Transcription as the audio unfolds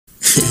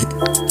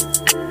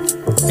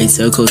Hey,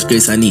 tell Coach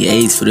Grace I need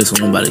AIDS for this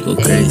one. I'm about to go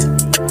crazy.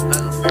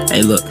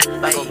 Hey, look.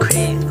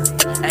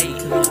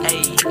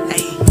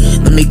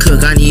 Let me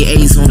cook, I need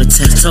A's on the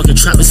test. Talking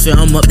troposphere,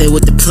 I'm up there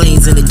with the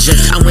planes and the jet.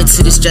 I went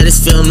to the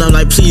stratosphere and I'm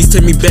like, please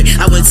take me back.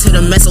 I went to the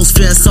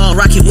mesosphere and saw a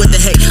rocket, what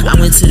the heck. I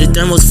went to the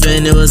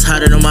thermosphere and it was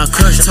hotter than my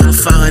crush. Talking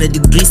 500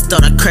 degrees,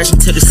 thought I crashed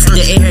into the sun.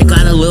 The air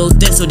got a little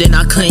thin, so then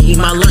I couldn't eat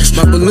my lunch.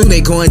 My balloon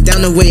ain't going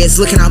down the way it's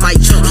looking, I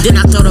might jump.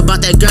 Then I thought about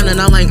that ground and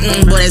I'm like,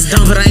 boy, that's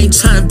dumb. But I ain't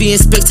trying to be in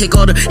space, take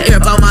all the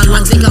air about my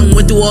lungs. Think I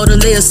went through all the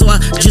layers, so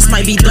I just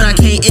might be done. I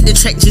can't end the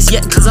track just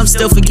yet, cause I'm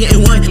still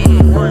forgetting one.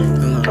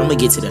 I'ma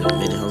get to that in a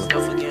minute, hold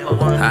on.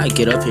 I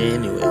get up here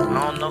anyway.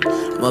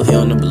 I'm up here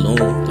on the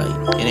balloon,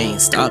 like it ain't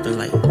stopping.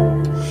 Like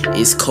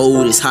it's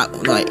cold, it's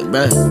hot. Like,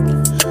 bruh,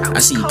 I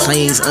see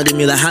planes under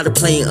me. Like how the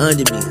plane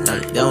under me?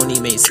 Like that don't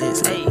even make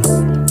sense. Like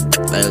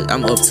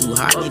I'm up too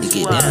high, I need to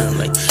get down.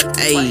 Like,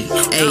 hey,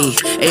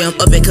 I'm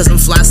up here cause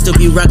I'm fly, still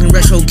be rocking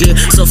retro gear.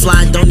 So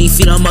fly, don't need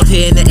feet, I'm up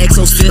here in the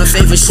exosphere. My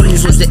favorite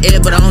shoes was the air,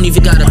 but I don't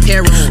even got a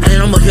pair on. And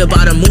I'm up here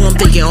by the moon, I'm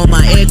thinking on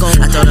my air gone.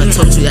 I thought I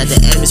told you that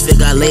the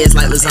atmosphere got layers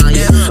like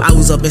lasagna. I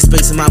was up in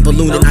space in my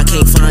balloon and I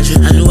can't find you.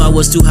 I knew I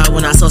was too high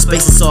when I saw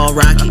space and saw a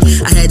rocket.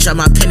 I had dropped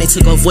my pen and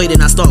took off weight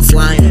and I started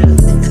flying.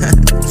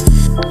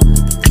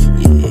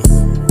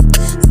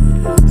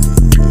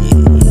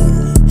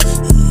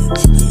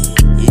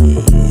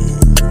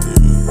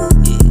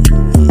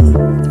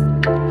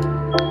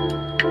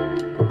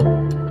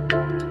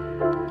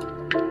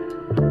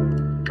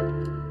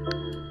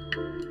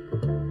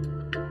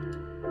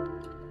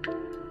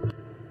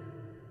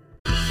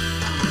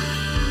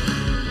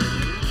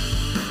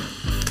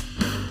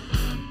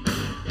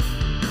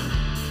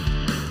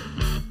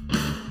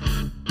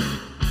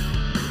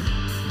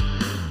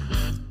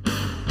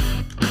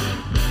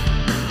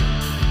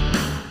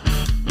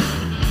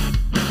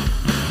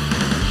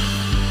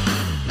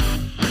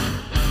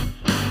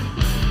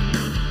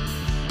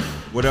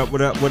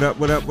 What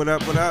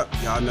up?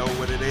 Y'all know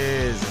what it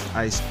is.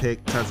 Ice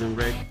Pick, Cousin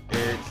Rick,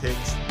 Eric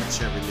Hicks,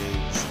 whichever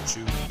name you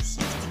should choose.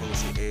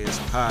 Close Your Ears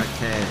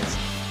Podcast.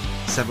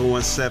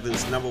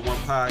 717's #1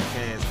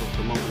 podcast for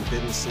promoting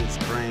businesses,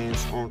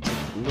 brands,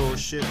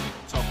 entrepreneurship,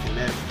 talking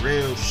that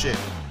real shit.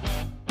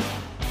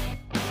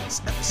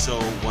 It's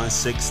episode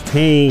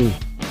 116.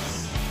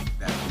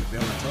 Back in the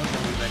building,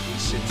 talking we let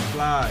these shits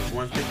fly.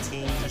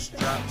 115 just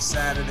dropped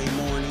Saturday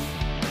morning.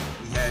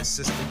 Had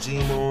Sister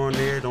Gima on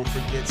there. Don't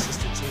forget,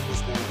 Sister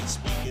Gima's going to be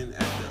speaking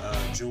at the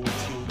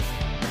Juneteenth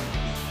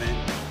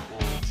event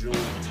on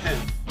June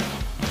 10th.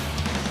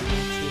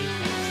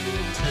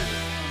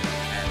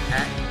 At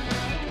Hack.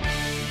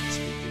 She'll be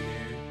speaking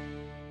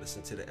there.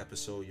 Listen to the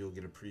episode. You'll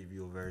get a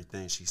preview of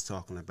everything she's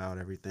talking about,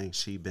 everything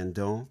she been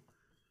doing.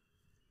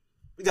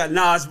 We got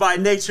Nas by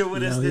Nature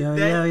with us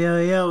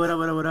today. Yo.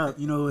 What up?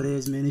 You know what it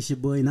is, man. It's your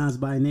boy Nas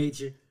by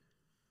Nature.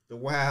 The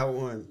wild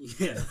one.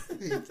 Yeah.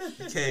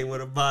 He came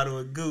with a bottle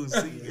of goose.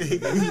 He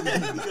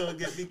gonna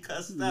get me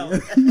cussed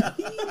out.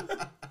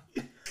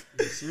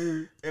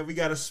 Sure. And we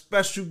got a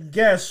special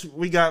guest.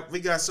 We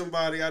got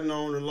somebody I've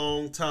known a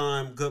long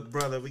time. Good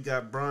brother. We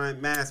got Bryant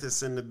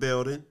Mathis in the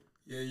building.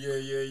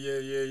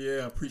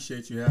 Yeah. I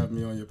appreciate you having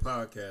me on your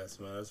podcast,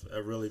 man.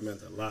 That really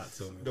meant a lot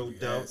to me. No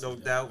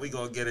doubt. We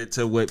gonna get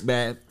into what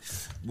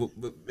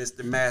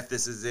Mr.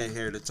 Mathis is in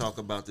here to talk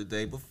about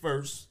today. But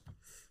first,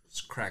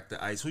 let's crack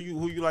the ice. Who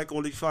you like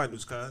on these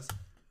finals, cuz?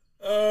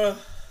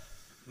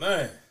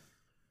 Man.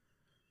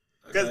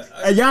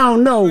 Y'all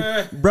don't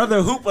know,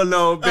 brother hoop a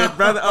little bit.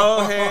 Brother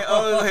old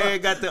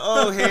head, got the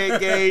old head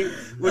game.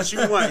 What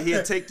you want?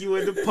 He'll take you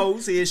in the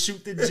post. He'll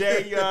shoot the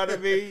J. You know what I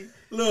mean?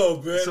 Little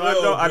bit. So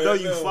I know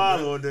you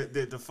follow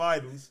the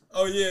finals.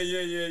 Oh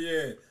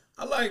yeah.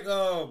 I like.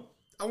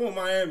 I want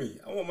Miami.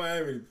 I want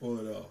Miami to pull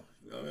it off.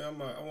 You know what I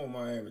mean? I want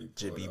Miami to pull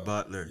Jimmy it off.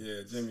 Butler.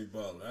 Yeah, Jimmy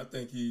Butler. I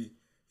think he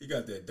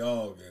got that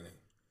dog in him.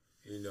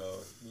 You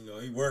know,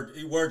 he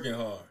working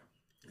hard.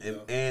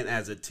 And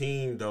as a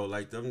team though,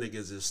 like them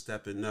niggas is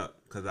stepping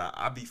up. Cause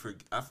I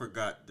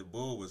forgot the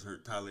Bull was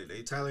hurt. Tyler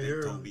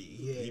Hero. told me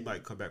he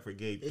might come back for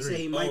game 3. They say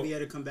he might be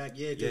able to come back.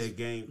 Yeah,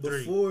 game 3.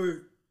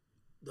 Before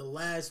the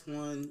last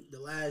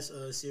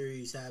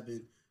series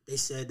happened, they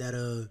said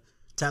that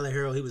Tyler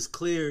Hero, he was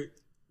cleared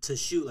to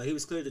shoot. Like he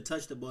was cleared to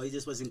touch the ball. He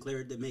just wasn't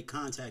cleared to make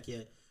contact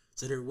yet.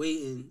 So they're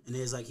waiting, and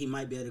it's like he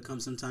might be able to come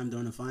sometime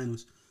during the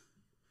finals.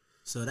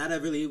 So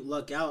that'd really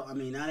luck out. I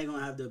mean, now they're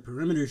gonna have the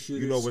perimeter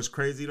shooters. You know what's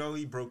crazy though?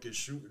 He broke his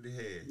shooting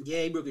head.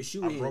 Yeah, he broke his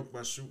shooting head. I broke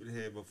my shooting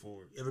head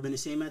before. You ever been the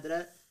same after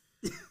that?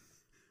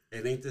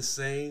 It ain't the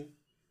same,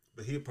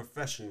 but he a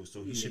professional,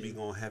 so he should be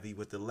going heavy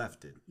with the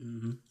lefted.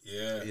 Mm-hmm.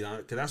 Yeah, you know,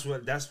 because that's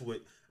what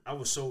I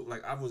was so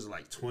like. I was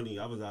like 20.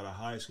 I was out of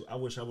high school. I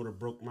wish I would have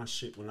broke my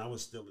shit when I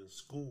was still in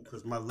school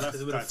because my left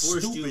got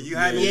stupid. You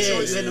had no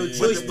choice. You had no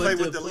choice but to play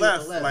with the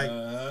left. Like,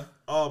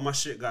 my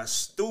shit got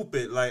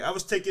stupid. Like I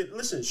was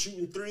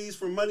shooting threes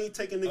for money,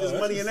 taking niggas'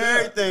 money and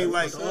everything.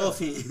 Like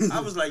I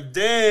was like,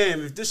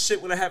 damn, if this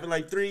shit would have happened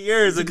like 3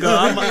 years ago,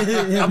 I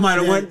might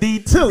have went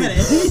D2.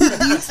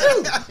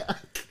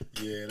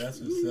 Yeah, that's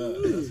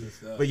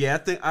what's up. But yeah, I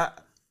think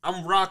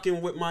I'm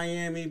rocking with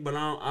Miami, but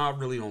I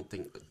really don't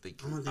think that they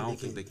can. I don't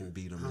think they can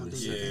beat them in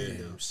this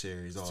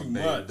series. All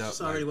banged up.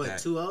 Sorry, like what,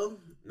 2-0?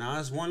 Nah,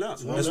 it's 1-up.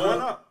 It's one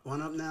up.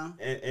 1-up now.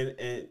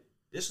 And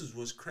this is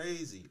what's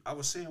crazy. I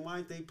was saying, why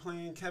ain't they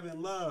playing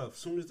Kevin Love? As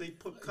soon as they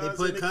put Cousins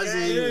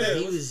in the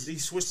game, he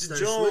switched to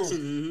Jones.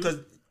 Because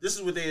this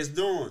is what they was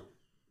doing.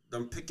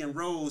 Them pick and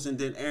rolls, and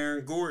then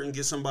Aaron Gordon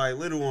get somebody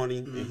little on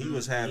him, and he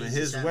was having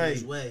his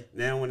way.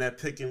 Now when that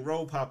pick and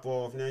roll pop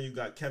off, now you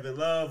got Kevin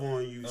Love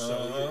on you,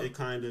 so it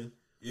kind of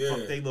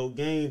fuck they little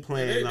game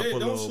plan up a little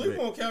bit. Don't sleep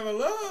on Kevin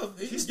Love.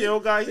 He still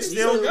got it. He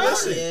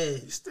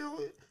still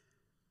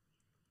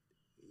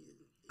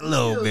a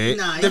little bit.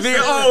 To be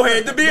an old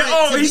head,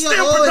 he's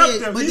still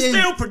productive. He's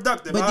still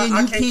productive. But then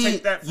I can't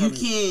take that from you.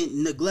 Can't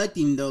neglect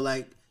him though.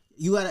 Like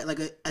you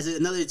gotta as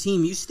another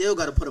team, you still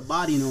gotta put a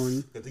body on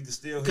him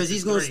because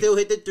he's gonna still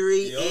hit the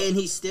three, and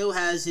he still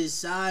has his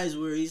size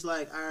where he's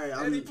like, all right.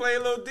 And he play a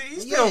little D.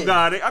 He still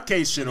got it. I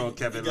can't shit on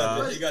Kevin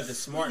Love. He got the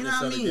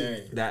smartness of the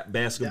game. That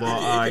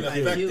basketball IQ. He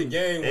can affect the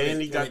game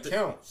and he when got it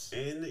counts.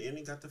 And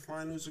he got the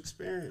finals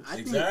experience. I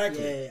think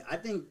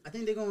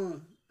they're gonna.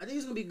 I think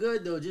it's gonna be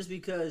good though, just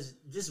because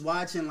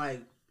watching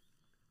like,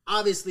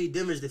 obviously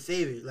Denver's the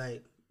favorite.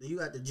 Like you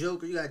got the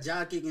Joker, you got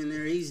Jokic in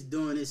there, he's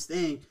doing his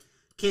thing,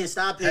 can't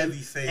stop him.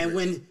 Heavy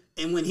favorite.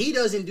 And when he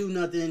doesn't do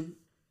nothing,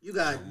 you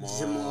got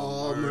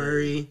Jamal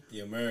Murray.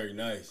 Yeah, Murray,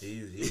 nice.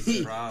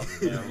 He's a problem.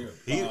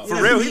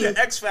 For real, he's the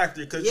X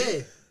factor because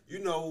you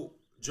know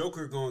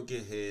Joker gonna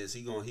get his.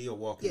 He'll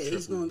walk in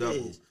triple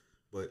double.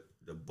 But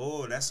the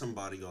ball, that's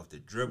somebody off the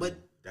dribble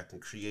that can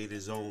create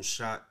his own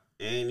shot.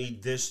 And he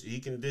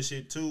can dish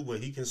it too, but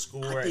he can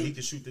score. He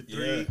can shoot the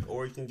three,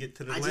 or he can get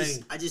to the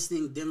lane. I just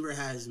think Denver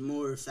has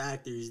more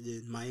factors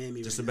than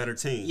Miami. Just a better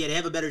team. Yeah, they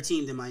have a better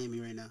team than Miami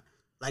right now.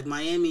 Like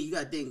Miami, you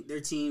got to think their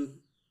team.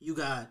 You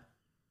got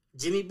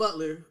Jimmy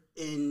Butler,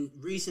 and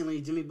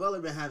recently Jimmy Butler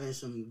been having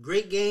some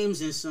great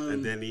games and some.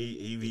 And then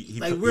he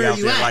like put where me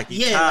you out there at? like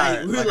he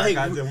tired.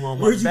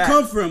 Where'd you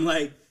come from?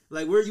 Like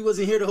where you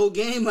wasn't here the whole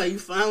game. Like you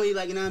finally you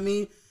know what I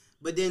mean.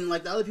 But then,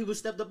 like, the other people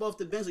stepped up off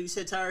the bench. Like you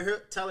said,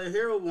 Tyler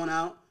Hero went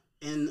out,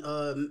 and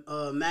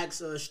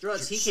Max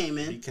Strutz, he came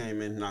in. He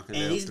came in knocking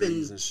down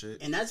threes and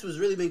shit. And that's what's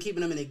really been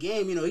keeping him in the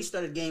game. You know, he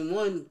started game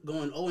one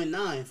going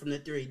 0-9 from the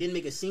three. Didn't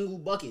make a single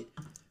bucket.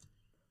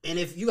 And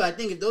if you got to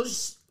think, if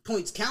those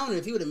points counted,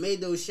 if he would have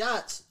made those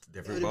shots,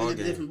 it would have been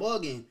a different ball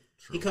game.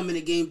 True. He come into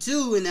game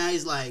two, and now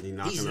he's like,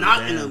 he's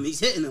knocking them. He's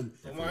hitting them.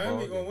 Well,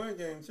 Miami going to win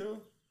game two.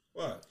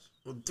 What?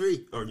 Well,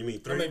 3. Or you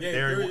mean 3? I mean,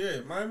 game 3, yeah.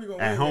 Miami going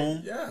to win. At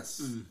home?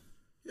 Yes.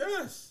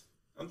 Yes.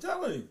 I'm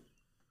telling you.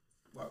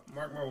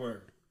 Mark my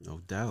word.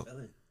 No doubt.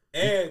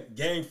 And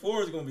game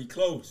 4 is going to be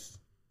close.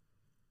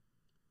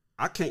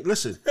 I can't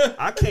listen.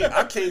 I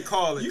can't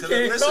call it. You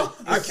can't call it.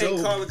 I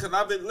can't call it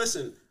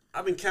because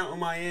I've been counting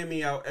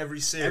Miami out every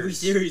series. Every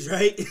series,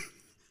 right?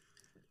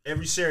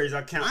 Every series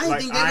I count.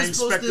 I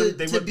expect them.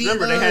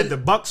 Remember they had the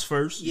Bucks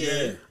first.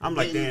 Yeah. I'm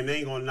like, damn, they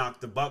ain't gonna knock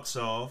the Bucks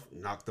off.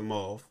 Knock them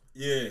off.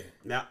 Yeah.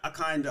 Now I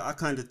kind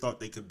of thought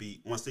they could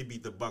beat once they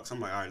beat the Bucks. I'm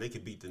like, all right, they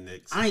could beat the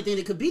Knicks. I didn't think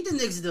they could beat the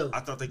Knicks though. I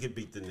thought they could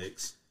beat the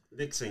Knicks.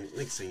 Knicks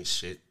ain't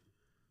shit.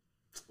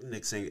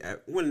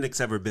 When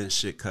Knicks ever been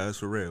shit? Cuz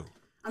for real.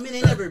 I mean,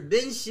 they never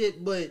been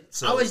shit, but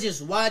I was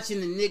just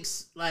watching the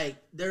Knicks, like,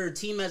 their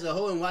team as a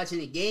whole and watching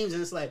the games,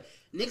 and it's like,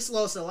 Knicks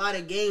lost a lot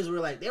of games where,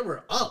 like, they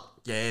were up.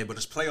 Yeah, but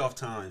it's playoff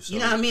time. So.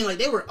 You know what I mean? Like,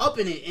 they were up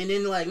in it, and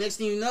then, like, next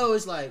thing you know,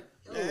 it's like,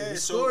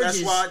 so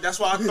that's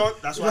why I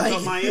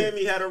thought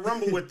Miami had a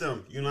rumble with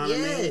them. You know what I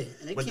mean?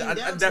 But I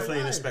definitely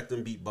didn't expect them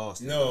to beat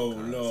Boston. No,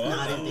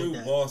 I knew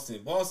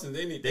Boston. Boston,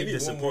 they need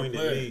disappointed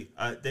one more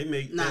player.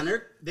 me.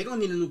 They're gonna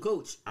need a new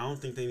coach. I don't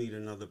think they need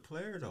another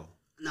player though.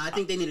 Nah, I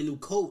think they need a new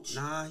coach.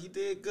 Nah, he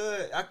did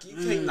good. You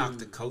can't knock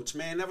the coach,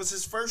 man. That was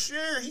his first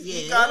year.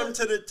 He got him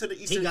to the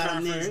Eastern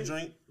Conference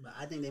joint. But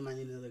I think they might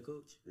need another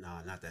coach.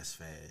 Nah, not that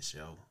fast,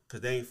 yo.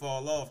 Because they ain't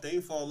fall off. They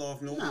ain't fall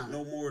off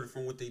no more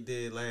from what they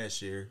did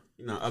last year.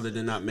 You know, other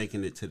than not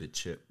making it to the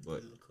chip.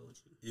 But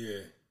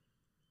yeah,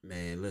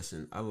 man,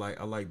 listen, I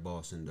like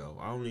Boston though.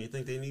 I don't even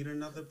think they need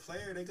another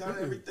player. They got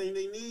everything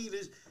they need.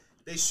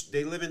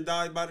 They live and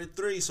die by the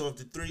three. So if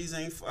the threes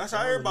ain't, that's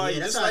how everybody.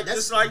 Yeah, just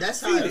like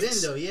that's Phoenix. how it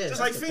been though. Yeah,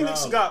 just like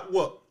Phoenix got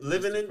what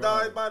living and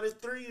die by the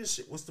three and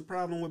shit. What's the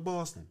problem with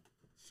Boston?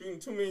 Shooting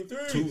too many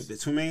threes.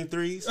 Too many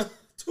threes.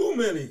 Too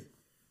many.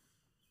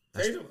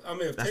 Tatum. I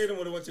mean, if Tatum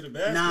would have went to the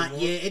basketball.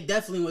 Yeah, it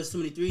definitely was too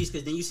many threes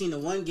because then you seen the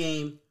one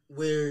game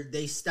where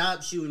they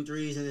stopped shooting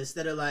threes and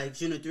instead of like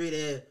shooting a three,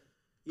 they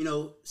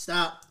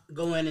stop,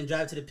 go in and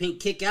drive to the paint,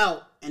 kick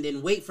out, and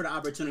then wait for the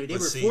opportunity. They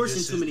were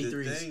forcing too many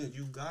threes. Thing.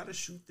 You gotta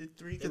shoot the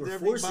three because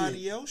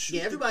everybody else shoots.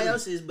 Yeah, everybody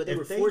else is, but they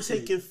were forcing.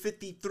 If they taking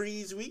 50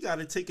 threes, we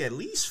gotta take at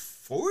least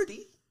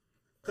 40.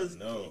 Cause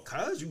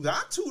you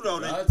got to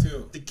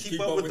though. To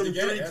keep up with them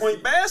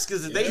 3-point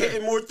baskets. If they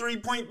hitting more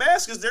 3-point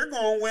baskets, they're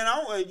gonna win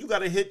out. And you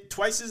gotta hit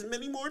twice as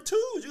many more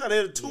twos. You gotta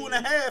hit a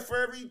 2.5 for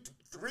every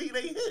 3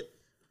 they hit.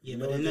 Yeah,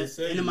 but in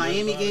the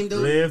Miami game though,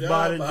 live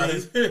by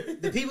the day.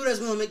 The people that's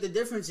gonna make the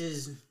difference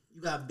is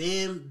you got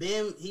Bam.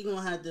 Bam, he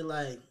gonna have to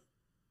like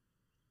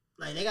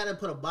Like they gotta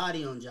put a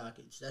body on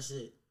Jokic. That's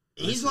it.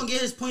 And he's gonna get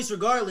his points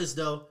regardless,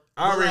 though.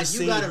 I already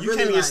seen you really,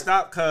 can't even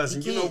stop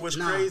Cousin. You know what's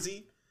nah.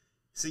 crazy?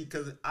 See,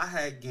 because I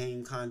had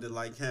game kind of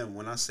like him.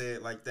 When I say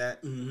it like that,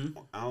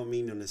 I don't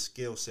mean on the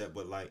skill set,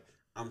 but like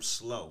I'm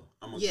slow.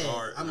 I'm a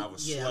guard, and I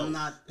was slow. I'm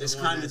not. It's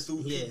kind of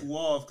threw people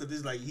off because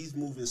it's like he's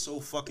moving so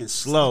fucking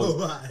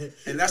slow,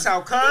 and that's how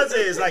Cuz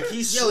is. Like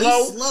he's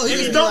slow. And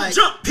he don't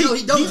jump.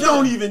 He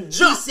don't even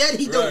jump. He said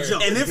he don't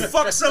jump, and it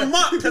fucks him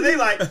up because they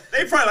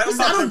probably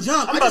like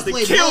I'm about to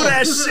kill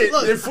that shit.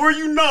 Look, before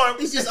you know it,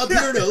 he's just up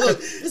here though. Look,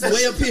 it's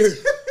way up here.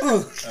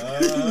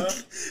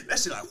 That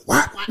shit like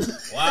whack.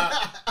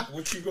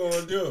 What you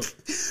gonna do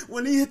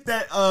when he hit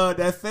that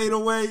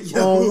fadeaway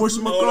on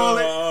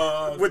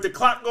whatchamacallit with the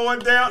clock going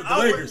down?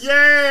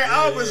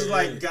 I was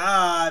like,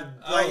 God,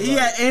 like he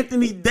had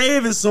Anthony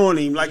Davis on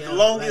him, like the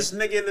longest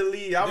nigga in the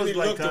league. I was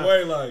like, looked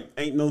away like,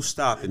 ain't no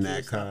stopping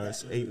that,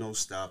 Cuz. Ain't no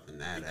stopping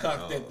that. He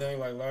cocked that thing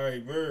like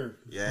Larry Bird.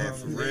 Yeah,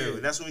 for real.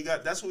 That's what we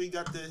got. That's what we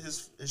got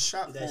his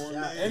shot for him,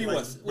 man. And he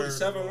was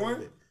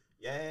 7-1.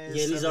 Yeah, and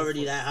he's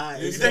already that high.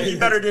 You think he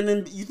better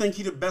than? You think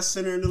he the best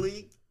center in the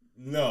league?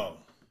 No.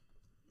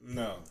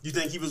 You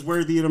think he was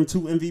worthy of them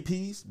 2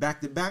 MVPs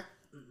back to back?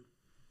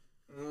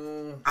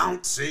 I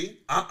don't see.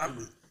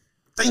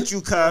 Thank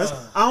you, Cuz.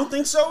 I don't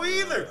think so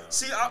either.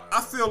 See,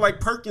 I feel like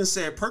Perkins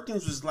said.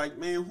 Perkins was like,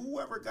 man,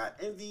 whoever got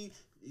MVP,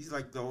 he's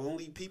like the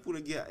only people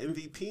to get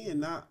MVP and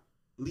not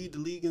lead the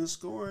league in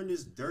scoring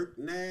is Dirk,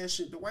 Nash,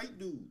 and the white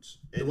dudes.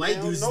 The white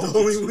dudes the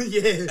only one,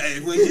 yeah. Hey,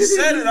 when he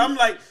said it, I'm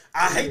like,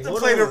 I hate to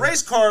play the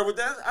race card with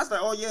that. I was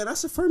like, oh yeah,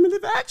 that's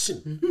affirmative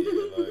action.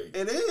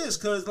 It is,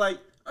 because like,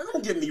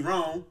 don't get me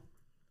wrong.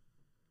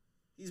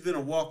 He's been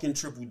a walking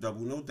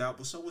triple-double, no doubt,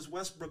 but so was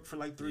Westbrook for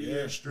like 3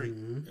 years straight.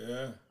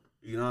 Yeah.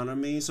 You know what I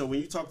mean? So when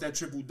you talk that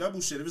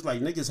triple-double shit, it was like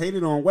niggas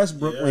hated on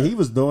Westbrook when he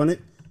was doing it.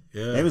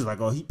 Yeah. They was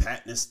like, oh, he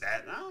patting his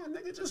stat. Nah,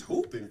 nigga just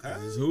hooping,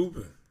 cuz.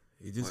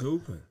 He just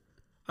hooping.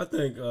 I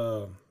think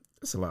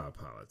it's a lot of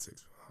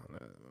politics.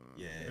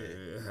 Yeah.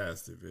 It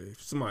has to be.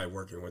 Somebody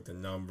working with the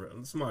number.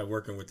 Somebody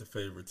working with the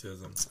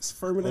favoritism. It's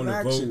affirmative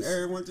action.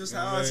 Everyone just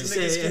how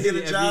niggas can get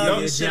a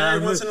job.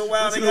 Every once in a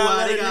while, they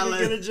gotta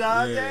let get a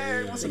job.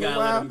 Yeah, once in a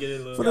while.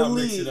 For the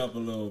league. Mix it up a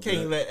little bit.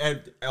 Can't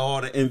let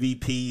all the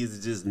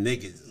MVPs just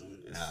niggas.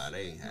 Nah,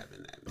 they ain't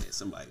having that, man.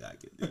 Somebody got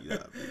to get, you know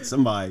what I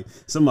mean?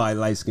 Somebody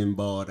light skin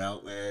balled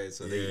out, man.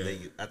 So they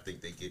I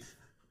think they get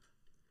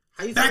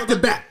back to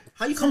back.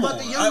 How you feel about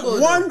the young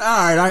boys? One,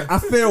 all right. I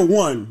feel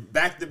one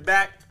back to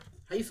back.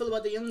 How you feel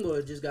about the young boy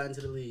that just got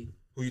into the league?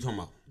 Who you talking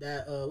about?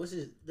 That what's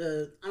his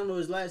I don't know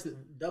his last name.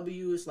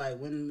 W. It's like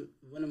when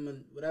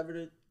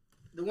whatever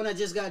the one that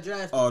just got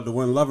drafted. Oh, the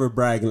one Lover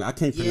bragging. I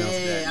can't pronounce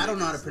that. Yeah, I don't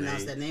know how to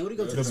pronounce that name. What do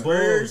you go to the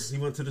Spurs? He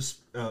went to the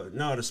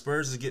the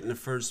Spurs is getting the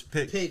first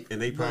pick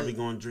and they probably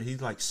going to.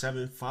 He's like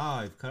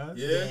 7'5", cuz.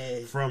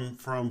 Yeah.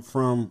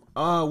 From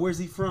where's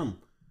he from?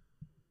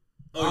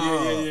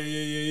 Oh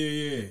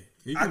yeah.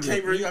 I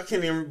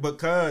can't even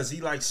because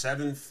he like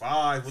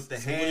 7'5" with the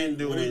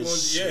handle and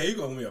shit. Yeah, he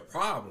gonna be a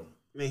problem.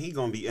 Man, he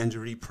gonna be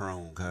injury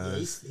prone,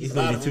 cuz he's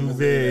gonna be too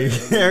big.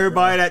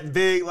 Everybody that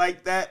big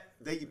like that,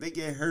 they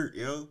get hurt,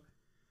 yo.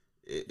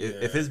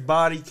 If his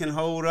body can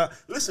hold up,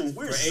 listen,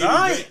 we're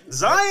Zion.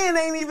 Zion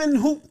ain't even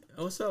hooped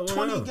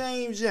 20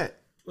 games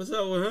yet. What's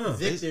up with him?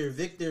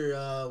 Victor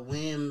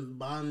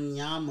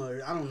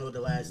Wembanyama. I don't know the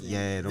last name.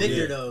 Yeah,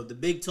 Victor though, the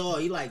big tall.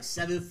 He like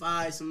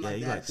 7'5", something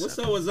like that. What's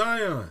up with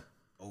Zion?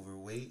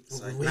 Overweight.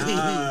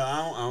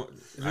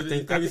 I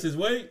think it's his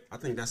weight. I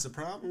think that's the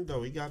problem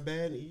though. He got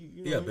bad.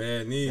 He got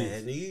bad knees.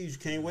 Bad knees. You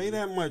can't weigh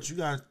that much. You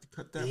got to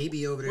cut that. He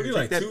be over there. What are you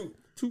like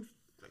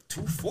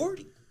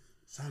 240?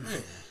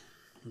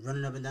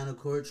 Running up and down the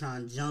court,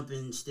 trying to jump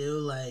and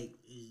still like.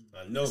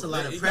 I know. There's a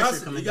lot of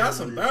pressure coming down. He got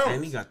some bounce.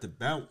 And he got the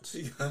bounce.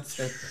 He got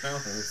that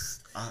bounce.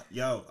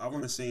 Yo, I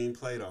want to see him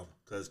play though,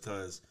 cause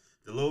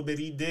the little bit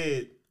he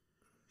did.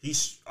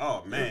 He's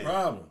man.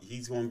 Problem.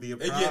 He's gonna be a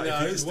problem if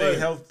he can stay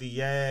healthy.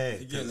 Yeah,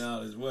 he's getting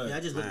out of his way. Yeah, I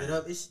just looked it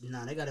up.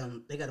 They got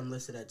him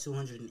listed at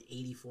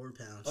 284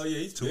 pounds. Oh yeah,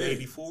 he's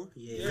 284.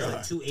 Yeah, he's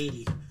like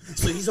 280.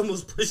 So he's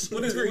almost pushing.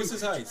 What's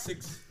his height?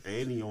 6.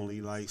 And he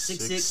only like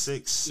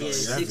 6'6". Yeah,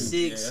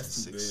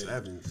 6'6".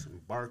 6'7".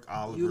 Bark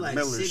Oliver you like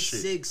Miller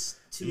 6'6",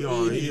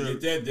 280.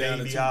 Get that down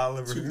baby to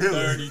Oliver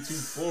 230,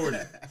 240.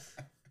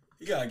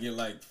 You gotta get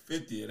like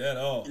 50 of that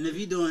off. And if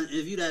you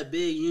that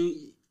big,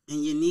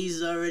 and your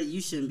knees already,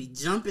 you shouldn't be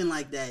jumping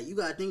like that. You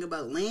gotta think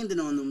about landing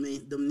on them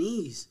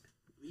knees.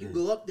 You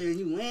go up there and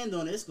you land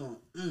on it, it's going.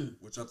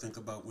 What y'all think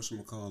about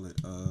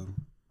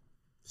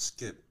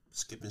Skip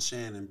and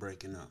Shannon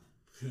breaking up?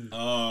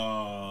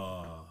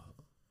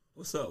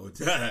 What's up with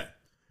that?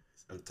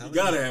 You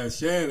gotta have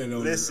Shannon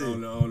on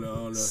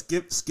the.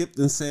 Skip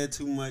done said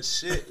too much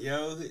shit,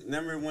 yo.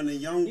 Remember when the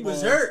young he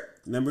was hurt.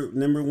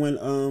 Remember when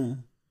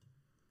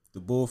the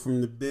bull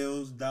from the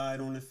Bills died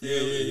on the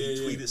field and he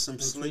tweeted some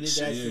slick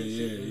shit.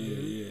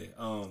 Yeah.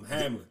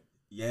 Hamlin.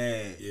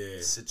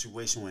 Yeah.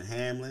 Situation with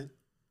Hamlin.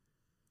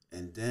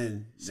 And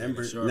then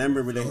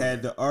remember when they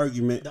had the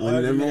argument The when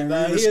argument they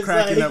about- was he was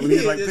cracking like, up and he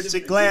was like, yeah, "Put just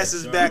your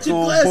glasses back Put your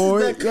on, glasses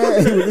boy." back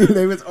Yeah,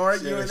 they was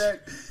arguing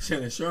that.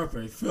 Shannon Sharp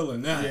ain't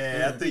feeling that.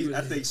 Yeah,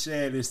 I think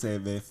Shannon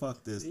said, "Man,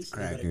 fuck this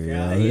cracker."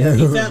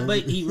 Yeah,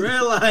 but he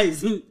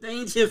realized they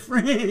ain't your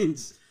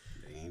friends.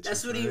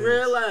 That's what he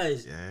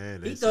realized. Yeah,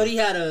 he thought he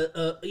had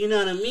a you know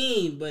what I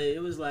mean, but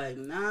it was like,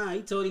 nah.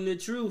 He told him the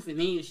truth, and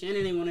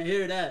Shannon didn't want to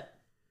hear that.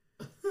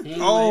 He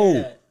didn't wanna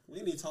hear that.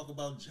 We need to talk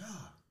about Ja.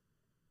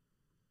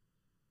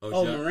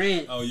 Oh,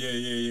 Morant. Oh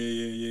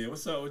yeah.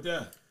 What's up with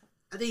that?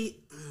 I think,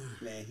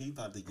 Man, he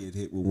about to get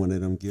hit with one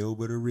of them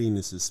Gilbert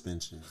Arena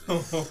suspensions.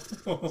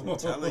 I'm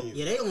telling you.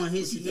 yeah, they on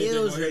his What you think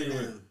heels they gonna right hit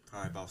now. with?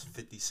 Probably about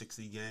 50,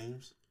 60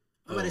 games.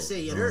 I'm about to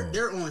say, yeah,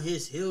 they're on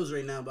his heels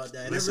right now about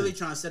that, and Listen, they're really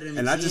trying to set it in.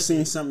 And I just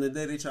seen something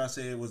today. They try to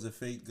say it was a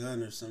fake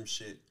gun or some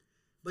shit.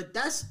 but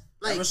that's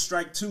Like, like, never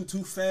strike too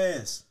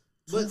fast.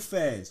 Too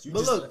fast.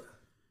 but look,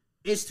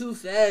 it's too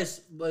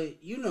fast.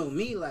 But you know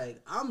me,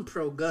 like I'm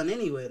pro gun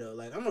anyway, though.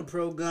 Like I'm a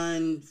pro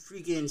gun,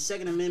 freaking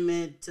Second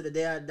Amendment to the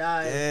day I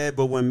die. Yeah,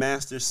 but when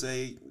Master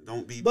say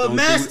don't be, But don't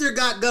Master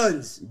got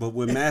guns. But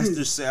when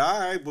Master say, all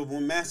right, but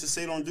when Master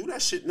say don't do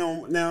that shit,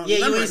 no. Now, Yeah,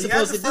 remember, you ain't he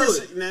had supposed the to do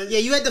first- it. man, Yeah,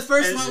 you had the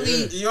first and- one. You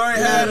already You know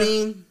had what I it.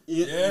 mean?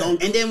 Yeah. Don't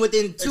do And then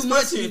within 2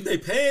 months, Especially if they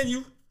paying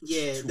you.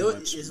 yeah, too those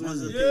much it's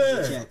ones of the Yeah.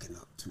 things. jacking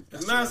up too.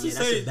 That's Master Yeah,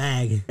 that's a say,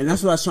 bag. And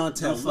that's what I was trying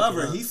to tell Don't fuck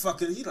Lover. it up.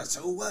 He like,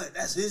 so what?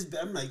 That's his bag.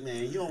 I'm like,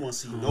 man, you don't want to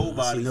see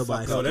nobody.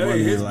 nobody fuck no, up that ain't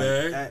money his like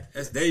bag. that.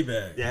 That's they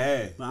bag.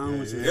 Yeah. But I don't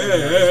want you to- Yeah,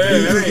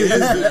 that ain't his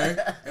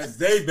bag. That's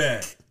they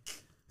bag.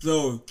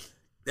 So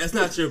that's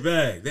not your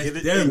bag. That's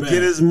Get, their and bag.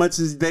 get as much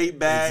as they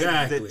bag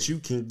Exactly. that you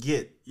can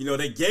get. You know,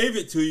 they gave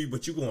it to you,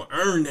 but you're gonna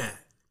earn that,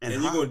 And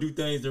and you're how- gonna do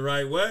things the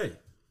right way.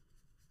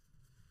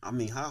 I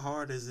mean, how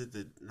hard is it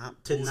to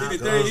not To pull not See, out the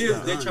Guns, thing is,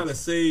 guns. they're trying to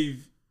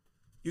save.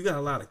 You got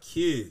a lot of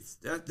kids.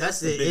 That's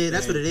the big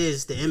That's thing. what it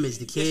is. The image,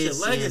 the kids. It's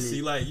your legacy.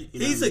 seeing it. Like know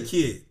he's what I a mean?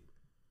 kid.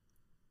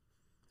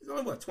 He's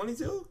only what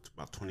 22,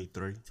 about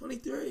 23.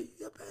 23.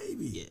 Yeah,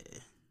 baby. Yeah.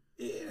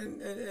 Yeah,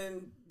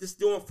 and just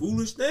doing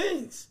foolish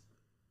things.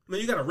 I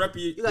mean, you gotta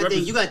You got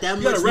that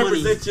You much gotta money.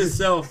 represent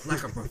yourself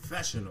like a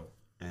professional.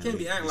 And Can't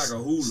be acting like a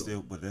it's hula.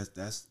 Still, but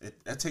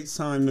that takes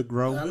time to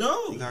grow. I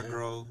know. You gotta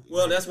grow.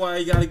 Well, that's why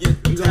you gotta get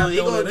You tapped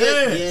gonna on the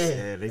get, ass.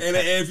 yeah. they And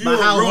if you But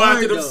don't how grow hard,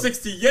 after them though?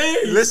 60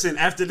 games, Listen,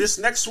 after this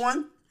next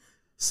one,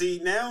 see,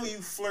 now you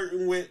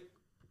flirting with,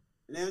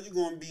 now you're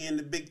going to be in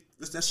the big,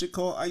 what's that shit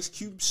called? Ice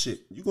Cube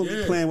shit. You're going to be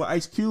Yeah. playing with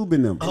Ice Cube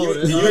in them. you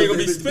ain't gonna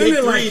be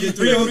spending like the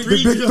 3 on 3.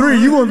 The big three,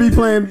 you're going to be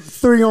playing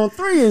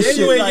 3-on-3 and Then shit.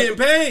 you ain't like, getting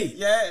paid.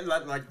 Yeah,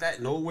 like that.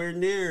 Nowhere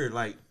near.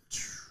 Like,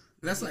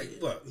 That's like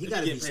what? He You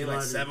gotta getting be paid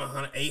like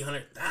smarter. 700,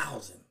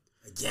 800,000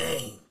 a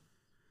game.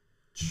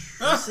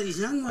 So these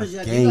young ones,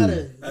 you game.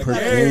 gotta. Per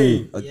game.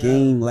 game. A Yeah.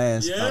 game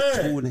lasts Yeah. about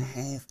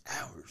 2.5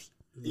 hours.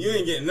 You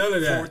ain't getting none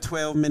of 4 that.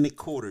 12-minute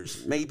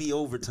quarters, maybe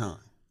overtime.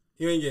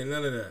 You ain't getting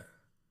none of that.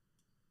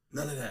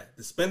 None of that.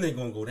 The spending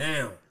gonna go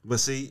down. But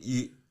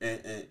see,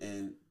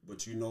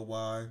 but you know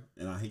why?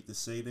 And I hate to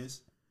say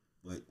this,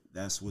 but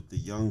that's what the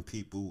young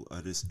people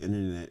of this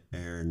internet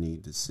era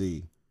need to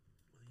see.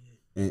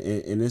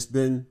 And it's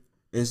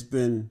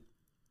been.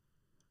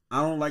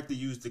 I don't like to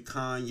use the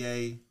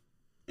Kanye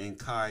and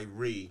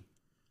Kyrie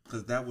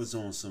because that was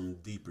on some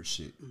deeper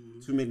shit.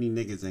 Too many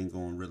niggas ain't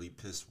gonna really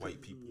piss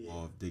white people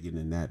off digging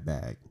in that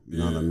bag. You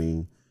know what I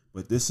mean?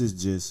 But this is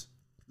just.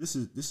 This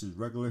is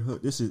regular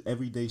hood. This is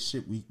everyday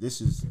shit week.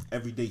 This is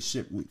everyday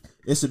shit week.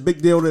 It's a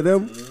big deal to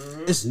them.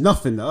 It's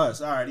nothing to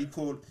us. All right, he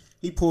pulled.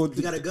 He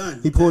got a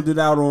gun. He pulled it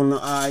out on the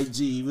IG.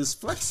 He was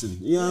flexing.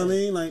 You know what I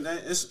mean? Like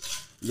that.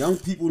 It's young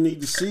people need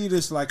to see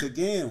this. Like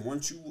again,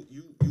 once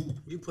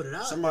You put it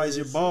out. somebody's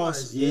your boss.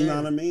 Somebody's- You know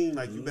yeah. what I mean?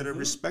 Like you better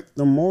respect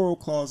the moral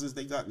clauses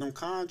they got in them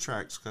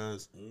contracts.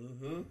 Cause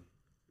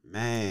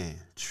man,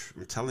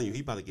 I'm telling you, he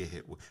about to get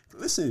hit with.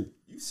 Listen,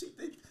 you see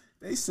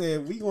They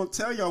said, we gonna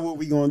tell y'all what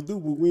we gonna do,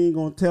 but we ain't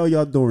gonna tell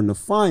y'all during the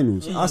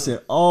finals. I said,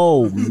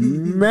 oh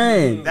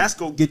man, that's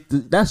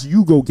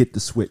you go get the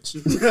switch.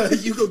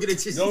 You go get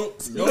it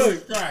yourself. No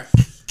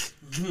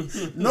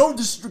distractions. No,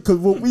 because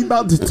what we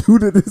about to do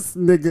to this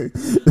nigga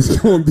is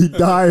gonna be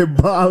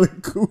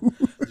diabolical.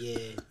 Yeah.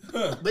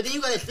 But then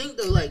you gotta think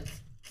though, like,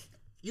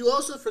 you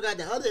also forgot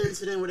the other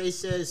incident where they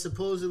said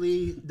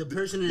supposedly the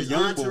person in his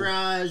young boy.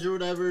 entourage or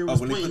whatever was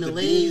when they pointing the put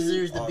the beam-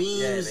 lasers, the beams.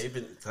 Yeah, they've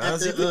been at the,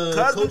 cuz been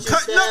coaching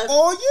cutting staff. up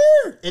all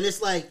year. And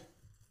it's like,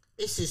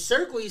 it's his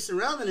circle he's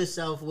surrounding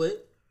himself with.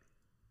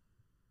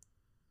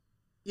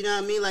 You know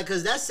what I mean? Like,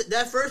 cause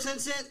that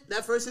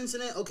first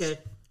incident, okay,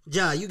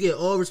 Ja, you get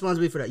all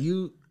responsibility for that.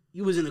 You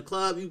was in the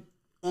club, you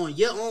on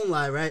your own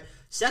live, right?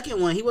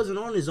 Second one, he wasn't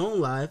on his own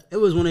live. It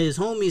was one of his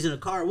homies in a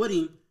car with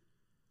him,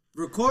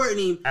 recording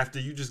him. After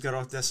you just got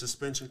off that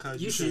suspension,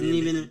 cuz You shouldn't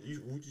even.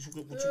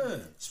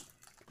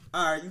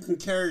 All right, you can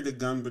carry the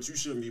gun, but you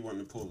shouldn't be wanting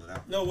to pull it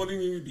out. No, what do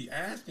you need to be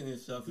asking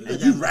yourself? And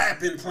you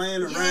rapping,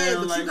 playing around. Yeah,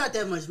 but like, you got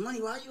that much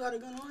money. Why you got a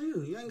gun on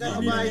you? You ain't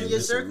got nobody in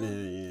your circle.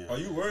 Yeah. Are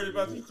you worried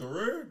about your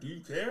career? Do you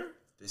care?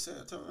 They said,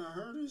 I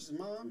heard his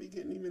mom be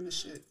getting him in the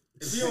shit.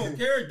 If you don't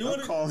care, do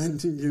it. I'm calling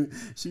you.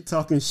 She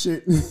talking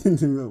shit.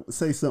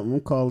 Say something. I'm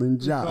calling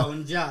Ja.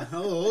 Calling Ja.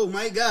 Oh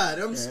my God,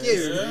 I'm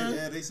scared.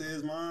 Yeah, they say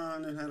his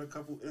mom and had a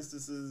couple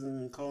instances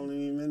and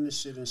calling him in the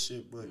shit and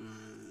shit. But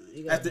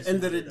at the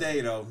end of the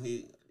day, though,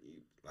 he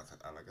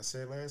like I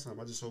said last time,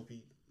 I just hope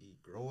he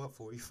grow up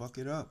before he fuck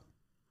it up.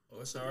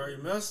 Oh, it's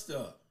already messed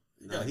up.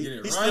 You gotta he, get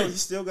it he right. He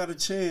still got a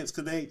chance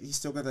because he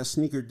still got that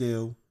sneaker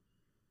deal.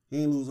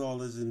 He ain't lose all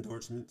his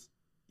endorsements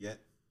yet.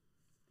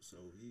 So,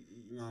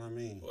 you know what I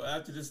mean? Well,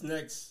 after this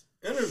next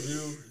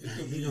interview, it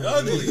could be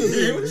ugly.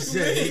 Yeah, what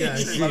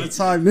you mean? By the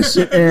time this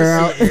shit air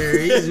out,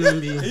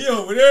 he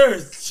over there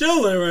is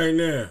chilling right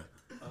now.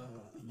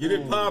 Get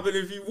it popping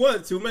if you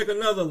want to. Make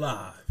another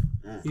live.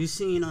 You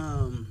seen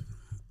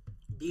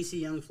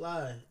BC Young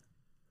Fly?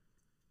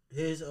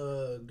 His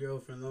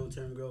girlfriend,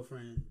 long-term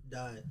girlfriend,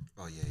 died.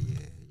 Oh yeah.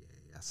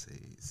 I see.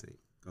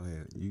 Go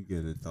ahead. You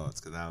get the thoughts,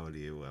 because I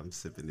already I'm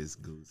sipping this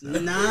goose.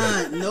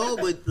 No,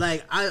 but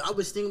like I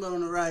was thinking about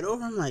on the ride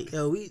over. I'm like,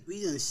 yo, we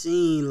done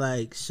seen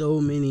like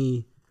so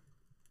many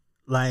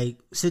like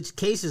such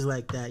cases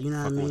like that. You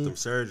know what I mean? With them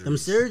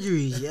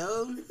surgeries,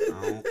 yo.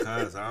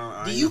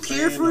 Do you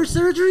care for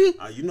surgery?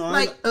 You know,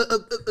 like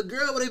a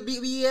girl with a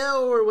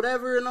BBL or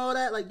whatever and all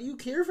that. Like, do you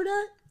care for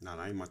that? No,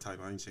 that ain't my type.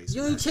 I ain't chasing.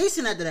 You ain't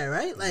chasing after that,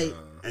 right? Like,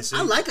 see,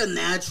 I like a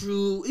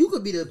natural. You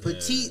could be the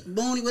petite,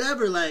 bony,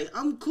 whatever. Like,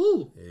 I'm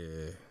cool.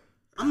 Yeah.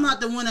 I'm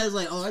not the one that's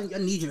like, oh, I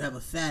need you to have a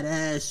fat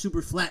ass,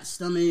 super flat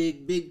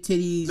stomach, big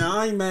titties. No,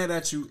 I ain't mad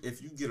at you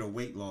if you get a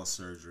weight loss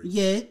surgery.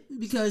 Yeah,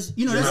 because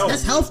you know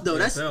that's health though.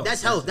 That's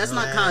health. That's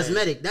not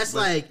cosmetic. That's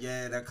like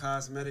that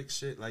cosmetic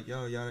shit. Like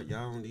y'all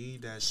don't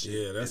need that shit.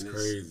 Yeah, that's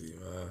crazy,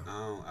 man.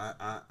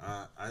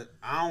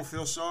 I don't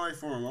feel sorry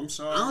for him. I'm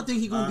sorry. I don't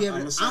think he gonna be able.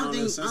 I don't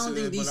think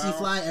DC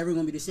Fly ever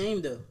gonna be the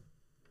same though.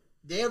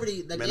 They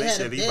already they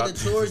had the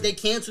tours. They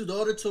canceled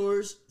all the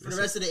tours for the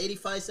rest of the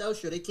 85 South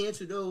show. They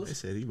canceled those. They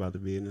said he about to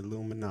be in the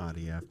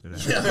Illuminati after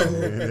that.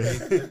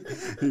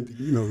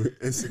 You know,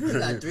 Instagram.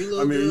 Got 3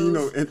 little girls. You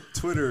know,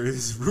 Twitter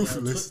is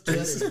ruthless.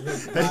 They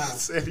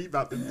said he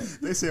about to.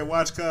 They said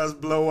watch cars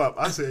blow up.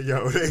 I said,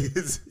 yo, they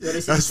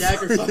said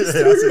sacrifice. I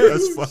said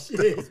that's fucked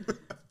up.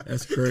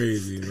 That's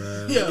crazy,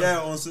 man.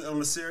 Yeah.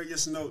 On a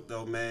serious note,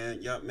 though, man,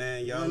 y'all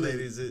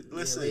ladies,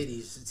 listen. Yeah,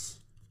 ladies.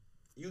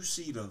 You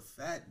see the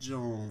fat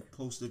John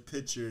post a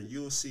picture and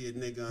you'll see a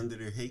nigga under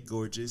there hate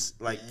gorgeous.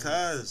 Like,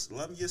 cuz,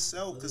 love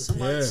yourself. Because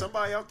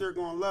somebody out there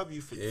going to love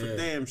you for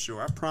damn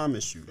sure. I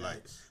promise you.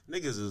 Like,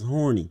 niggas is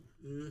horny.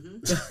 Mm-hmm.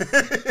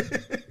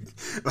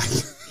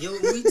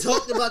 we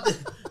talked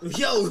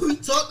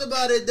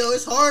about it, though.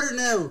 It's harder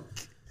now.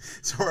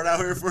 It's hard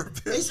out here for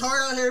people. It's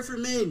hard out here for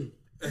men.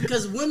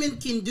 Because women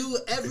can do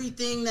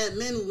everything that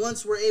men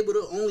once were able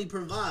to only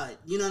provide.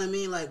 You know what I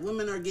mean? Like,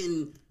 women are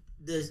getting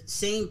the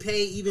same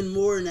pay, even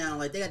more now.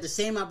 Like, they got the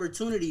same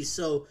opportunities.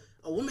 So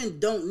a woman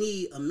don't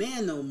need a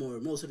man no more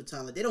most of the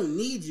time. Like, they don't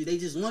need you. They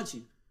just want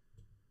you.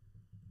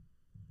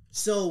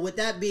 So with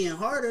that being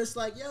harder, it's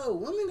like, yo,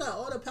 women got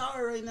all the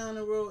power right now in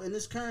the world in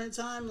this current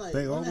time. Like,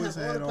 they always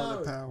had all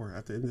the power.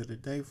 At the end of the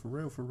day, for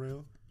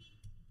real.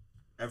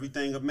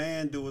 Everything a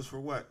man do is for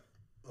what?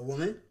 A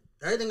woman?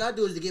 Everything I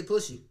do is to get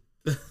pussy.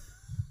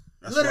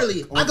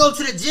 Literally, I go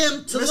to the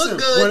gym to look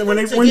good.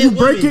 When you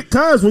break it,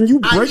 when you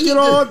break it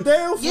all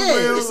down, for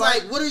real, it's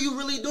like, what are you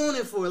really doing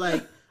it for?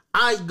 Like,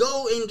 I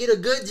go and get a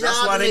good job.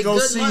 That's why and they go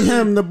see money.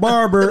 him, the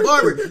barber.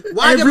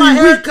 Why get my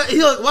hair cut?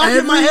 Look, why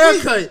get my hair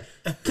cut?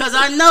 Because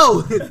I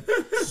know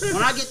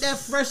when I get that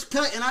fresh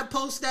cut and I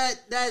post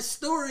that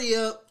story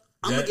up,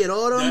 I'm gonna get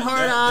all them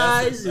hard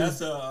eyes.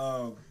 That's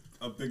a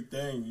big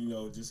thing, you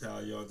know, just how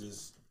y'all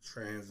just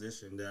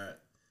transition that,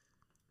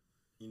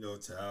 you know,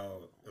 to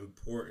how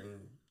important,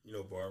 you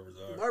know, barbers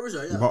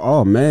are. Yeah.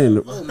 Oh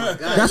man. Oh my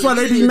God. That's why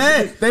they be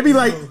mad. They be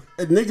like,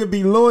 a nigga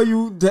be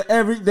loyal to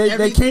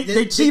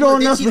they cheat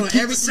on us to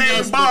keep the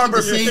same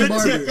barber.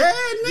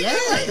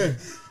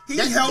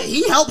 Yeah.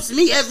 He helps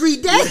me every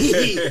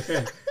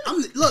day.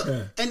 Look,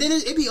 and then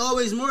it be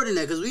always more than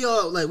that, because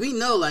we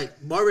know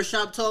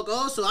barbershop talk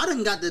also. I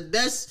done got the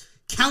best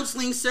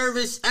counseling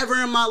service ever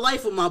in my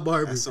life with my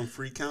barber. That's some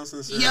free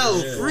counseling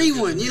service. Free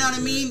one. You know what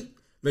I mean?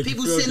 Make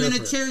people sitting in the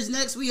chairs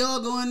next, we all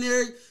go in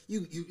there. You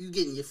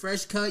getting your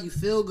fresh cut, you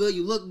feel good,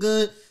 you look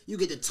good, you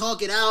get to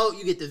talk it out,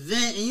 you get to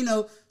vent, and you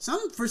know,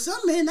 for some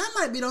men that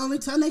might be the only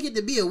time they get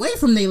to be away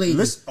from their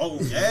ladies.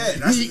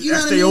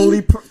 That's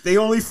their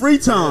only free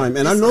time.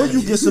 And I know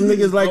you get some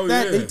niggas like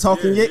that. They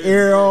talking your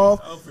ear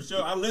off. Oh, for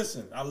sure. I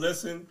listen.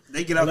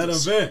 They get out let them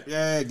vent.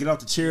 Yeah, get off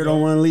the chair. Don't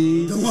want to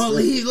leave.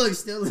 Look,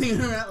 still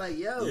leaning around like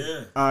yo.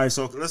 Yeah. All right,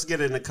 so let's get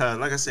in the cut.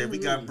 Like I said, we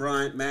got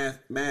Bryant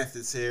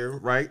Mathis here,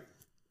 right?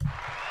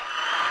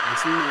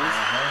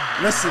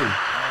 Listen,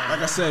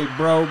 like I say,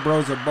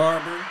 bro's a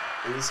barber,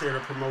 and he's here to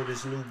promote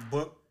his new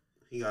book.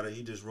 He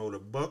just wrote a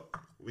book.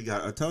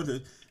 I told you,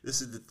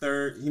 this is the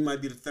third. He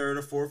might be the third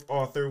or fourth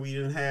author we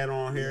done had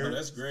on here. Oh,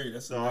 that's great.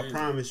 That's so amazing. I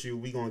promise you,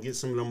 we gonna get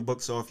some of them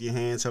books off your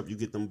hands, help you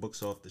get them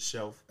books off the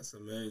shelf. That's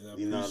amazing.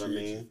 You know what I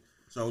mean?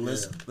 So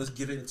let's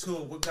get into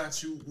it. What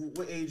got you?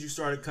 What age you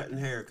started cutting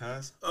hair,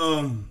 cuz?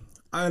 I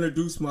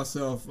introduced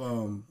myself.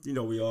 You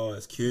know, we all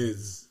as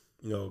kids,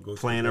 you know, go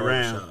Playing to the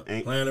around.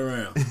 playing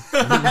around.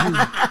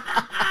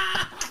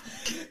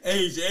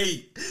 Age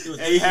 8. It was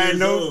 8 Ain't had years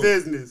no old.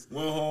 business.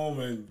 Went home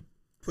and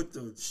put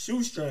the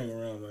shoestring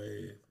around my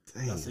head.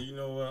 Damn. I said, you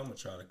know what? I'm gonna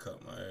try to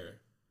cut my hair.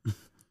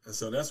 And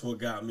so that's what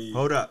got me.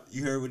 Hold up.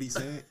 You heard what he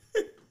said?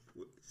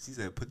 He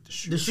said put the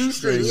The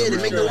shoestring, yeah, to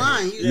make the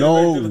line.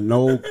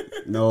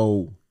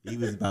 No. He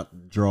was about to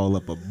draw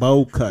up a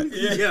bow cut.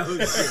 Yeah.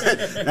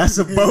 That's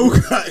a bow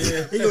cut.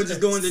 He gonna just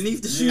go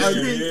underneath the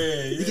shoestring.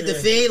 Yeah. You get the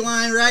fade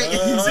line right.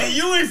 See,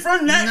 you ain't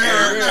from that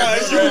era,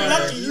 cuz. You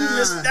lucky you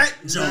missed that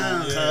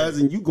joint, cuz.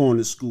 And you going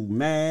to school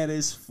mad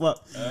as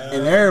fuck.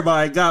 And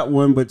everybody got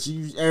one, but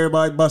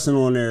everybody busting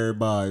on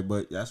everybody.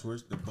 But that's where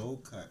it's the bow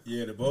cut.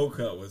 Yeah, the bow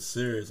cut was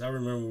serious. I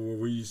remember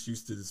when we used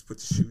to just put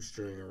the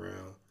shoestring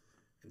around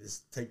and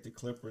just take the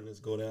clipper and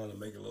just go down and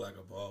make it look like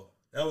a bow.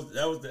 That was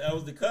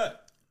the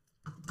cut.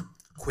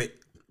 Quick.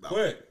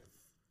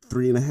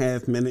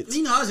 3.5 minutes.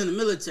 You know, I was in the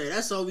military.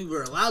 That's all we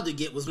were allowed to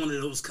get was one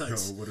of those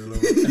cuts.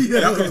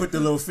 Y'all can put the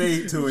little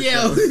fade to it.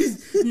 Yeah,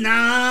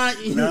 nah.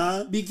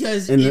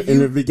 Because in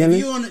the beginning,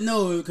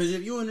 because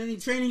if you're in any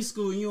training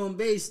school and you're on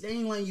base, they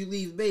ain't letting you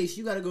leave base.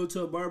 You got to go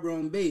to a barber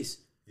on base.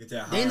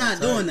 They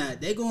not doing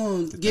that. They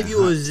gonna give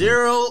you a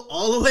 0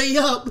 all the way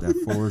up. That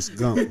Forrest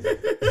Gump.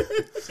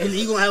 And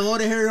you gonna have all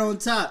the hair on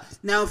top.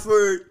 Now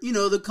for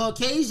the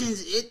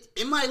Caucasians,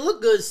 it might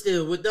look good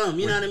still with them.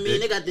 You know what I mean?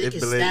 They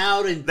can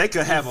style and they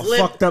could have a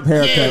flip. fucked up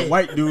haircut. Yeah.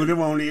 White dude, we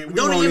won't even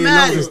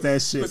notice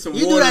that shit. Put some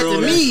you do water that to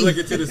on me. Flick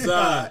it to the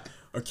side,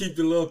 or keep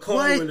the little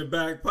comb in the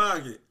back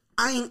pocket.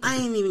 I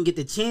ain't even get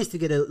the chance to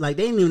get they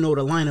didn't even know what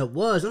a lineup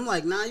was. I'm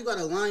like, nah, you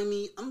gotta line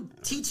me. I'm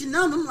teaching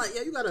them. I'm like,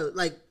 yeah, you gotta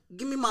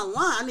give me my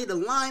line. I need to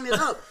line it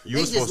up.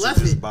 They just left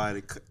it.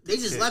 They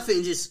just left it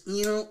and just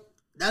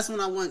that's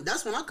when I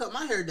cut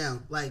my hair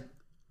down. Like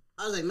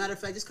I was like, matter of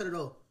fact, just cut it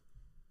off.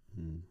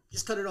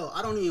 Just cut it off.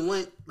 I don't even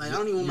want my hair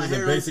on top.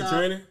 Basic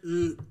training?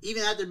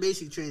 Even after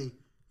basic training.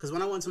 Because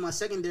when I went to my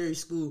secondary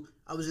school,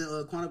 I was in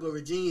Quantico,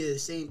 Virginia. The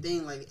same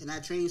thing. Like in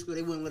that training school,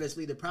 they wouldn't let us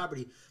leave the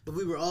property, but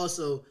we were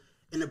also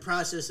in the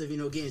process of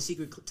getting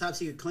top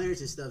secret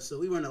clearance and stuff. So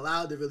we weren't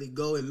allowed to really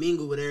go and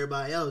mingle with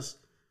everybody else.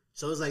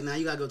 So it's like, now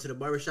you gotta go to the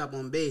barbershop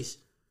on base,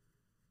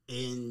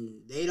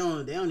 and they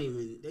ain't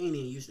even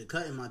used to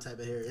cutting my type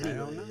of hair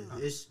anyway.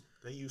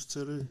 They used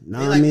to the.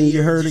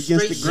 You heard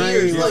against the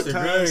grain.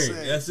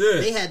 That's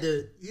it. They had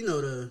the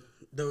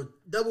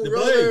double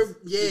roller.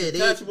 Yeah, they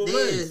do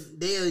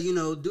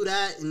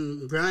that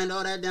and grind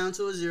all that down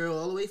to a 0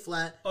 all the way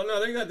flat. Oh no,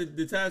 they got the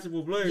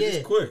detachable blades. Yeah,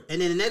 it's quick.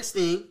 And then the next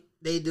thing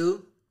they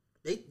do,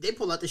 they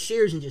pull out the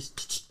shears and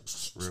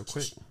just real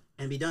quick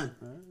and be done.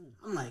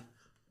 I'm like,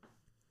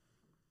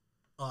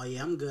 oh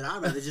yeah, I'm good.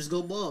 I'd rather just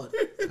go bald.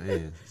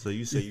 Man, so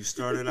you say you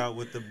started out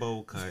with the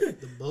bowl cut.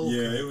 It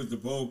was the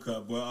bowl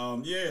cut. But I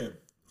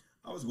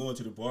was going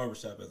to the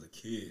barbershop as a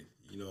kid.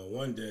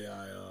 One day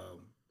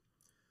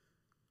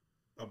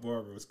my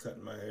barber was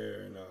cutting my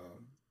hair, and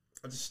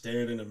I just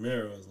stared in the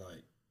mirror. I was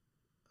like,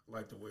 I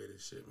like the way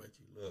this shit make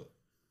you look.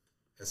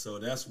 And so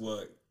that's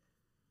when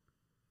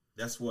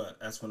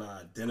I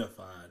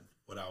identified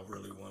what I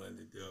really wanted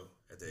to do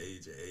at the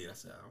age of 8. I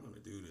said, I want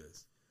to do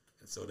this.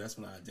 And so that's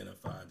when I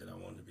identified that I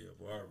wanted to be a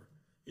barber.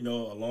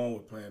 Along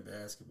with playing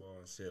basketball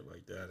and shit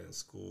like that in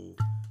school,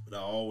 but I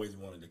always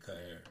wanted to cut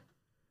hair.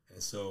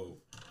 And so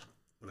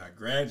when I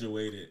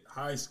graduated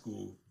high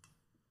school,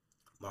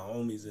 my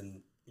homies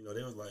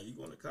they was like, you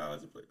going to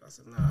college to play? I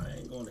said, nah, I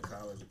ain't going to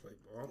college to play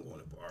ball. I'm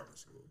going to barber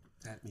school.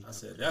 I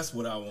said, that's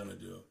what I want to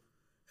do.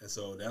 And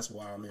so that's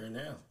why I'm here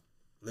now,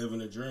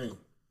 living a dream.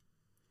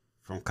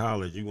 From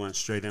college? You went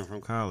straight in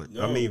from college?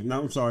 No.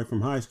 I'm sorry,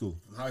 from high school.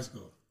 From high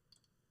school.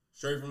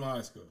 Straight from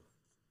high school.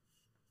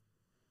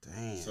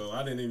 Damn. So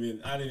I didn't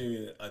even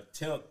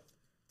attempt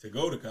to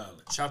go to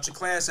college. Shout your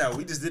class out.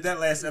 We just did that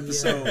last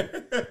episode.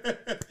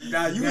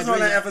 Nah, you was on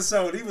that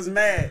episode. He was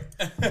mad.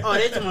 Oh,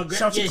 they talking about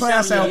shout your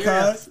class out,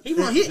 cuz. I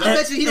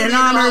bet you he don't in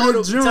honor of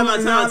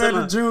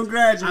the June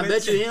graduates. I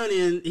bet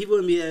you he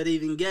wouldn't be able to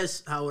even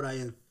guess how old I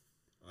am.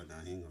 Oh no,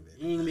 he ain't gonna be.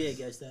 He ain't gonna be able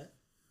to guess that.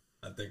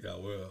 I think I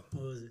will.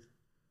 What was it?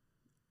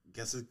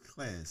 Guess a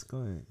class. Go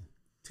ahead.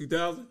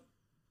 2000?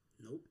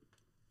 Nope.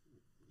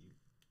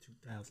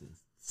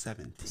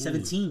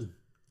 2017.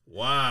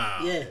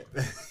 Wow. Yeah.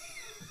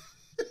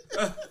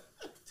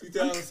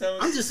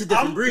 2007. I'm just a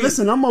different breed.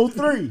 Listen, I'm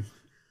 03.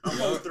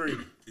 I'm 03.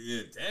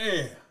 Yeah,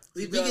 damn.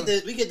 We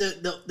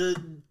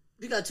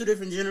got two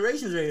different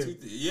generations right here.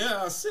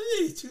 Yeah, I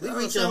see. We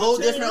reach a whole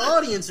different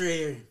audience right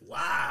here.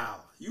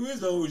 Wow. You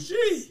is the OG.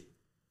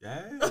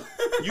 Yeah.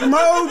 You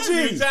my OG.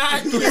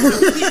 Exactly.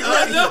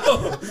 I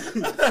know.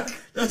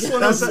 That's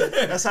what I'm saying.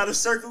 That's how the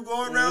circle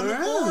go around the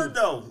board,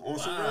 though. On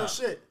some real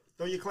shit.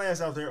 Throw your class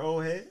out there,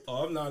 old head.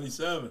 Oh, I'm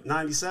 97.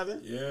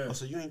 97? Yeah. Oh,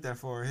 so you ain't that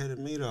far ahead of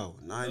me, though.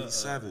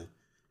 97.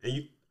 And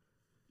you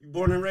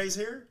born and raised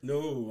here?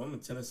 No, I'm in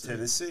Tennessee.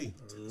 Tennessee.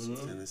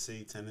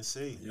 Mm-hmm.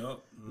 Tennessee. Yep.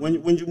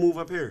 When you move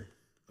up here?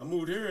 I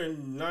moved here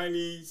in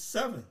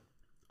 97.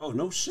 Oh,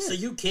 no shit. So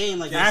you came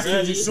like After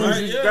as soon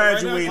as you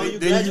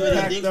graduated, then you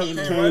packed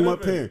up, came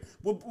up here.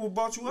 What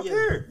brought you up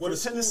here? Well,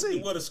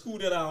 Tennessee. Well, the school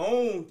that I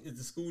own is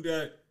the school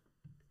that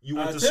you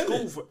went to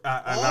school for.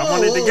 I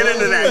wanted to get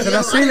into that because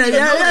I seen that.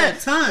 Yeah.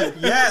 Time.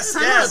 Yes.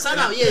 Time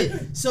out. Yeah.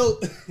 So.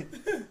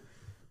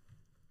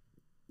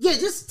 Yeah,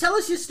 just tell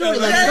us your story.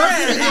 Like, start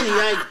from the beginning.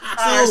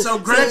 Like, so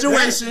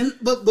graduation.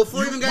 But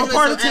before even graduation,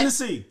 what part of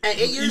Tennessee? At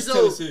 8 years East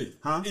old, Tennessee.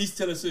 Huh? East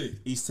Tennessee.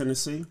 East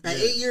Tennessee. At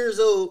 8 years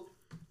old,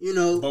 you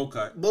know, bowl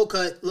cut.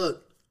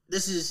 Look,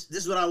 this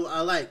is what I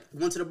like.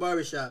 Went to the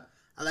barber shop.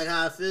 I like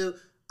how I feel.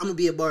 I'm gonna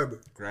be a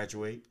barber.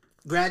 Graduate.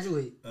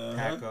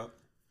 Pack up.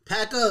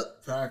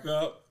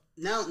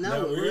 Now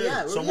where we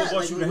at? So what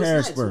brought you to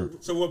Harrisburg?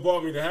 So what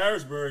brought me to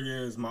Harrisburg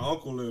is my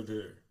uncle lived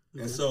here,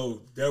 and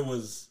so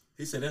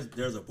he said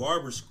there's a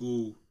barber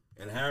school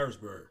in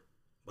Harrisburg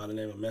by the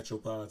name of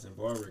Metropolitan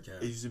Barber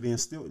Academy. It used to be in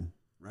Stilton,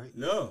 right?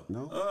 No.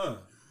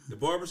 The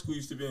barber school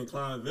used to be in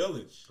Klein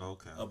Village.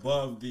 Okay.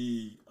 Above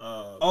the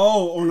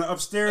on the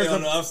upstairs.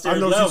 On the upstairs I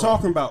know what level. you're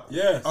talking about.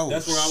 Yes. Oh,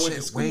 that's where I went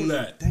to school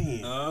at.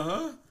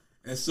 Damn.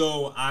 And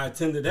so I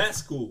attended that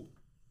school.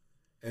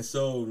 And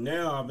so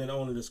now I've been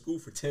owning the school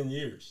for 10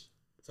 years.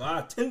 So I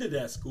attended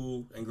that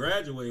school and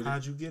graduated.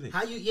 How'd you get it?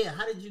 How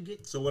did you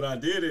get? So what I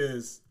did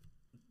is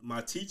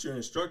my teacher and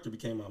instructor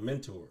became my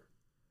mentor.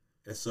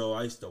 And so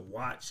I used to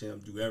watch him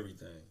do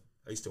everything.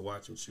 I used to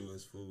watch him chew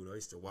his food. I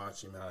used to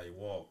watch him how he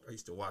walked. I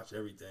used to watch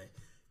everything.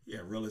 He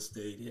had real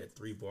estate. He had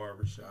 3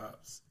 barber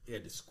shops. He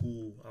had the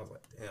school. I was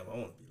like, damn, I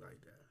want to be like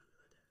that.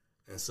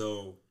 And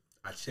so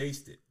I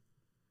chased it.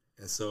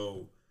 And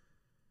so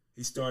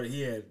he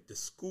had the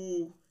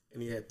school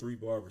and he had 3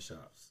 barber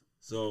shops.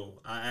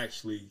 So I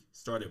actually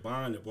started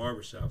buying the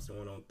barber shops. The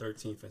one on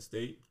 13th and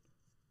State.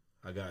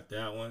 I got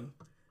that one.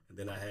 And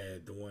then I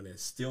had the one in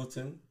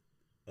Stilton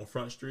on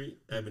Front Street,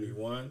 Ebony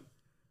 1.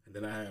 And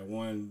then I had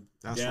one.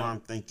 That's down. why I'm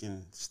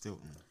thinking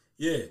Stilton.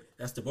 Yeah,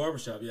 that's the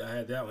barbershop. Yeah, I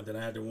had that one. Then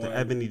I had the one. The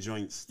Ebony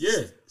joints.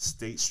 Yeah.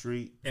 State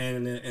Street.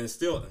 And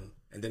Stilton.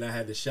 And then I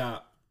had the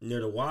shop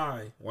near the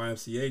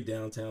YMCA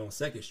downtown on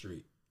 2nd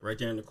Street, right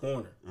there in the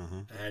corner.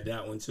 I had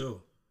that one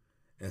too.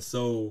 And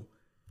so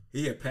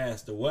he had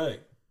passed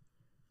away.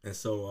 And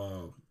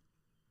so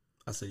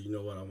I said, you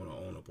know what? I want to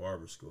own a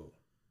barber school.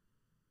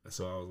 And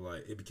so I was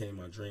like, it became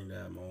my dream to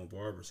have my own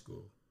barber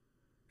school.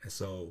 And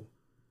so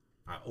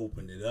I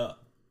opened it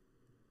up.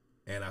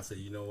 And I said,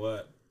 you know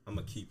what? I'm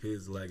going to keep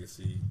his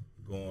legacy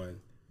going.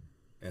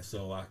 And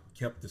so I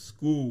kept the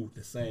school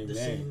the same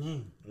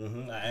name.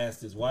 I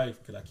asked his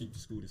wife, could I keep the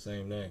school the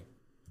same name?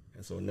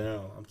 And so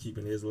now I'm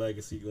keeping his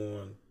legacy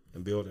going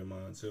and building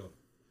mine too.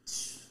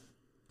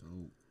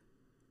 Dope.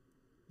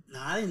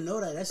 Nah, I didn't know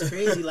that. That's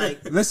crazy.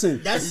 Like,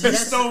 listen, that was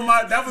like the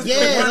one thing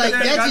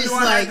I knew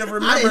I had to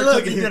remember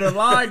because he did a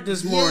live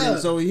this morning.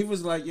 So he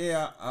was like,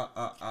 "Yeah,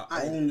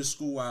 I own the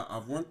school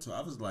I went to."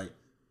 I was like,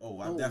 "Oh,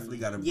 I definitely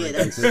got to break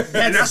into it."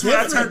 And that's when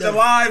I turned the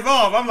live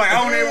off. I'm like,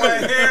 I don't even want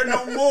to hear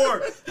no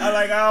more.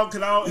 Like I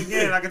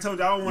can tell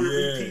you, I don't want to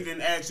repeat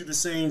and ask you the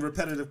same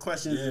repetitive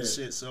questions and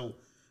shit. So,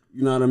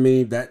 you know what I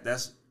mean?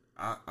 That's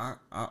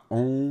I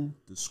own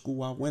the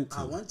school I went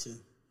to.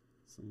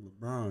 Some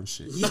LeBron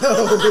shit. Yeah,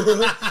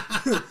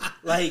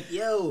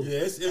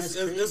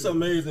 it's an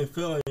amazing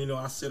feeling. You know,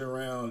 I sit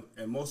around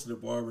and most of the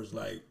barbers,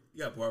 like,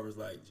 you got barbers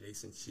like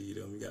Jason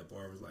Cheatham, you got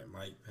barbers like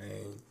Mike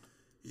Payne,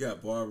 you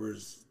got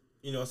barbers,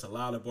 you know, it's a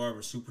lot of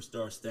barbers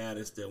superstar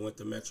status that went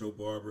to Metro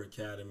Barber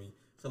Academy.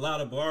 It's a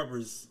lot of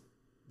barbers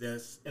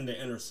that's in the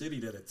inner city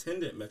that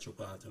attended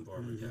Metropolitan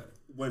Barber Academy.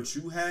 Once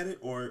you had it,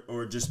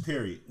 or just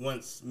period?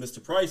 Once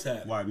Mr. Price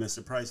had it. Why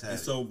Mr. Price had it?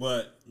 So,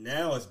 but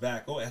now it's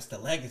back. Oh, that's the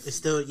legacy. It's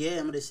still, I'm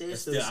going to say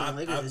it's still some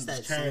legacy. I'm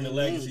just carrying the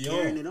legacy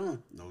carrying it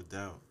on. No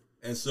doubt.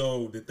 And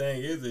so the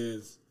thing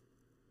is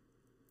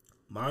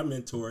my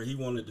mentor, he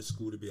wanted the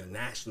school to be a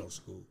national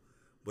school,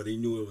 but he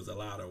knew it was a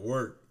lot of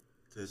work.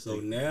 So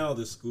now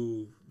the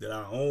school that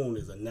I own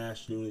is a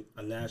nationally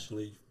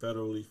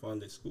federally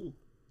funded school.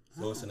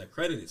 So it's an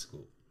accredited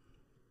school.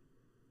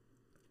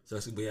 So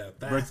we have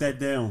FAFSA. Break that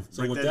down.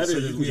 So what that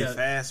is, we get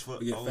FAFSA.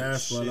 We get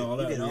FAFSA and all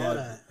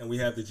that. And we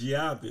have the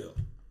GI Bill.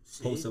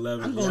 See? Post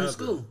 11 I'm GI going to Bill.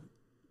 school.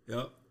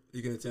 Yep.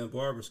 You can attend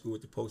barber school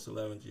with the Post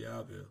 11 GI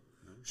Bill.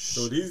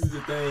 So these are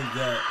the things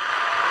that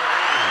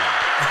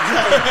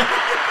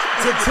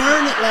to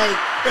turn it, like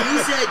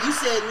you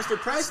said Mr.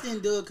 Price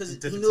didn't do it because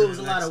he knew it was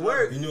a lot of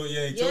work. He knew,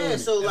 he told me.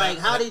 So like,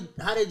 how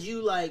did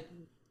you like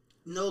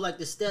know like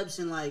the steps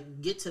and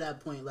like get to that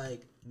point?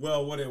 Like,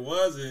 well, what it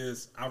was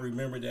is I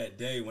remember that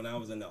day when I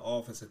was in the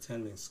office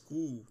attending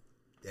school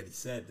that he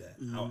said that.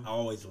 I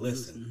always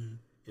listened,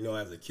 you know,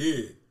 as a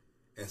kid,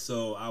 and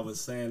so I was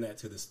saying that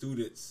to the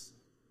students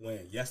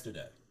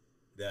yesterday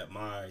that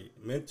my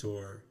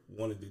mentor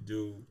wanted to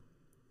do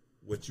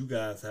what you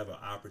guys have an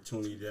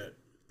opportunity that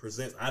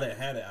presents. I didn't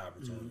have that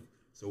opportunity.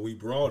 So we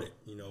brought it.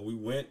 You know, we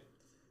went,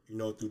 you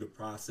know, through the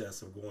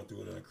process of going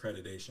through an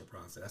accreditation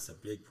process. That's a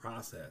big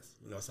process.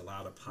 You know, it's a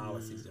lot of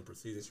policies and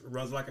procedures. It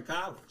runs like a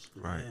college.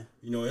 Right. Yeah.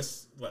 You know,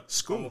 it's what?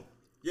 School.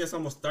 It's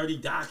almost 30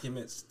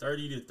 documents,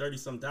 30 to 30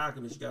 some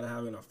documents you got to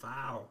have in a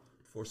file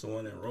before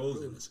someone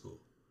enrolls in the school,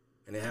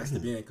 and it has to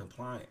be in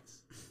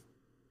compliance.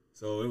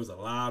 So it was a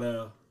lot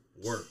of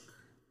work,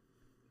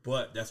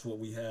 but that's what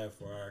we have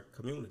for our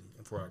community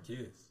and for our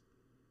kids.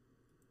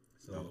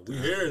 So we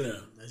here now.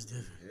 That's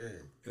different. Yeah.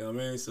 You know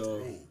what I mean?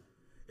 So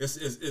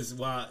it's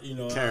why, you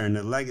know, Carrying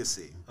the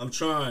legacy. I'm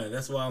trying.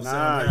 That's why I'm saying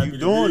Nah, I'm happy you to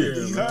doing be it.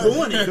 here, You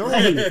man.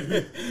 doing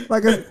it.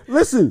 Like,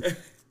 listen,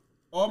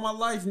 all my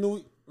life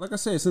knew. Like I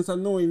said, since I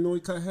knew he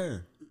cut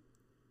hair.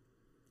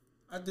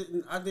 I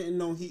didn't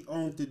know he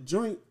owned the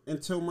joint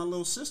until my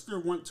little sister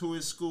went to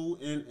his school,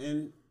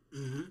 and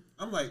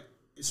I'm like,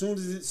 as soon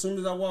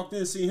as I walked in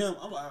and see him,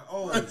 I'm like,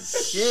 oh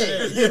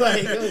shit. You're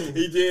like, oh.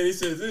 He did. He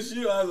said, "Is this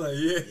you?" I was like,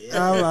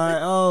 "Yeah." I'm like,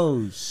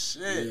 oh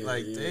shit. Yeah,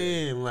 like, yeah.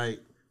 damn, like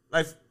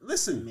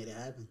listen. Made it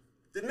happen.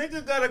 The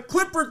nigga got a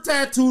clipper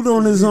tattooed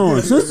on his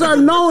arm. Since I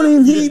known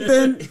him, he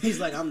been. He's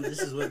like,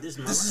 this is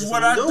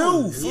what I do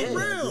doing. for Yeah.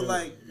 real.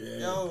 Like, Yeah.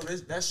 yo,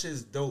 that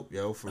shit's dope,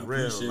 yo, for I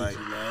real. appreciate Like,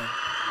 you, man.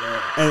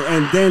 Yeah.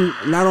 and then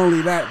not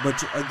only that,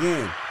 but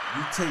again,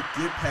 you take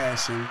your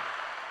passion,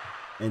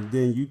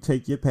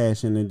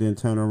 and then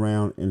turn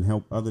around and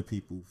help other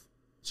people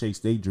chase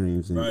their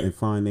dreams and, Right. and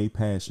find their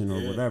passion or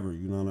Yeah. whatever.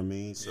 You know what I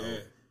mean? So Yeah.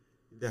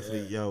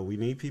 Definitely, yo, we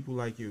need people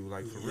like you,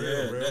 like for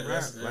Yeah, real rap.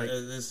 that's Like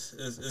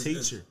it's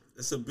teacher.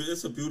 It's a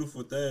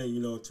beautiful thing,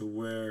 you know, to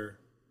where,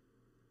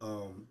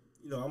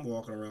 you know, I'm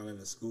walking around in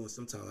the school and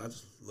sometimes I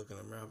just looking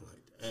around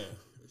like, damn,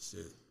 this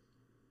shit.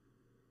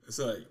 It's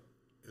like,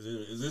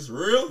 is this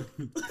real?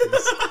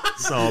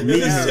 It's all Is me.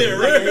 this shit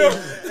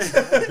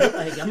real?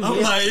 Like, I'm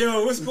like,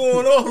 yo, what's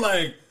going on?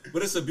 Like,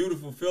 but it's a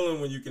beautiful feeling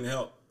when you can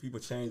help people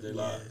change their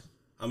lives.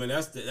 I mean,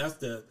 that's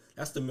the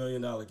 $1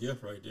 million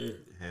gift right there.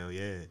 Hell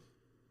yeah.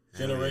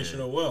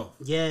 Generational wealth.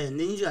 yeah, and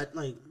then you got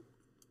like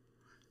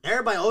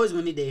everybody always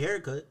gonna need their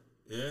haircut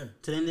Yeah.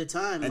 to the end of the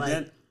time. And like,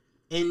 then-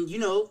 and you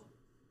know,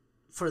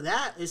 for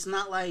that, it's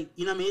not like,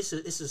 you know what I mean.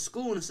 It's a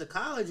school and it's a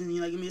college, and you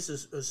know, like, I mean,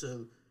 it's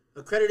a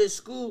accredited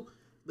school.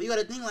 But you got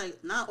to think,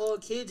 like, not all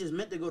kids is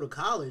meant to go to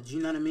college.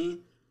 You know what I mean?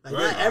 Like,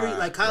 Right.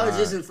 not college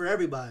Right. isn't for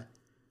everybody.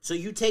 So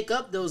you take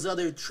up those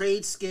other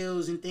trade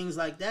skills and things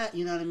like that.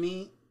 You know what I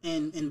mean?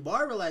 And in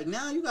Barber, like,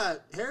 now you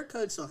got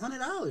haircuts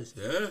 $100.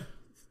 Yeah.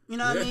 You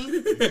know what I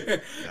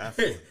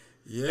mean?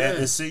 Yeah.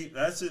 and see,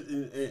 that's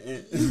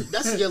it.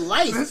 That's your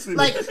life.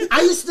 Like,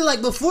 I used to,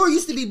 like, before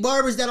used to be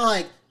barbers that are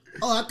like,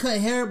 oh, I cut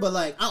hair, but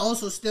like I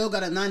also still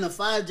got a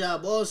 9-to-5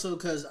 job also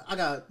because I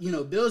got, you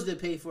know, bills to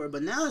pay for.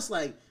 But now it's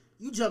like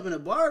you jump in a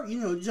bar, you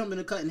know, you jump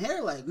into cutting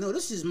hair. Like, no,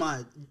 this is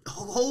my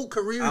whole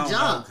career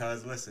job.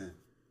 Cause listen,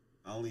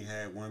 I only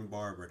had one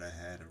barber that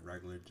had a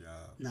regular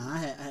job. Nah, I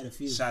had a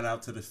few. Shout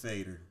out to the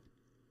Fader.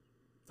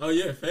 Oh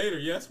yeah, Fader.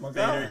 Yes, my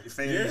guy.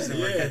 Fader used to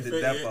work at the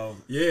depot.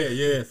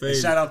 Yeah, Fader.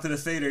 Shout out to the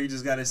Fader. He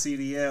just got a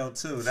CDL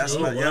too. That's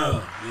Oh, what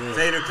wow. Yeah.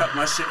 Fader cut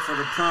my shit for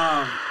the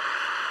prom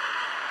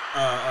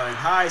in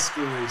high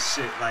school and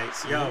shit. Like,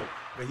 yo,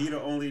 but he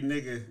the only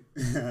nigga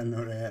I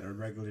know that had a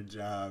regular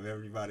job.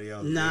 Everybody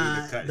else,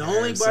 Nah, cut the hair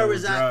only and sell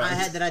barbers I drugs.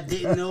 had that I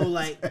didn't know,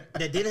 like,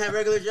 that didn't have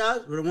regular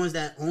jobs were the ones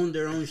that owned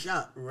their own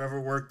shop.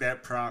 Whoever worked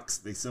at Prox,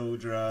 they sold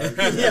drugs.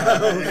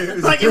 Yeah,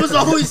 like, it was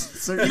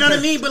always, you know what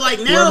I mean? But like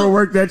Whoever now,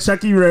 worked at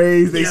Chuck E.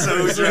 Ray's, they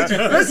sold drugs.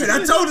 Listen,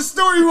 I told the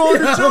story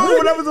on the show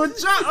when I was on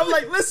Chuck. I'm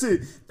like,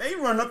 listen, they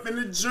run up in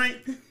the joint.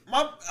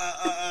 My,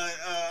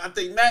 I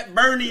think Matt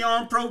Bernie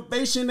on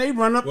probation. They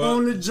run up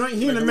on the joint.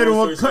 He in the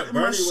middle of cutting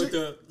my Bernie shit. with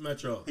the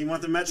Metro. He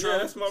went to Metro. Yeah,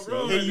 that's my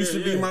bro. He right used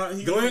there, to be yeah. my.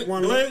 He Glenn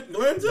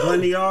too. Glenn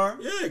ER.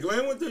 Yeah,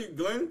 Glenn with the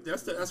Glenn.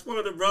 That's one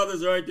of the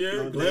brothers right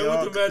there. They Glenn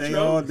all, with the Metro. they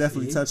all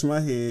definitely touch my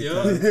head.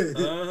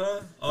 Yeah.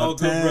 All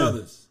good Uptown.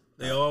 brothers.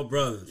 They all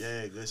brothers.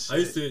 Yeah, good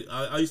shit.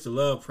 I used to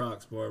love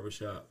Prox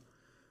Barbershop.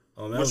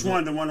 Which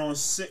one? The one on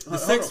six? The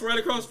six right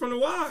across from the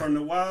Y. From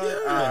the Y? Yeah.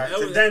 All right. That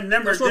was- Then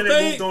remember, that's where then it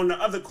Fade- moved on the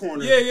other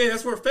corner. Yeah,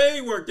 that's where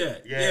Fade worked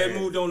at. Yeah. Yeah, it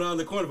moved on the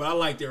other corner, but I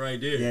liked it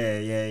right there.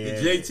 Yeah.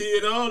 The JT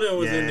and all that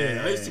was in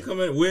there. I used to come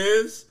in.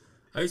 Wiz.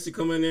 I used to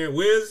come in there.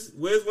 Wiz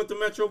went to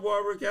Metro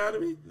Barber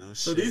Academy. No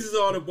So shit. these is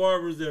all the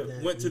barbers that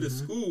went to the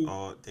school.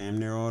 All damn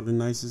near all the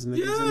nicest niggas in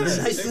Yeah, there. Nice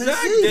to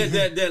exactly.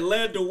 see. That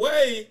led the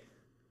way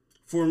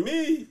for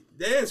me.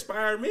 They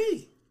inspired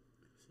me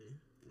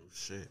Oh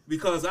shit.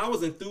 because I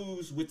was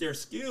enthused with their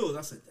skills.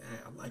 I said,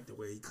 "Damn, I like the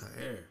way he cut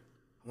hair.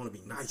 I want to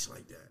be nice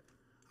like that."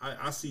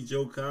 I see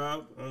Joe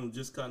Cobb on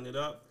Just Cutting It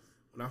Up.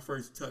 When I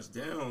first touched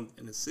down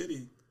in the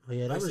city, oh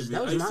yeah, I that used was to be-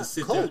 I used to my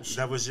sit coach.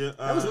 That was your.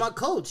 That was my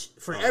coach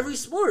for every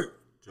sport.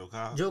 Joe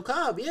Cobb. Joe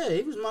Cobb, yeah,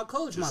 he was my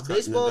coach, my Just cutting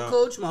baseball it up.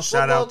 coach, my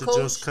Shout football out to coach.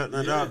 Just Cutting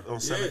It Up on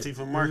 17th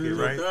and Market,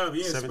 Joe right? Cobb,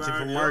 he 17th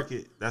inspired and me.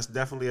 Market. That's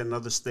definitely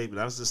another staple.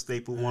 That was the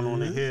staple one on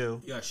the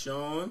hill. you got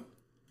Sean,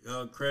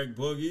 Craig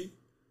Boogie.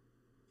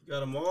 You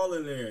got them all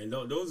in there. And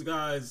those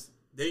guys,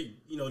 they,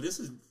 this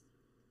is,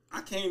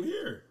 I came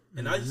here.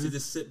 And I used to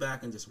just sit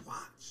back and just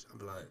watch. I'm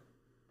like,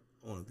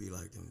 I want to be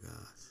like them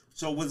guys.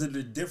 So was it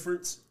a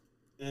difference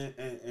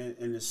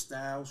in the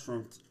styles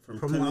from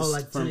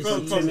like from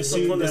Tennessee?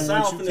 Tennessee From the than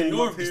south once and you the came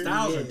north, up the here?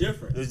 styles are Yeah.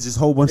 different. It's just a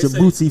whole bunch They of say-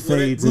 bootsy well,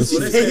 fades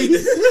and well,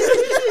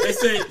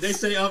 shit. they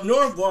say up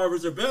north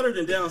barbers are better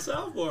than down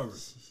south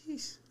barbers.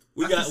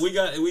 We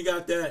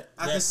got that.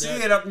 I can see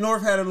it up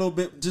north had a little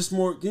bit just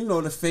more,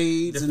 the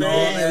fades and all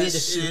that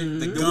shit.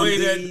 The way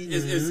that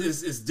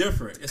it's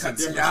different. It's a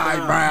different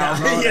eyebrows,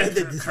 style. yeah,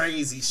 the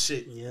crazy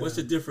shit. Yeah. What's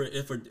the different?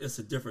 It's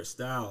a different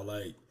style.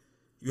 Like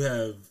you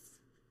have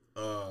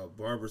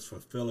barbers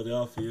from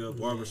Philadelphia,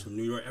 barbers from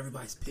New York.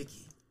 Everybody's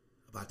picky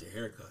about their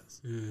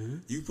haircuts. Mm-hmm.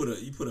 You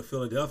put a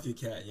Philadelphia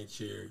cat in your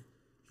chair, you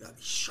gotta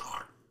be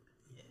sharp.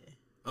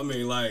 I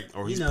mean, like,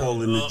 or he's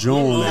pulling the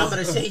joint. I'm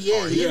gonna say,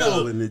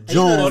 pulling the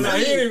joint. Oh, now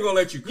he ain't even gonna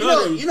let you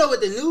cut him. You know what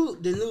the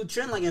new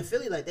trend like in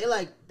Philly, like they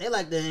like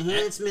the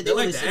enhancement. They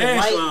want to see the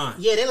white line.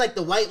 Yeah, they like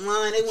the white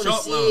line. They want to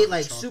see it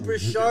like super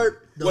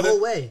sharp the whole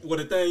way. Well,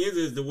 the thing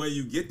is the way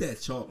you get that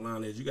chalk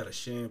line is you got to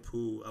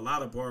shampoo. A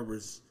lot of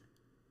barbers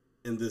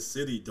in this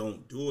city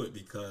don't do it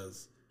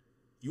because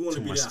you want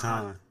to be that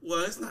high.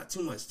 Well, it's not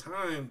too much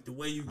time. The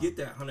way you get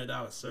that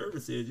 $100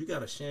 service is you got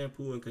to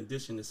shampoo and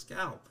condition the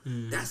scalp.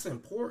 That's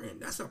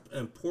important. That's an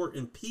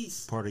important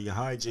piece. Part of your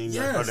hygiene,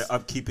 yes. Or the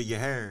upkeep of your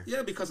hair.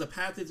 Yeah, because of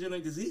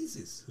pathogenic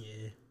diseases.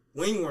 Yeah.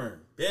 Wingworm,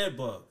 bed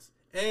bugs.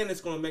 And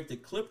it's going to make the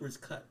clippers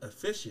cut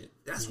efficient.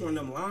 That's when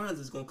them lines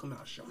is going to come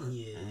out sharp.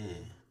 Yeah.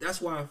 That's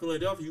why in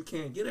Philadelphia you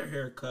can't get a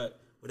haircut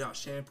without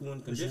shampoo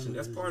and condition.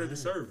 That's part of the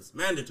service.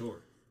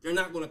 Mandatory. They're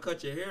not going to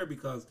cut your hair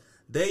because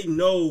they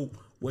know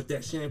with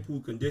that shampoo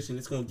condition,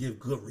 it's going to give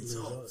good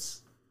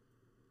results.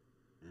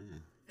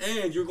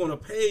 And you're going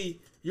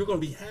to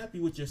be happy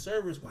with your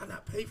service. Why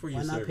not pay for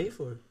your service? Why not pay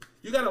for it?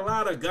 You got a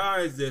lot of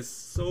guys that's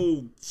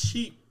so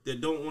cheap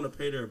that don't want to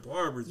pay their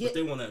barbers, but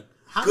they want a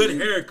good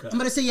haircut. I'm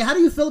going to say, how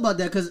do you feel about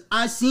that? Because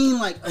I seen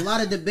like a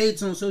lot of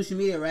debates on social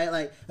media, right?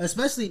 Like,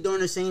 especially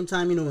during the same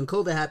time, when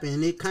COVID happened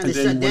and it kind of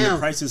shut down. The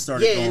prices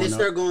started going up. And it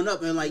started going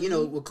up. And like, with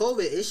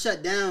COVID, it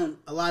shut down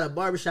a lot of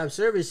barbershop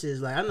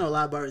services. Like, I know a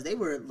lot of barbers, they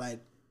were like,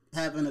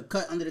 having a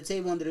cut under the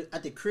table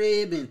at the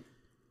crib and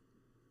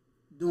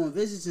doing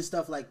visits and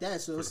stuff like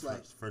that. So it's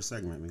like first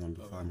segment, we're gonna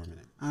do 5 more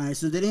minutes. All right,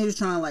 so then he was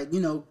trying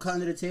to cut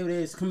under the table.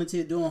 They was coming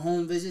to doing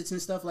home visits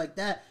and stuff like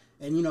that,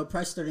 and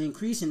price started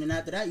increasing. And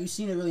after that, you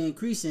seen it really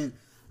increasing.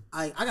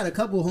 I got a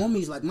couple of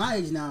homies like my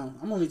age now.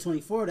 I'm only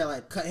 24. That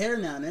like cut hair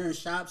now, and they're in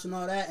shops and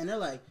all that, and they're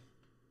like,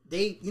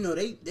 they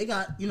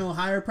got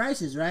higher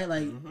prices, right?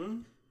 Like.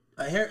 Mm-hmm.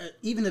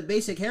 Even the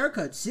basic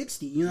haircut,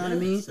 60. You know what I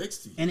mean?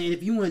 60. And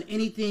if you want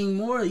anything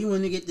more, you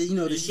want to get the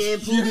the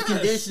shampoo, the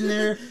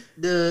conditioner,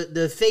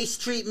 the face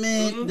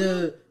treatment,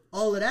 the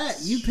all of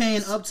that. You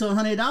paying up to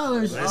 $100.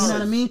 You know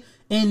what I mean?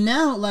 And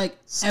now, like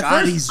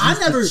Scotty's at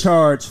first, I never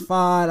charge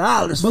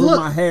 $5 for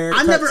my hair.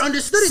 I never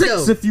understood it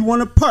though. $6 if you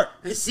want to part.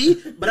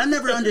 See, but I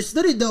never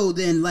understood it though.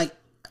 Then, like,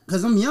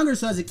 because I'm younger,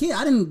 so as a kid,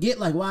 I didn't get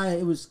like why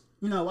it was.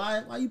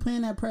 Why you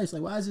paying that price?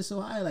 Like, why is it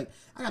so high? Like,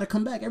 I got to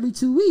come back every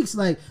 2 weeks.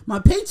 Like, my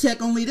paycheck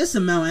only this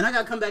amount, and I got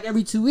to come back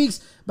every 2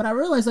 weeks. But I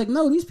realized, like,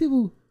 no, these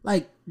people,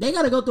 like, they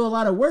got to go through a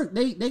lot of work.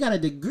 They got a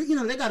degree,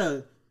 they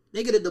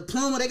get a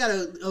diploma. They got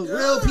a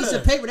real piece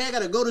of paper. They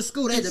got to go to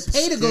school. They had to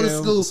pay to go to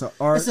school.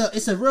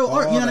 It's a real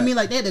art. You know what I mean?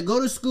 Like, they had to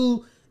go to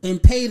school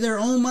and pay their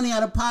own money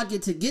out of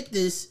pocket to get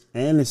this.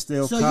 And it's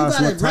still so you got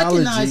to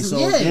recognize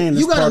them.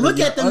 You got to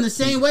look at them the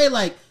same way.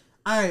 Like,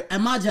 all right,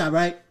 at my job,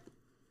 right?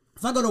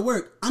 If I go to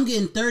work, I'm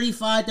getting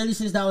 $35,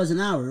 $36 an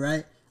hour,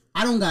 right?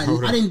 I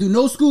didn't do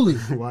no schooling.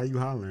 Why are you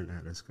hollering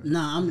at us?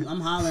 Nah, I'm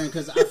hollering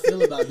because I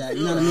feel about that.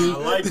 You know what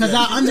I mean? Because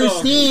I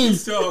understand.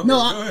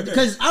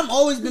 Because I've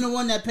always been the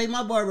one that paid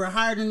my barber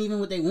higher than even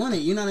what they wanted.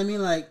 You know what I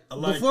mean? Like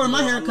before,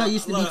 my haircut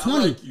used to be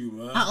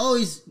 $20. I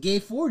always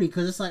gave $40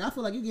 because it's like I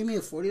feel like you gave me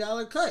a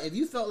 $40 cut. If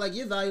you felt like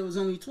your value was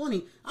only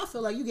 $20, I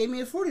feel like you gave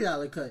me a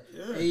 $40 cut.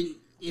 Yeah. And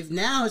if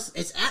now it's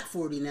at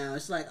 $40 now,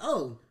 it's like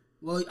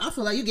well, I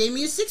feel like you gave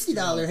me a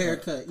 $60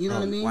 haircut. You know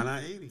what I mean? Why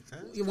not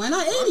 80? Why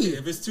not 80?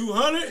 If it's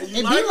 200, it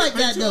be like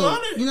that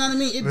though. You know what I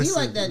mean? It be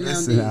like that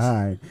nowadays. All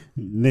right,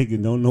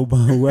 nigga, don't know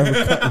about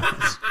whoever cut.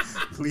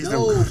 Please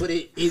no, don't. But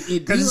it be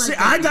like that.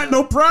 I got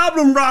no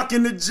problem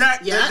rocking the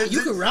jack. Yeah,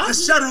 you can rock the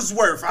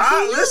Shuttlesworth.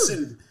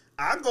 Listen,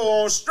 I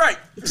go on strike.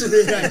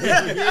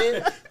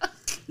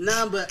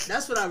 Nah, but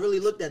that's what I really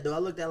looked at though. I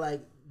looked at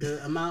like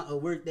the amount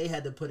of work they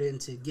had to put in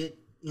to get.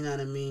 You know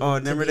what I mean? Oh,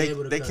 remember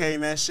they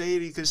came at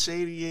Shady because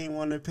Shady ain't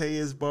want to pay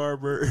his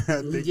barber.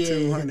 I think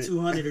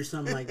 200 or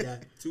something like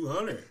that.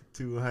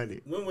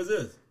 200. When was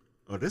this?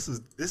 Oh, this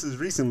is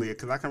recently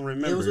because I can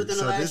remember. It was within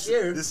the last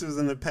year. This was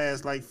in the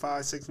past like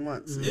 5-6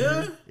 months.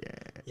 Mm-hmm.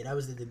 Yeah, that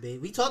was the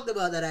debate. We talked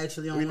about that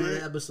actually on one of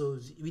the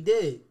episodes. We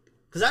did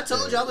because I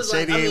told you I was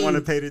Shady like, ain't want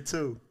to pay it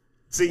too.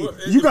 See,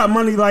 you got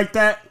money like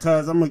that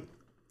because I'm like.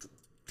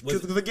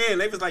 Because again,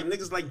 they was like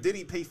niggas like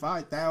Diddy pay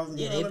 $5,000.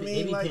 You know what I mean?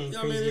 They be paying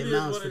crazy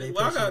amounts for their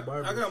personal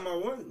barbers.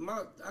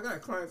 I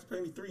got clients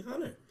paying me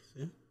 $300.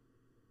 Yeah.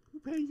 Who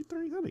paying you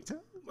 $300?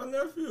 My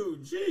nephew,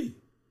 G.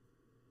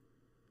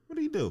 What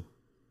do he do?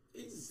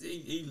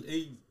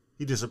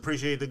 He just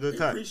appreciate the good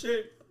cut.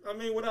 Appreciate. I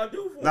mean, what I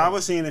do for him. I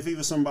was seeing if he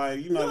was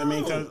somebody, you know what I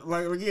mean? Because,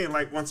 like, again,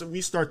 like, once we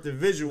start the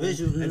visual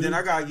and then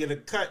I got to get a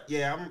cut,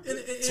 I'm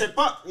tip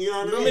up, you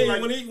know what I mean?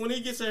 Like, when he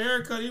gets a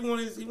haircut, he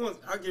wants.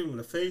 I give him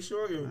the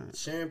facial, I give him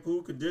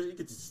shampoo, conditioner, he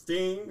gets the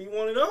steam, he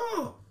want it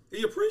all.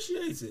 He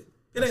appreciates it.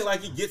 It ain't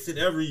like he gets it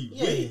every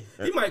week.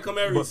 He might come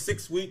every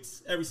 6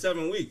 weeks, every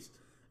 7 weeks.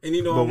 And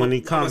you know, but when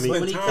he comes, he's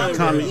going to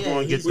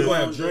get we're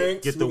going to have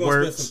drinks. Get the we're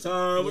words. Spend some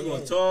time. We're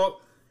going to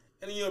talk,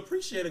 and you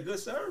appreciate a good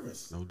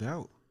service. No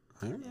doubt.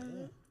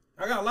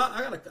 I got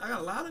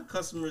a lot of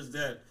customers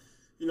that,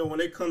 you know, when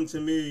they come to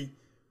me,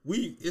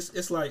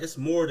 it's like it's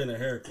more than a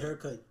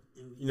haircut.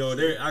 You know,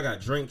 I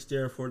got drinks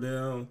there for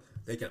them.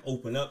 They can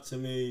open up to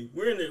me.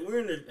 We're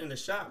in the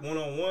shop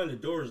 1-on-1. The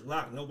door is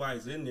locked.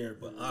 Nobody's in there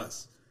but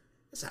us.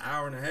 It's an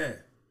hour and a half.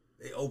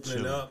 They open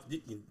it up. You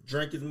can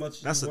drink as much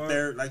as you want. That's a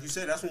therapy. Like you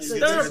said, that's when you get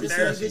your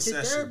therapy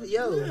session.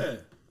 Yo. Yeah.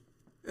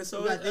 And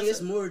so I think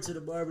it's more to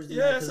the barbers than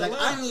that. Because like,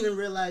 I didn't even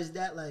realize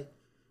that. Like,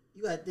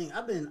 you got to think.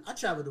 I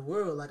traveled the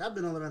world. Like, I've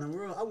been all around the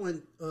world. I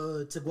went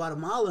to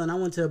Guatemala and I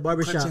went to a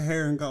barbershop. Cut your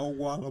hair and go to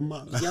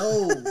Guatemala.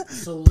 Yo,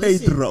 so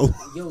listen. Pedro.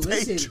 Yo,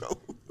 listen. Pedro.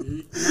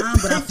 Nah,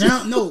 but I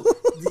found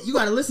you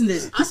gotta listen to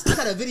this. I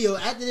got a video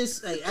after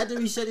this. Like, after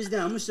we shut this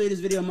down, I'm gonna show you this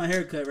video of my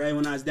haircut. Right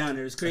when I was down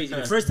there, it was crazy.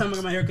 The first time I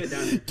got my haircut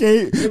down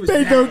there,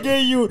 Pedro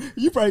gave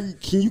you probably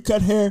can you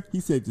cut hair? He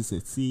said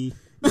see.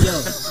 Yo,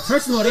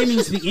 first of all, they didn't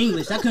even speak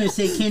English. I couldn't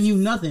say can you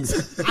nothing.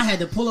 I had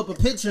to pull up a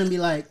picture and be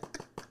like,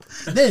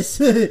 this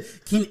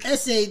can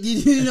essay.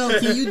 You know,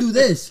 can you do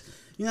this?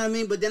 You know what I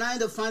mean? But then I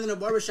ended up finding a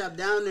barbershop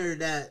down there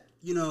that,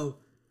 you know,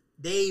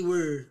 they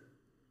were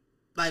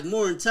like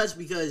more in touch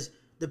because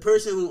the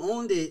person who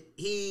owned it,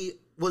 he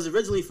was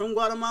originally from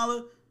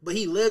Guatemala, but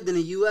he lived in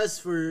the U.S.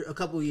 for a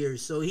couple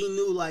years. So he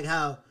knew, like,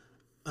 how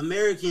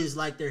Americans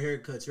like their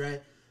haircuts,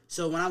 right?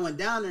 So when I went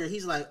down there,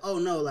 he's like, oh,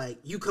 no, like,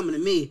 you coming to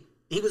me.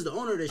 He was the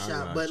owner of the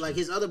shop, but, like,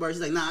 his other bars,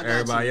 he's like, nah, I got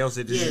Everybody you. else,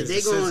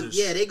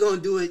 they going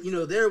to do it, you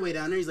know, their way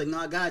down there. He's like, no,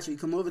 I got you. You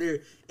come over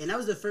there. And that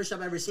was the first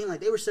shop I ever seen. Like,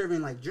 they were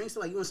serving, like, drinks.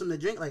 Like, you want something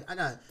to drink? Like, I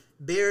got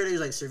beer.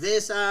 There's, like,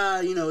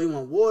 cerveza. You know, you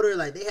want water.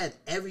 Like, they had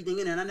everything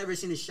in there. And I never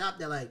seen a shop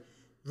that, like,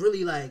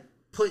 really, like,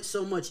 put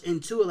so much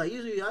into it. Like,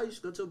 usually I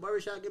used to go to a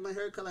barbershop, get my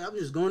hair cut. Like, I'm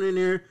just going in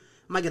there.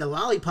 I might get a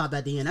lollipop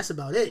at the end. That's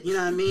about it. You know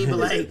what I mean? But,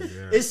 like,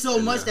 it's so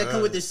much that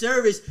come with the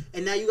service.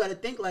 And now you got to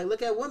think, like,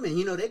 look at women.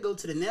 You know, they go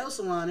to the nail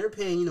salon. They're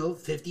paying, you know,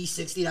 $50,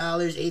 $60,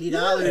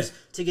 $80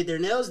 to get their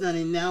nails done.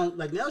 And now,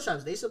 like, nail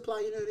shops, they supply,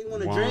 you know, they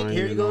want a drink.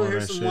 Here you go.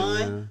 Here's some wine.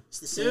 Yeah. It's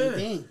the same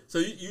thing. So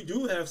you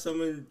do have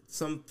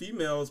some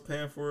females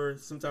paying for,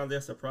 sometimes they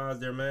surprise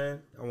their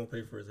man. I won't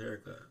pay for his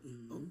haircut.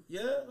 Mm-hmm.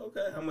 Yeah,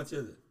 okay. How much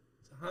is it?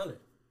 It's $100.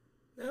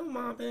 Never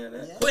mind paying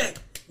that. Yeah. Quick,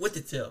 with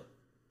the tip.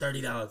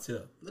 $30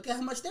 tip. Look at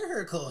how much their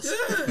hair costs.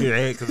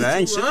 Yeah, because I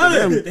ain't shit to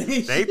them.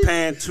 They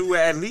paying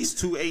at least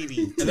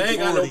 $280. And they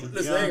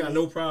ain't got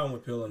no problem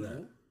with peeling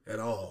that at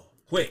all.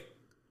 Quick.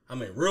 I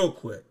mean, real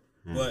quick.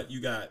 But you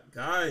got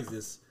guys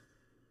that's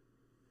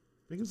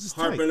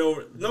harping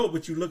over. No,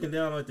 but you looking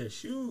down at their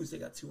shoes. They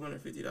got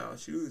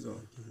 $250 shoes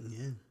on.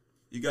 Yeah.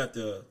 You got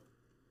the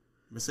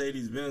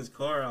Mercedes-Benz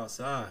car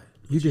outside.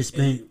 You just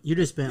spent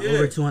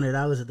over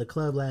 $200 at the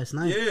club last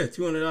night. Yeah,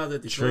 $200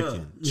 at the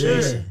club.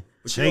 Yeah.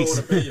 But you don't want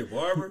to pay your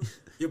barber.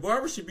 Your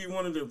barber should be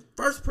one of the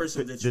first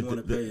person that you want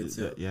to pay it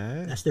to.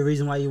 Yeah, that's the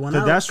reason why you went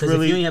out. Because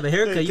if you ain't have a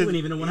haircut, you wouldn't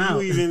even have went out.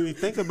 You even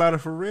think about it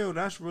for real.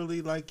 That's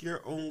really like your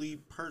only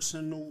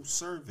personal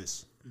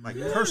service, like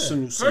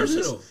personal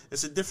service.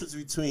 It's a difference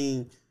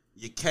between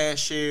your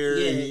cashier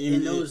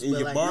and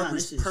your like,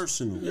 barber's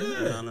personal. Yeah. You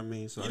know what I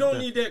mean? So you don't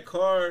need that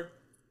car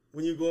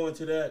when you go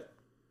into that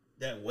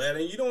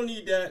wedding. You don't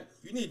need that.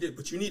 You need that,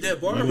 but you need that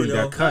barber. You need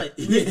that cut.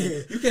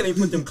 You can't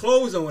even put them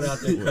clothes on without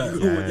that cut. You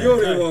don't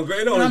even want great.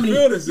 You know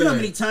how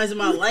many times in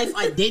my life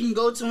I didn't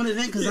go to an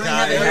event because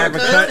I didn't have a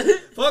haircut?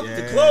 Fuck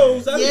the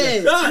clothes. I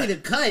need a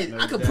cut.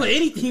 I could put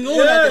anything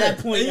on after that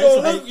point.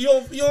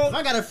 If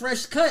I got a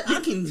fresh cut, I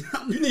can.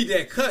 You need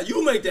that cut.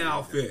 You make the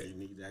outfit.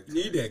 You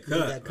need that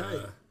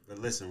cut. But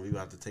listen, we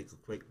about to take a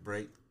quick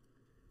break.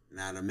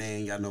 Now the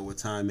man, y'all know what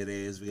time it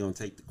is. We're gonna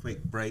take the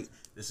quick break.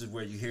 This is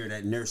where you hear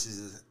that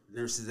nurses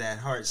at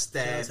Heart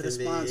staff. To the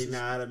sponsors. You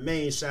know what I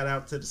mean? Shout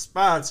out to the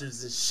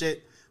sponsors and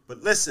shit.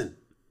 But listen,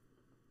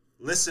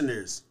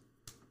 listeners,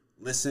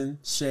 listen,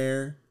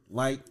 share,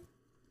 like,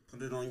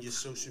 put it on your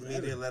social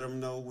media. Let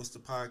them know what's the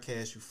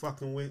podcast you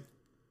fucking with.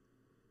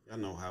 Y'all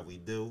know how we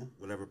do.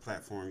 Whatever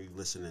platform you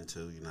listening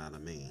to, you know what I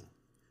mean.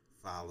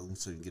 Follow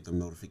so you can get the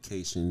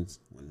notifications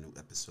when new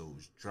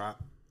episodes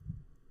drop.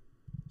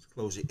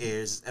 Close your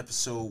ears. It's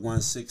episode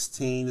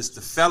 116. It's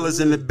the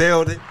fellas in the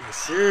building. Yes,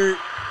 sir.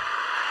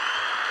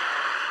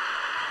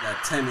 We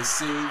got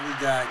Tennessee. We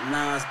got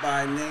Nas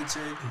by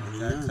Nature. We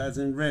got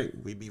Cousin Rick.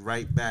 We be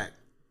right back.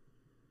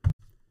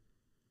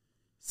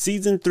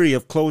 Season 3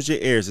 of Close Your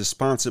Ears is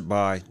sponsored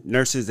by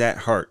Nurses at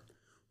Heart,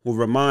 who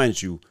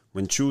reminds you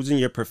when choosing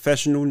your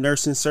professional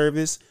nursing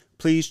service,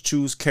 please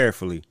choose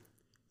carefully.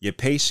 Your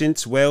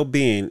patient's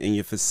well-being and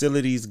your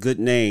facility's good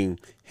name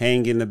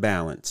hang in the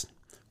balance.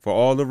 For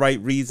all the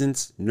right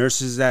reasons,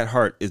 Nurses at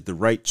Heart is the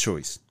right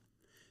choice.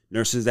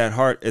 Nurses at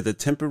Heart is a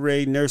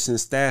temporary nursing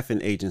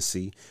staffing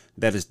agency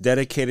that is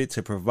dedicated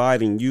to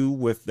providing you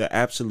with the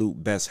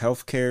absolute best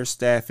healthcare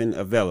staffing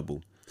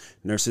available.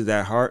 Nurses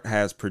at Heart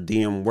has per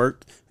diem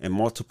work in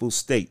multiple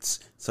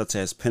states, such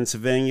as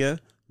Pennsylvania,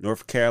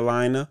 North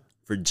Carolina,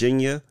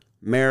 Virginia,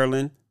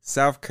 Maryland,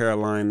 South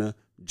Carolina,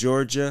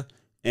 Georgia,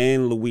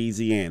 and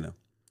Louisiana.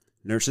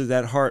 Nurses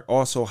at Heart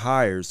also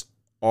hires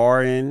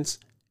RNs,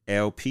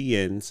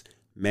 LPNs,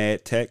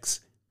 med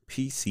techs,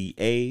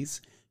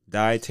 PCAs,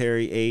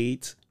 dietary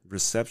aides,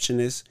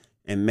 receptionists,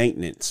 and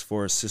maintenance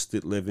for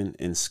assisted living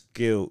and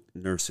skilled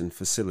nursing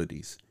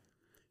facilities.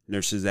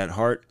 Nurses at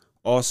Heart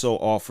also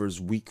offers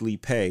weekly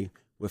pay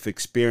with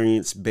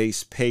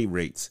experience-based pay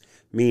rates,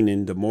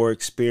 meaning the more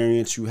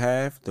experience you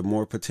have, the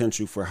more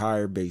potential for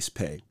higher base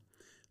pay.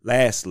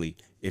 Lastly,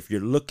 if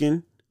you're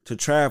looking to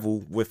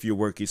travel with your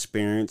work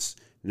experience,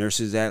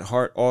 Nurses at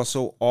Heart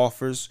also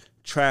offers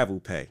travel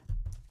pay.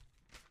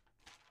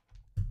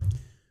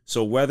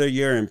 So whether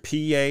you're in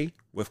PA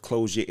with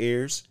Close Your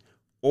Ears,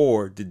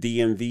 or the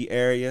DMV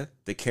area,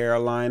 the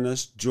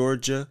Carolinas,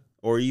 Georgia,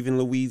 or even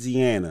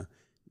Louisiana,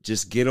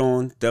 just get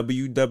on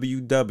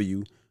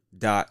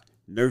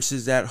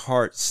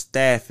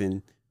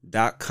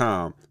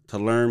www.nursesatheartstaffing.com to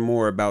learn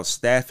more about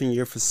staffing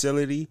your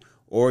facility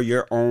or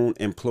your own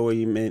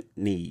employment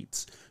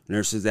needs.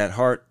 Nurses at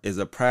Heart is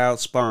a proud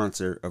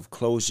sponsor of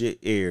Close Your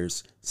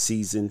Ears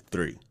Season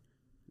 3.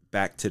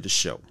 Back to the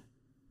show.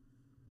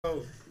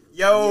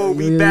 Yo,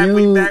 we back.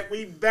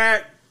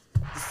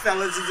 The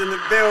fellas is in the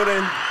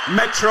building.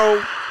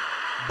 Metro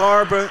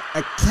Barber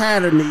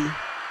Academy.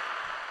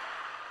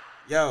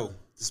 Yo,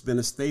 it's been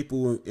a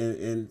staple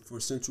in for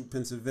Central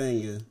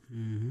Pennsylvania.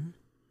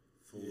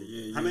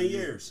 How many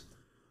years?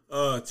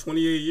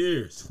 28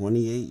 years.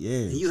 28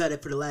 years. And you had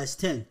it for the last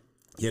 10.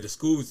 Yeah, the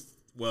school's,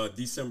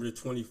 December the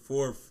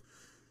 24th,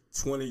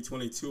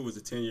 2022 was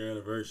the 10-year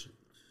anniversary.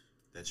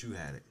 That you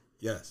had it.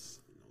 Yes.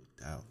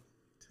 No doubt.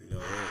 You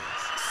know,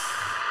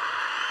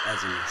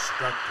 As an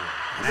instructor.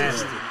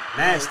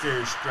 Master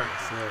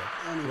instructor.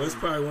 well, it's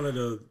probably one of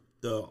the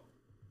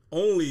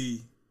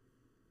only,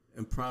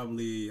 and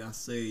probably I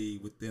say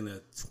within a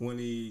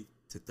 20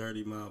 to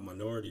 30 mile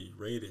minority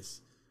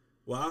radius.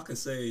 Well, I can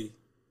say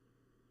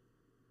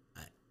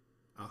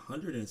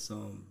 100 and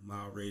some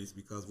mile radius,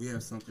 because we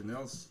have something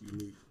else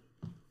unique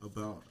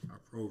about our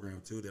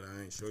program too that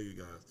I ain't show you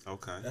guys.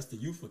 Okay. That's the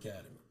Youth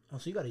Academy. Oh,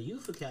 so you got a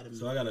youth academy.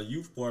 So I got a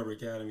Youth Barber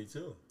Academy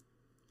too.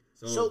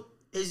 So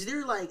is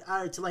there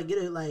to get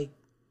it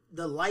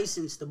the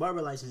license, the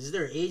barber license? Is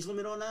there an age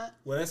limit on that?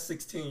 Well, that's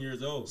 16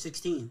 years old.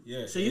 16.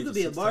 Yeah. So you could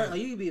be a barber,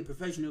 you could be a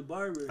professional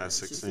barber at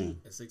 16.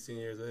 At 16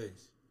 years of age,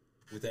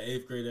 with an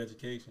 8th grade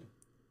education.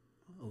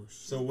 Oh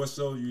shit. So what's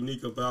so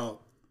unique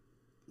about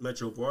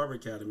Metro Barber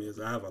Academy is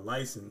I have a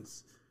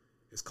license.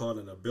 It's called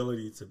an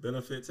ability to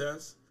benefit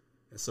test,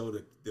 and so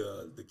the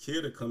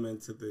kid will come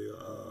into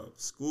the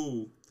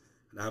school,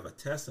 and I have a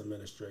test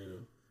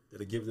administrator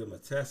that'll give them a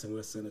test, and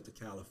we'll send it to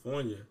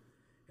California,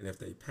 and if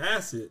they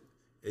pass it,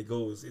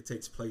 it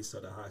takes place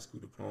at a high school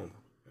diploma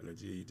and a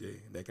GED,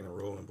 and they can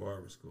enroll in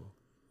barber school.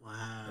 Wow.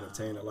 And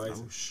obtain a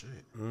license. Oh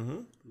shit. Mm-hmm.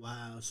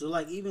 Wow. So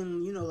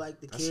even the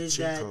That's kids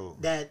a cheat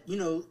code. that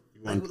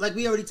like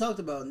we already talked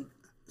about,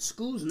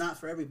 school's not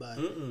for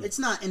everybody. Mm-mm. It's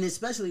not, and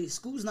especially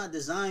school's not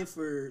designed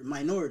for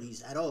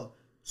minorities at all.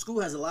 School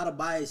has a lot of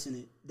bias in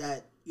it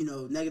that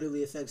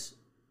negatively affects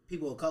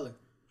people of color.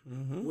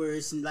 Mm-hmm. Where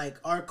it's like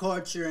our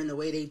culture and the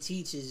way they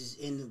teach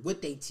and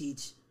what they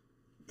teach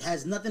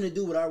has nothing to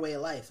do with our way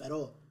of life at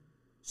all.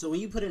 So when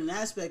you put in an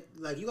aspect,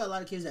 like you got a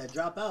lot of kids that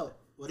drop out,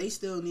 well, they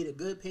still need a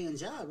good paying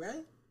job,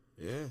 right?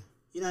 Yeah.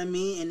 You know what I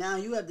mean? And now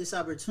you have this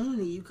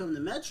opportunity. You come to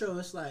Metro,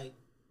 it's like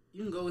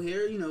you can go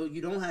here. You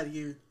don't have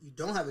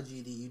a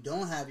GED, you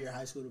don't have your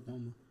high school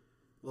diploma.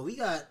 Well, we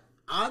got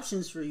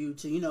options for you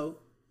to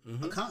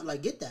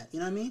get that. You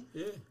know what I mean?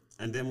 Yeah.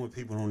 And then when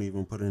people don't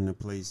even put it into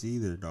place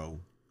either, though,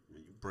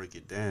 when you break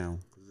it down,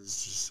 because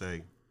it's just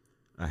say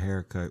a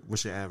haircut.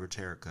 What's your average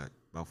haircut?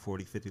 About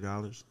 $40,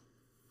 $50?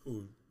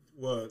 Ooh,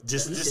 what?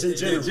 Just in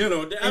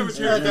general. In general,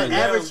 the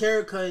average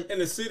haircut in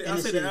the city. I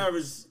say the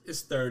average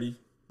is 30.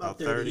 about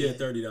 30. Yeah,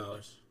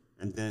 $30.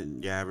 And then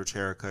your average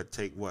haircut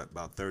take what?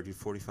 About 30,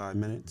 45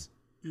 minutes?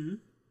 Mm-hmm.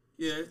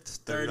 Yeah, It's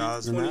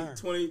 $30 an hour.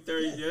 20,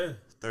 30, yeah.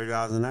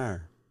 $30 an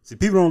hour. See,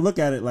 people don't look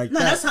at it like No,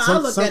 that. that's how I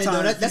look at it, though.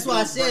 Sometimes That's people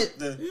why I said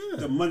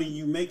the money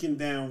you making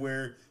down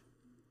where,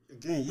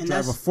 again, you And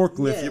drive a that's-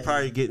 forklift, yeah. you're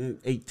probably getting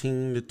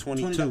 18 to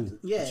 22.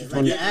 Yeah, you like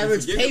forget- the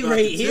average you forget pay about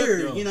rate the tip,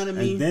 here. though. You know what I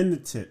mean? And then the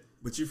tip.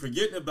 But you're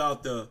forgetting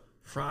about the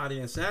Friday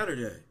and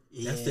Saturday.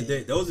 That's the Yeah.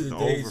 day. Those are the The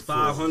days overflow.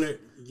 500.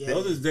 Yeah.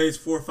 Those are the days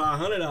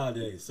 $400-500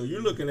 days. So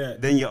you're looking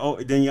at. Then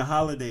your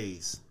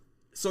holidays.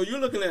 So you're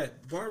looking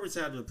at barbers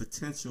have the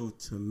potential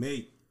to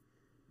make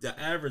the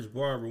average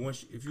barber.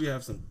 If you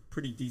have some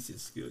pretty decent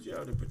skills, you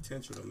have the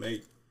potential to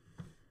make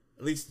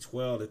at least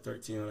 $1,200 to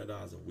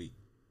 $1,300 a week.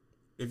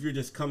 If you're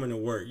just coming to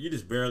work, you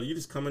just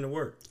coming to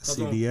work.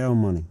 CDL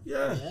money.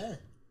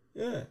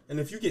 Yeah. And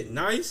if you get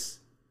nice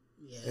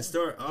and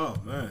start, oh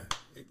man,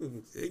 it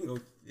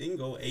can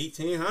go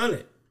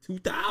 1,800,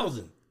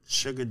 2,000.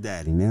 Sugar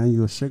daddy. Now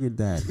you're a sugar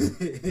daddy.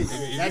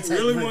 If you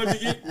really want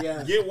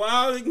to get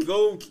wild, it can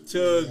go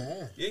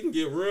to it can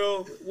get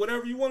real.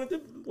 Whatever you want to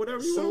want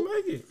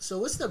to make it. So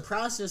what's the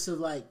process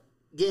of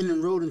getting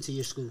enrolled into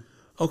your school?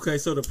 Okay,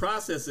 so the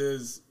process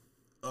is,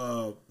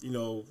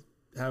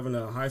 having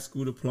a high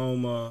school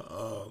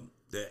diploma,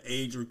 the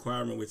age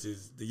requirement, which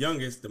is the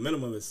youngest, the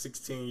minimum is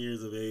 16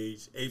 years of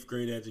age, 8th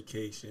grade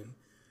education.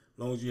 As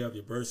long as you have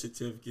your birth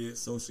certificate,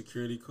 social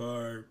security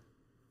card,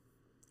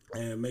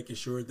 and making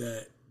sure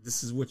that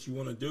this is what you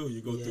want to do.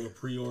 You go through a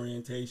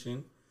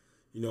pre-orientation.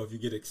 You know, if you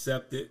get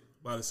accepted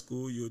by the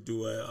school, you'll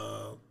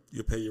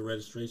pay your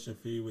registration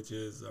fee, which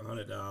is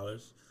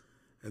 $100.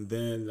 And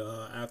then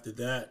after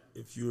that,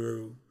 if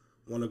you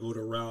want to go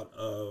the route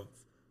of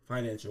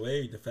financial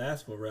aid, the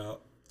FAFSA route,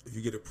 if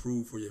you get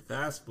approved for your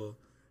FAFSA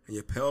and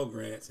your Pell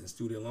Grants and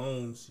student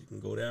loans, you can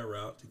go that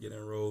route to get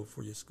enrolled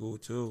for your school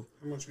too.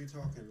 How much we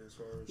talking as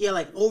far as? Yeah,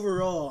 like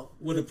overall.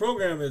 Well, the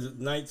program is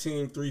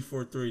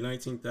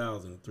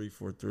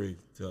 19,343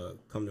 to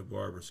come to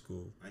Barber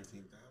School.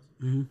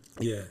 19,000.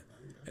 Yeah,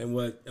 and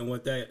what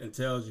that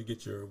entails, you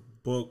get your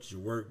books,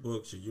 your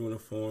workbooks, your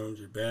uniforms,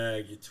 your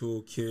bag, your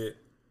tool kit,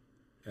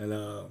 and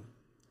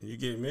you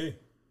get me.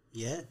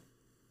 Yeah.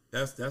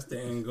 That's the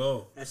end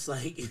goal. That's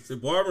like. So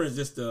Barber is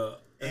just a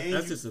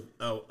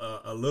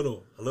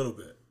little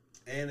bit.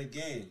 And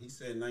again, he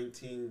said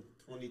 20,000,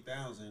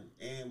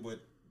 and but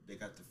they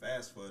got the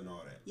FAFSA and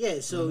all that. Yeah,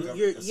 so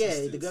you're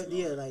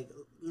like,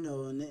 you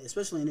know,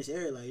 especially in this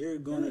area, like you're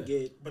gonna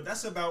get. But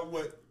that's about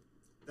what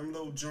them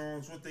little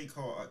Jones, what they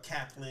call a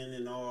Kaplan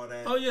and all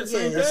that. Oh yeah,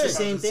 same that's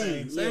thing. the same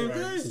thing. Same right.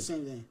 thing. It's the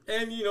same thing.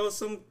 And you know,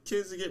 some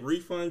kids get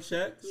refund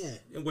checks. Yeah.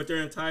 And what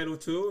they're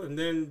entitled to, and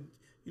then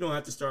you don't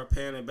have to start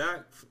paying it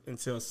back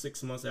until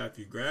 6 months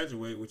after you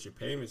graduate, which your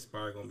payment's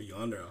probably gonna be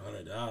under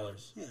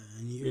 $100. Yeah,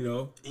 and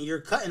and you're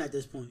cutting at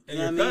this point. And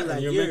you know you're what I mean? cutting,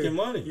 Like you're making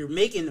money. You're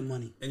making the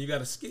money. And you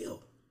got a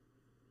skill.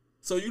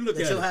 So you look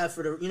that at you'll have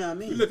for the, you know what I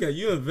mean?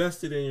 You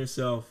invested in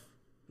yourself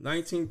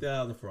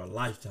 $19,000 for a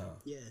lifetime.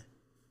 Yeah.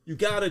 You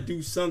gotta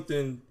do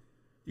something.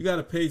 You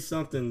gotta pay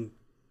something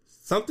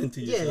to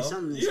yourself. Yeah,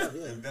 something. Yeah.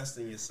 Invest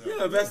in yourself.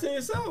 Yeah, invest in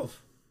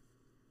yourself.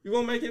 You're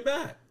gonna make it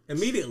back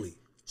immediately.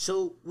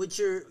 So with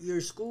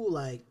your school,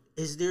 like,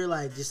 is there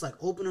like just like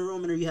open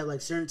enrollment, or you have like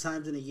certain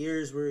times in the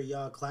years where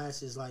y'all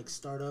classes like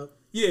start up?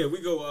 Yeah,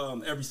 we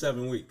go every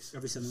 7 weeks.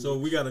 So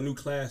we got a new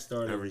class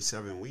starting every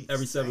 7 weeks.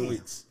 Every 7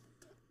 weeks.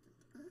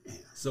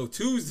 So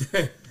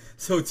Tuesday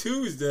we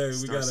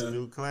got a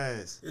new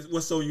class.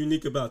 What's so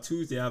unique about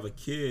Tuesday? I have a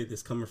kid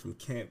that's coming from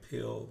Camp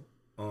Hill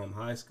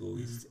High School.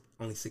 He's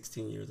only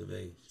 16 years of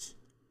age,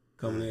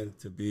 coming in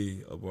to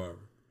be a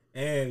barber,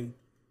 and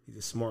he's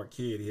a smart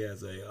kid. He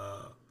has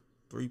a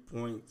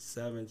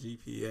 3.7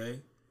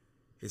 GPA.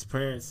 His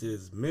parents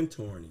is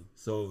mentoring him,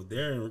 so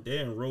they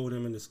enrolled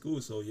him into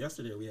school. So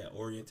yesterday we had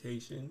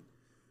orientation,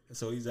 and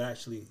so he's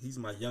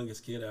my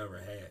youngest kid I ever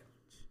had.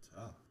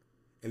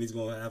 And he's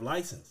going to have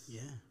license. Yeah.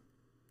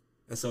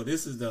 And so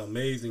this is the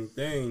amazing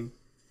thing.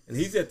 And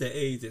he's at the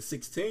age at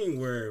 16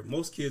 where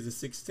most kids at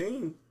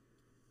 16,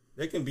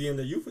 they can be in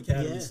the youth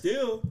academy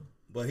still,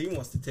 but he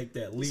wants to take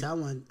that leap. So I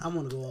want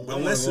to go all the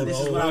way. Listen, this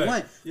is what I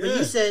want. Yeah. But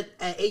you said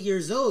at 8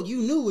 years old,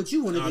 you knew what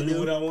you wanted to do. I knew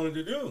what I wanted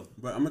to do.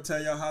 But I'm going to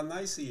tell y'all how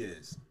nice he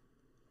is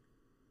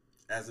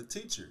as a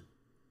teacher.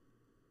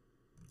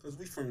 Because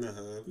we from the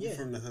hood. We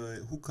from the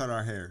hood. Who cut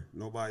our hair?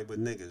 Nobody but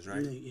niggas,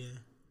 right? Yeah.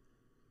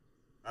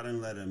 I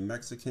done let a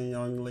Mexican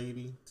young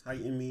lady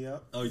tighten me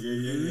up. Oh,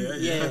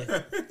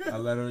 yeah. I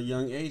let a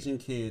young Asian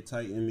kid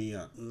tighten me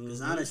up.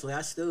 Because honestly,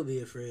 I still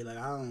be afraid. Like,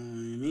 I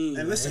don't mean.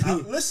 And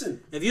listen,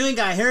 listen. If you ain't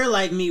got hair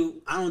like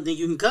me, I don't think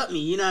you can cut me.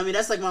 You know what I mean?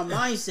 That's like my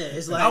mindset.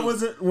 It's like,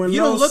 you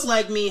don't look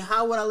like me,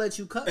 how would I let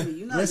you cut me?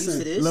 You're not used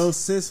to this. Little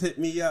sis hit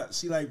me up.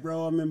 She like,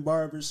 bro, I'm in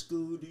barber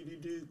school.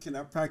 Can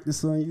I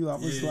practice on you? I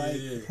was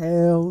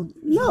hell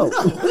no.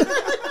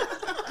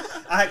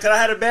 I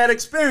had a bad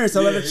experience.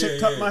 I let a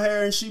chick cut my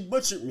hair and she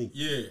butchered me.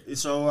 Yeah.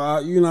 So,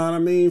 you know what I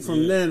mean?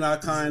 From then, I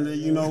kind of,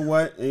 you know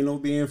what? Ain't no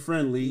being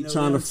friendly.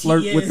 Trying to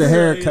flirt with the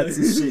haircuts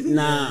and shit.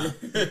 Nah.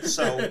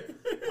 So,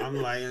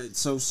 I'm like,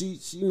 so she,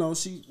 you know,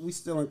 we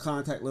still in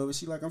contact a little bit.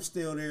 She like, I'm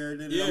still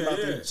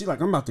there. She like,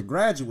 I'm about to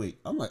graduate.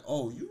 I'm like,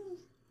 oh, you?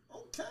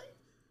 Okay.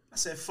 I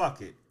said,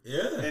 fuck it.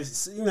 Yeah.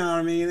 You know what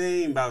I mean?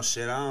 It ain't about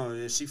shit.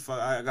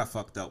 I got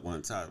fucked up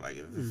one time. Like,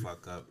 if you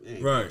fuck up, it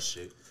ain't about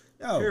shit.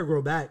 Yo, hair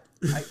grow back.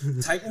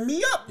 Tighten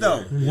me up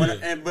though.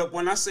 But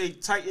when I say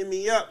tighten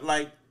me up,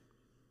 like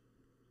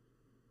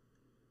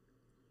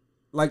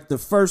the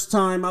first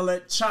time I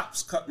let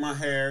Chops cut my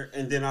hair,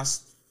 and then I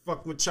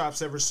fucked with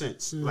Chops ever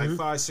since. Like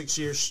 5-6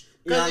 years.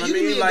 You know what I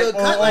mean? Like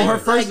on her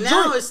first joint.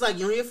 Now it's like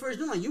you're your first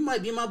joint. You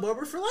might be my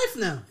barber for life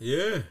now.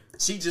 Yeah.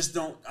 She just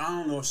don't. I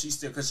don't know if she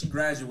still, because she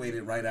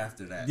graduated right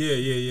after that. Yeah.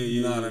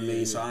 You know what I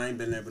mean? So I ain't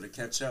been able to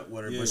catch up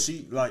with her. But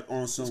she like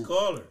on some. Just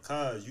call her.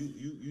 Cause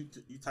you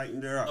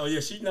tightened her up. Oh yeah,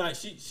 she's not.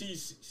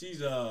 She's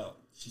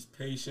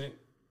patient.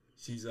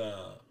 She's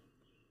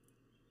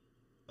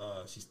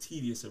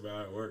tedious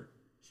about her work.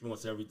 She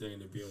wants everything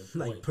to be on point.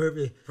 Like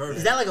perfect.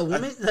 Is that like a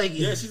woman?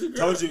 Yeah, she's a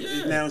girl. Told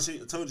you now. She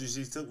told you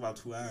she took about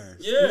 2 hours.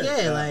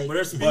 Yeah, like. But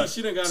her speed,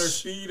 she done got her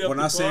speed up.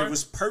 When I say it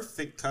was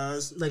perfect,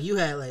 cause like you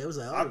had like it was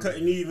like I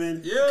couldn't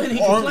even.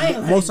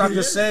 Yeah. Most I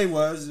could say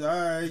was, all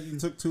right, you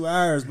took 2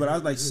 hours, but I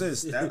was like,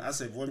 sis, I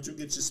said, once you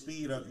get your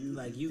speed up,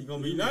 you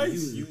gonna be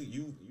nice.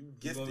 You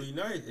She's gonna be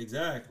nice,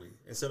 exactly.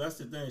 And so that's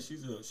the thing.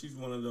 She's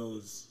one of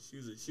those.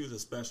 She was a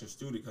special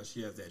student because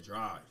she has that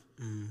drive.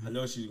 I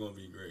know she's gonna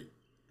be great.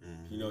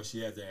 You know,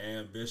 she has that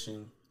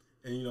ambition,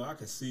 and you know, I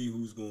can see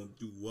who's gonna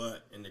do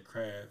what in the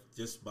craft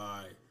just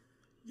by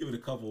give it a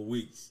couple of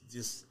weeks,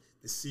 just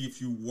to see if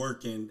you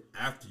working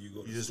after you go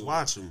to school. You just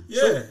watch them.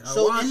 Yeah,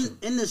 so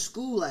in the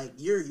school, like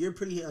you're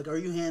pretty. Like, are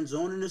you hands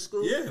on in the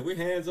school? Yeah, we're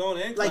hands on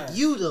and like class.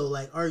 you though.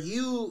 Like, are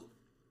you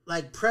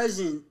like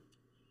present?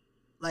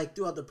 Like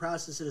throughout the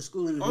process of the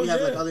schooling, you have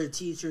like other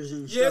teachers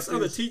and yes,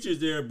 other teachers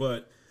there,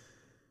 but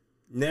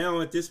now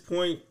at this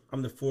point,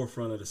 I'm the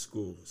forefront of the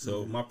school,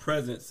 so my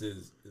presence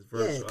is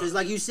virtual. Yeah, because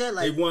like you said,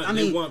 like they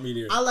want me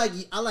there.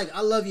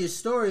 I love your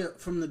story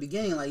from the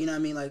beginning. Like, you know what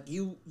I mean? Like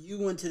you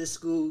went to the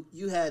school,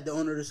 you had the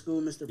owner of the school,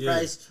 Mr.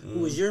 Price, who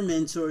was your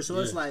mentor. So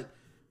it's like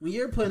when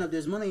you're putting up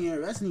this money and you're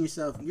investing in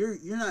yourself,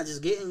 you're not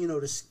just getting, you know,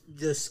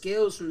 the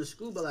skills from the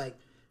school, but like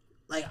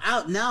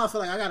now I feel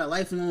like I got a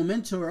lifelong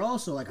mentor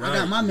also. Like I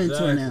got my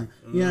mentor now.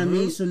 You know what I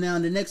mean? So now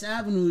the next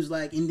avenue is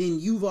like, and then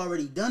you've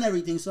already done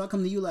everything. So I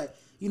come to you like,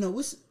 you know,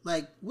 what's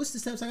the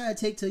steps I gotta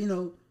take to, you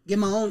know, get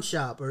my own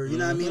shop, or you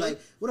know what I mean? Like,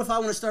 what if I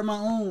want to start my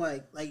own?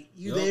 Like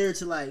you there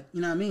to like,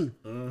 you know what I mean?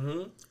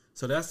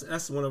 So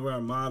that's one of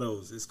our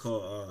mottos. It's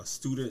called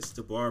students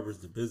to barbers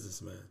to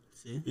businessmen.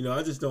 See? You know,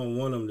 I just don't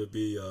want them to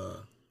be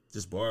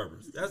just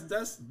barbers.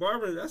 That's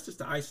barber. That's just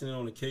the icing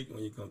on the cake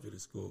when you come to the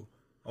school.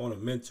 I want to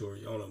mentor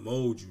you. I want to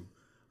mold you.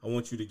 I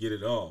want you to get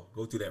it all.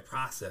 Go through that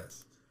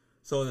process.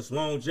 So it's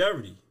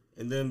longevity,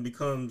 and then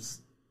becomes,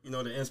 you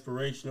know, the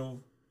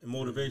inspirational and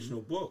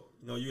motivational book.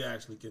 You know, you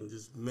actually can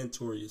just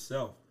mentor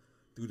yourself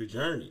through the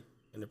journey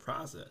and the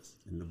process.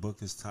 And the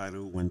book is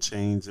titled "When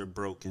Chains Are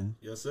Broken."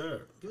 Yes,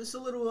 sir. Give us a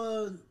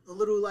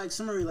little like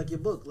summary, like your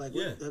book. Like,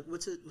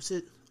 what's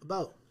it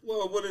about?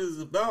 Well, what it is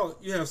about,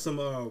 you have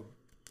some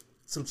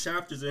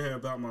chapters in here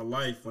about my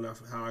life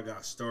how I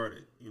got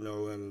started. You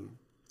know, and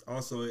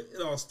also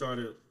it all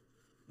started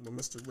when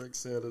Mr. Rick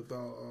said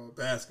about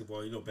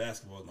basketball. You know,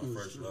 basketball is my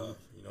first love.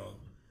 You know,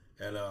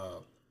 and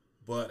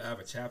but I have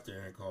a chapter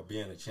in here called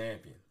Being a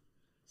Champion.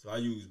 So I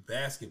use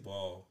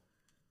basketball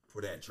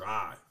for that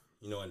drive,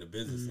 you know, in the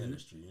business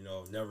industry. You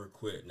know, never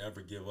quit,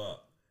 never give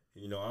up.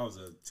 You know, I was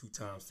a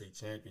 2-time state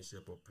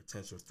championship or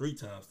potential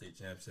 3-time state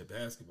championship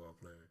basketball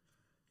player.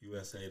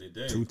 USA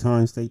Today.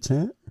 2-time state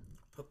champ?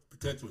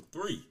 Potential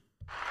 3.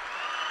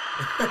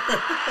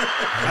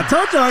 I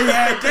told y'all he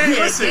had game.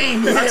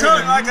 Listen, I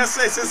told you, like I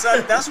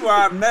said, that's where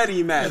I met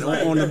him at,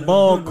 on the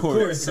ball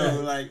court.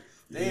 So, like,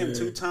 damn,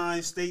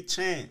 2-time state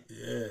champ.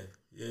 Yeah.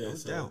 No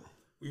doubt.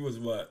 We was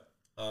what?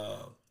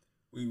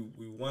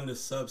 We won the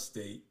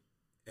sub-state,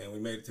 and we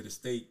made it to the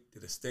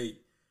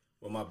state.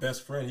 Well, my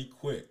best friend, he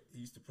quit. He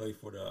used to play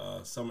for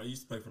the He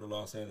used to play for the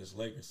Los Angeles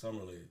Lakers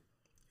Summer League.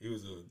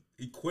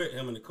 He quit.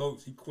 Him and the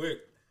coach. He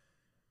quit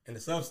in the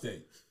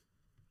sub-state.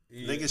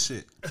 Nigga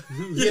shit.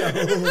 Yeah.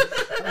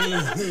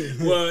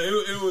 Well,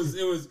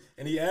 it was,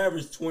 and he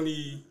averaged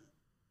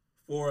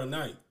 24 a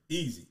night,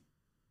 easy.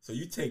 So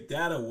you take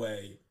that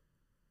away,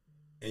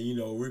 and you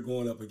know we're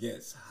going up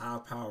against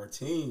high-power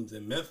teams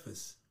in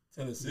Memphis,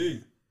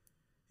 Tennessee.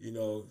 You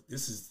know,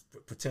 this is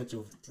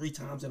potential 3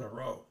 times in a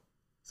row.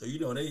 So you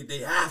know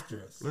they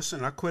after us.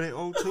 Listen, I quit at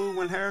 02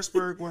 when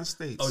Harrisburg won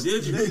states. Oh,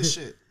 did you? Nigga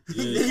shit. I'm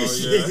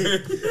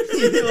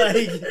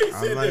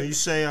like, you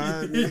say,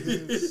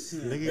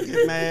 nigga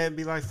get mad,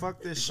 be like,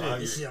 fuck this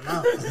shit. I'm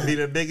out. Be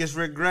the biggest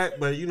regret,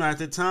 but you know, at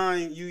the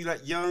time, you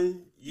like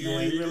young, you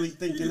ain't really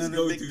thinking of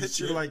the big picture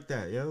shit like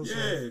that, yo.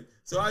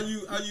 So I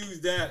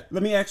use that.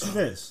 Let me ask you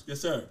this.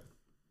 Yes, sir.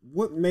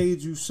 What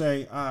made you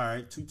say, all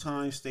right,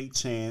 2-time state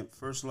champ,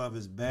 first love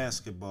is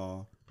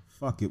basketball,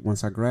 fuck it,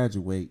 once I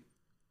graduate,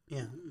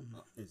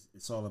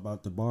 it's all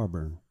about the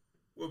barber?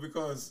 Well,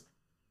 because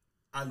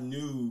I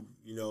knew,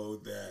 you know,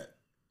 that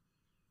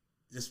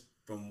just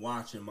from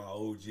watching my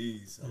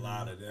OGs, a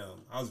lot of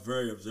them, I was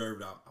very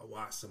observant. I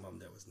watched some of them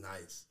that was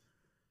nice.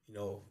 You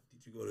know,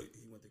 he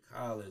went to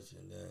college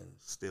and then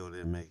still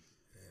didn't make it.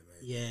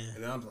 Yeah.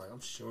 And I'm like, I'm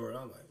sure.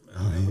 I'm like,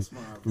 man, what's my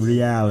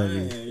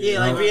reality? Man, yeah,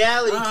 like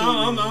reality.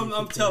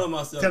 I'm telling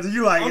myself. Because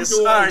you like, it's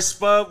all right,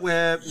 Spud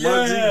Webb,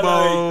 Muggsy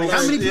Bogues. Like,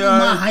 how many people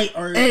my height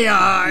are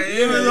AI?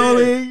 It was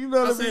only, you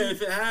know I said,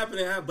 if it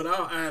happened, it happened. But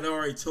I had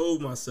already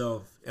told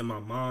myself in my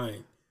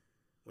mind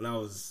when I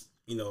was,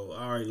 you know,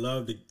 I already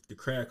loved the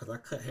craft because I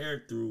cut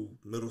hair through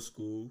middle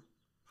school,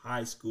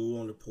 high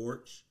school on the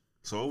porch.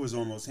 So it was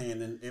almost neck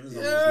and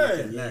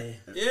neck.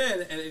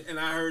 Yeah, and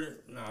I heard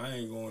it. No, I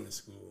ain't going to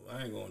school.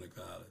 I ain't going to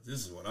college.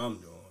 This is what I'm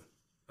doing.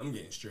 I'm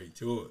getting straight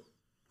to it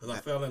because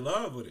I fell in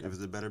love with it. It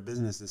was a better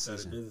business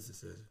decision.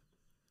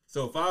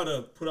 So if I would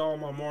have put all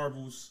my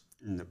marbles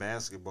in the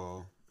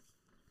basketball,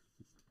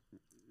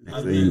 you'd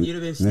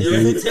have been still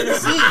in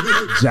Tennessee.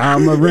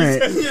 John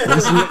Morant.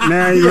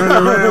 Now you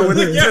run around with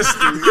a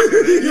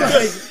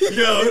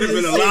Yo, it would have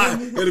been a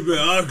lot. It would have been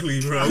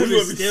ugly, bro. We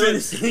would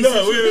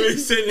be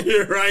sitting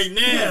here right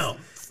now.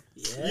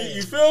 Yeah.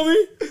 You feel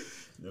me?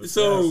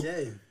 So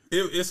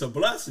it's a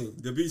blessing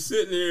to be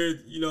sitting here,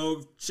 you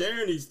know,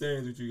 sharing these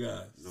things with you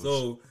guys.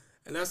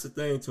 And that's the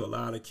thing to a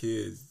lot of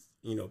kids.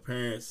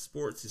 parents,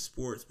 sports is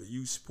sports, but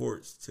use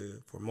sports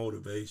for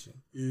motivation.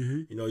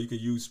 Mm-hmm. You can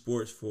use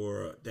sports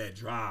for that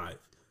drive,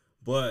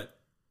 but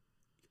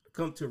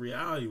come to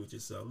reality with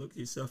yourself. Look at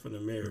yourself in the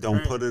mirror.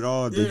 Don't put it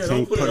all. You Yeah, can't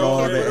don't put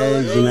all the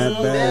eggs in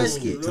that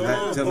basket.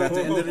 basket. Till at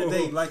the end of the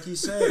day, like he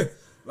said,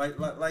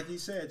 like he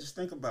said, just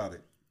think about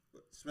it.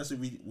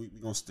 Especially we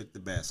gonna stick to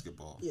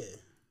basketball. Yeah.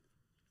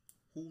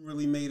 Who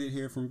really made it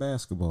here from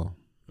basketball?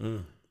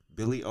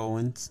 Billy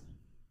Owens,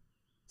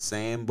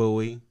 Sam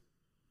Bowie.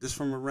 Just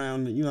from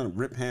around,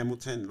 Rip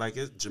Hamilton, like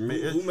it's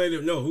Jamaica. Who made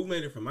it? No, who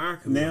made it from our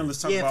community? Now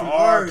let's talk Yeah, about from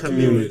our our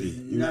community.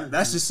 community.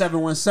 That's just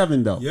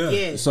 717 though.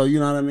 Yeah. So you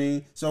know what I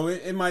mean. So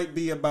it might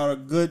be about a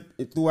good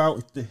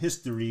throughout the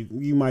history.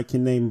 You might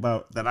can name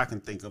about that I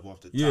can think of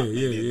off the top.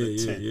 Maybe a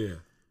good 10. Yeah.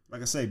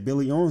 Like I say,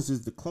 Billy Owens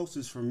is the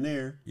closest from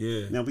there.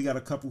 Yeah. Now we got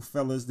a couple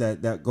fellas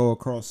that go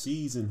across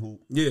seas and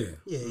hoop. Yeah.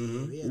 Yeah.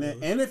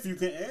 And if you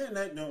can add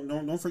that,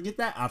 don't forget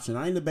that option.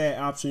 I ain't a bad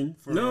option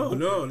for No,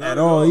 not at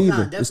all either.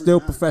 Nah, It's still definitely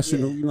not.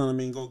 professional. Yeah. You know what I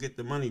mean? Go get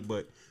the money,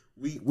 but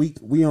we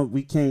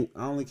can't.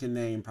 I only can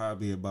name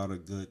probably about a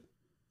good.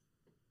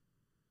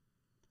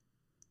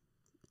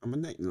 I'm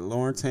gonna name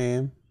Lawrence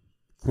Ham,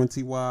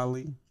 Quincy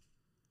Wiley,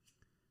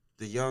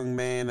 the young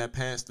man that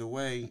passed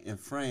away in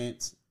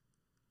France.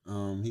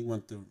 He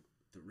went to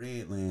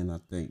Redland, I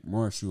think.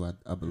 Marshall,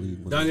 I believe.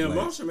 Was Daniel his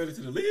last- Marshall made it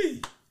to the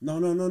league.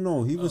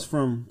 No. He was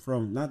from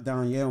not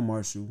Danielle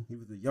Marshall. He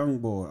was a young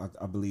boy.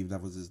 I believe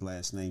that was his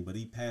last name. But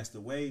he passed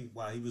away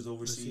while he was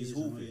overseas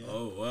hooping.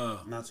 Oh wow.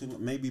 Not too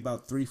maybe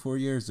about 3-4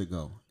 years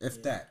ago,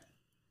 if that.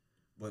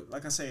 But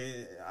like I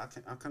say,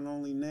 I can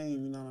only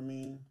name. You know what I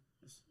mean?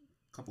 Just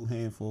a couple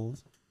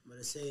handfuls. But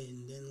I say,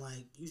 and then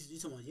like you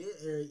talking about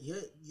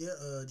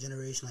your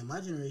generation, like my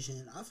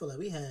generation. I feel like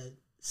we had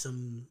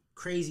some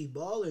crazy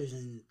ballers,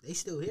 and they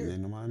still here.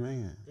 Ain't nobody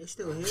man. They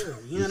still here.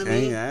 You know what I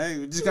mean? Hey,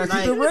 we just gotta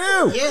Like, keep it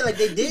real. Yeah, like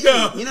they did.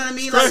 Yeah. You know what I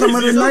mean? Some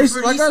Like of the so nice-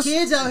 for like these us-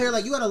 kids out here,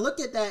 like you gotta look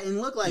at that and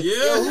look like, Yeah.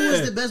 yo, who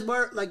was the best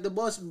the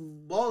best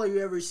baller you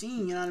ever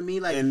seen? You know what I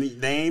mean? Like And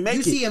they ain't make you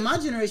it. see in my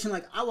generation,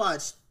 like I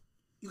watched.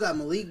 You got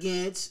Malik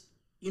Gantz.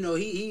 You know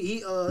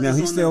he Now is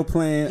he's on still the,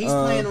 playing. He's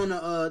playing on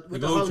the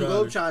with the Harlem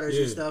Globetrotters. Globetrotters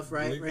Yeah. and stuff,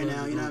 right? Malik Right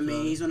now, you know what I mean.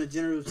 Globetrotters. He's on the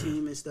general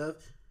team and stuff.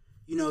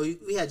 You know,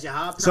 we had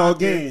Jahab. So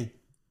Proctor. again,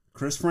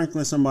 Chris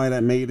Franklin, somebody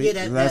that made it.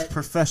 Yeah, that's that-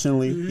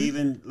 professionally. He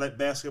even let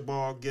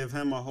basketball give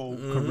him a whole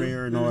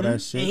career and all that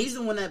and shit. he's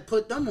the one that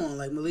put them on.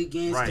 Like Malik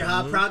Gantz, Right.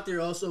 Jahab Proctor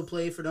also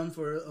played for them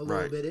for a little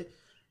Right. bit.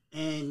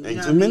 And you Ain't know too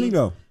what I many mean?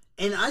 though.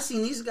 And I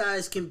seen these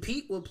guys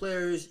compete with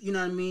players. You know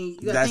what I mean?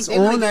 You gotta That's think they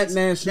went on that against-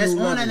 national That's on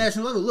level. that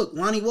national level. Look,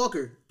 Lonnie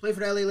Walker played for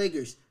the LA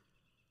Lakers.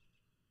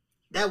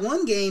 That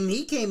one game,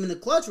 he came in the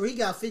clutch where he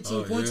got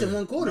 15 points in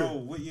one quarter. No,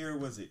 what year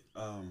was it?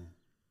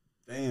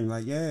 Damn,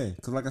 like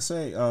because like I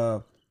say,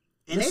 And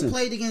listen, they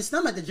played against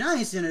them at the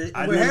Giants Center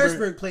I where remember-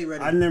 Harrisburg played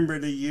right I remember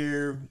the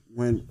year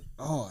when.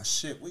 Oh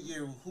shit! What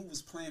year? Who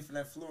was playing for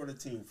that Florida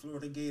team?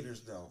 Florida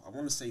Gators, though. I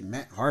want to say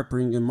Matt Harper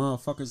and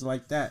motherfuckers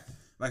like that.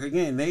 Like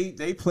again,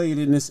 they played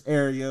in this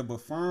area, but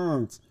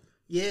Fonz,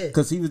 Yeah.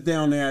 because he was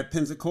down there at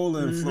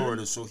Pensacola in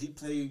Florida, so he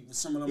played with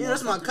some of them. Yeah,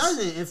 that's my motherfuckers.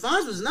 cousin. And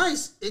Fonz was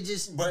nice. It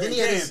just But then he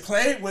had again, his,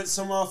 played with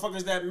some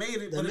motherfuckers that made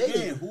it. That But made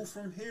again, it. who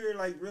from here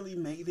like really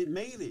made it?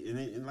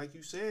 And like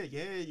you said,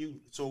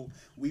 so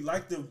we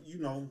like to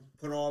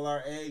put all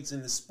our eggs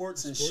in the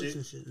sports and shit.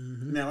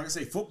 Now, like I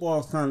say, football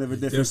is kind of a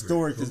different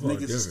story because Football niggas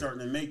different. is starting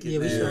to make it. Yeah,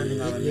 we now, starting you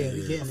know to- what I yeah, mean?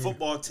 we getting A there.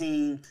 football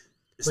team.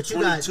 It's But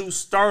you got 22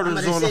 starters I'm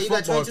on about a to say, you got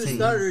football 22 team.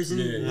 starters, and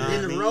Yeah. then You know what I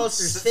the mean?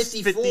 roster's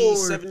 50, 54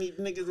 70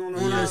 niggas on the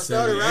on our roster.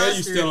 starter And roster.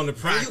 you still on the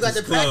And practice you got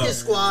the squad. practice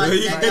squad. So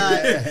you, that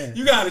got,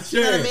 you got a chance.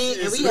 know what I mean?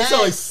 And we There's had-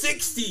 only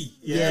 60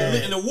 Yeah.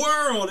 in the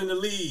world in the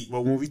league.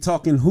 But when we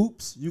talking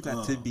hoops, you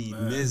got to be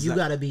You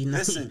gotta be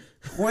nice. Listen,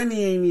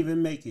 Quinny ain't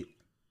even make it.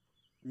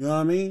 You know what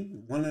I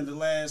mean? One of the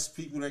last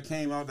people that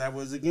came out that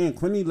was again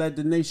Quinny led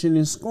the nation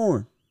in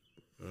scoring.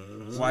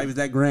 Why was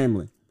that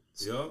Grambling?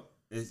 Yup.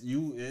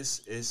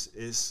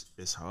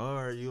 It's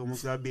hard. You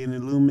almost gotta be an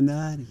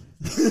Illuminati.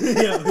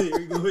 yeah, here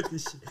we go with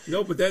this shit.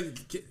 No,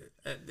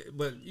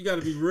 but you got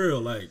to be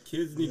real. Like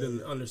kids need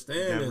to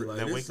understand it. Like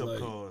that it's wake up like,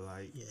 call.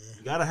 Like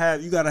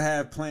you gotta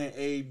have plan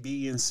A,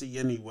 B, and C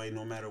anyway,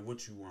 no matter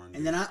what you want.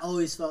 And then I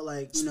always felt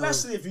like,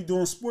 especially if you're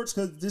doing sports,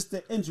 because just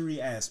the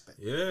injury aspect.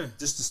 Yeah.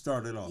 Just to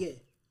start it off. yeah.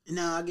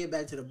 Now I get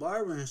back to the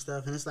barber and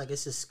stuff, and it's like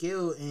it's a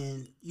skill,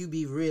 and you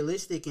be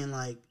realistic in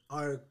like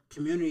our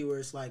community where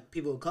it's like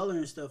people of color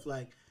and stuff.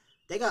 Like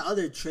they got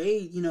other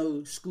trade,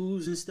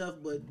 schools and stuff,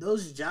 but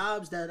those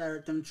jobs that are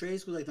at them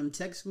trade schools, like them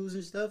tech schools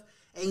and stuff,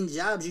 ain't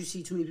jobs you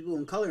see too many people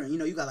in color. And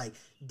you got like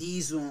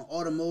diesel and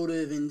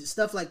automotive and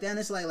stuff like that. And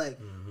it's like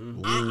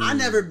I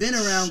never been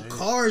around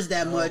cars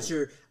that much,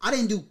 or I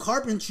didn't do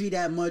carpentry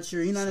that much,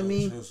 or you know what I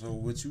mean. So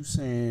what you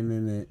saying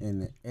in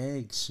the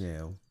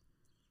eggshell?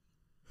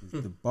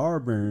 The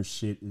barber and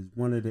shit is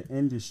one of the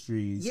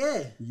industries.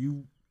 Yeah.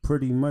 You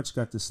pretty much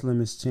got the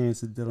slimmest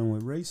chance of dealing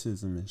with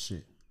racism and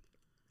shit.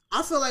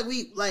 I feel like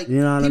we like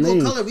You know what people I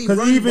mean? of color. We Because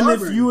run even if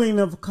barbering. you ain't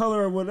of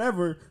color or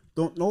whatever,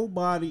 don't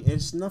nobody.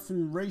 It's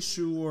nothing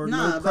racial or Nah,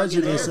 no about getting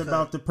a prejudice haircut.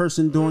 about the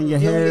person doing your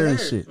Doing hair your and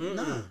hair. shit.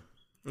 Nah.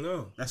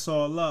 No. That's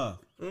all love.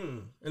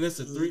 And it's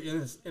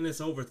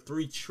it's over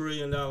 $3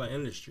 trillion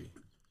industry.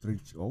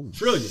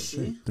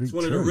 Trillion. It's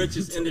one of the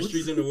richest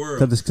industries in the world.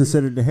 Because it's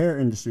considered the hair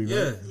industry,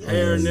 right? Yeah,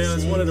 hair and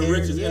nails is one of the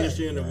richest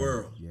industry in the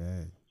world.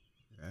 Yeah.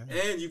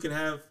 And you can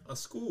have a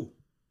school.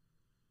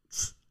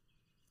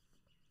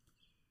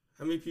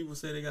 How many people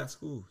say they got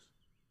schools?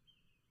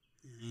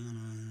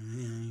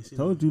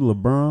 Told you,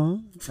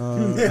 LeBron.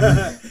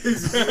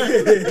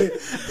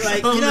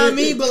 Like, you know what I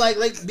mean? But like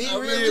be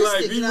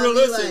realistic. Be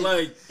realistic.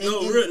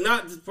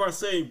 Not per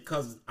se,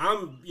 because I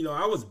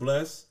was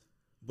blessed,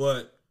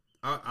 but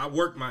I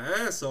worked my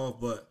ass off.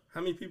 But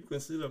how many people can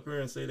sit up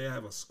here and say they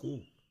have a school?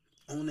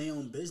 Own their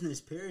own business,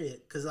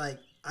 period. Because like,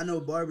 I know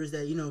barbers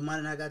that, might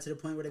have not got to the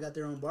point where they got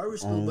their own barber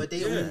school, but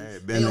they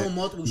own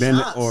multiple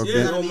shops.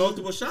 They own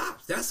multiple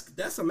shops.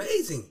 That's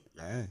amazing.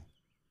 Yeah.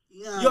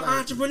 You're an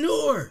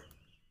entrepreneur.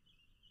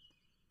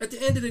 At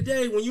the end of the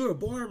day, when you're a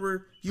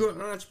barber, you're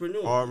an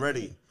entrepreneur.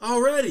 Already.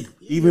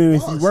 Even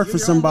if you work for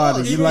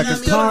somebody, you're like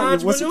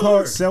what's it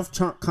called?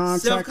 Self-contractor.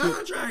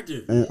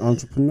 Self-contractor. An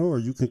entrepreneur.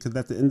 You can, because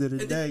at the end of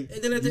the day,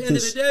 and then at the end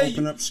of the day,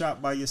 open up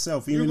shop by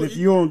yourself, even if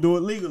you don't do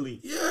it legally.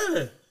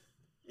 Yeah.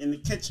 In the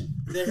kitchen.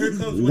 Then here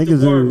comes with the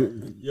barber,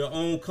 your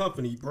own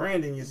company,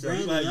 branding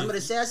yourself. I'm going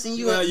to say, I seen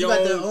you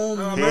got their own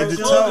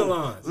clothing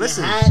lines.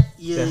 Listen,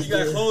 you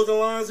got clothing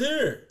lines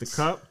here. The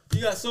cup.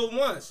 You got so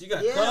much. You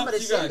got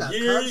cups, you got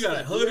gear, you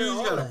got hoodies,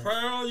 you got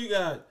apparel,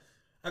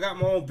 I got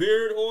my own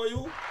beard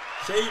oil,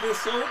 shaving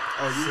soap.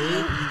 You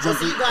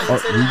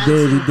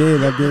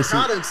did. I did see.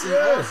 Products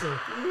also.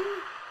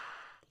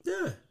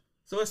 Yeah.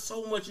 So it's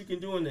so much you can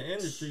do in the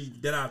industry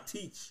that I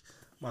teach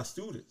my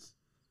students.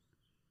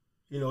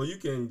 You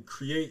can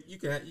create.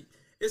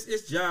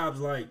 It's jobs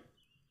like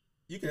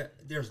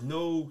There's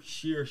no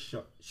shear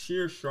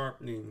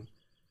sharpening,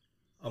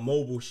 a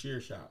mobile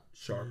shear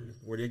sharpening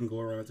where they can go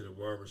around to the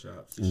barber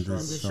shops and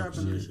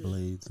sharpen their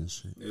blades and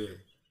shit. Yeah.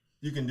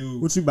 You can do.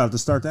 What you about to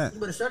start that?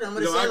 You better start that. I'm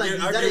gonna say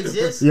that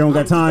exists. You don't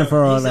got time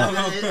for all that. I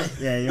got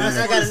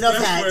enough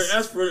hats.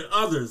 That's for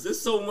others.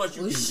 There's so much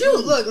you can shoot, do.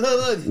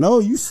 Look. No,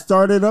 you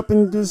started up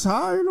and just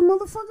hired a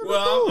motherfucker.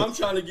 Well, I'm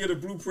trying to get a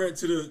blueprint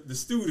to the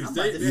students. I'm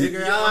about to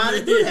figure out how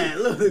to do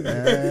that. Look.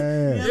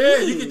 Yeah,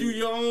 you can do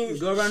your own.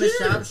 Go around the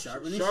shop,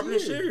 sharpen the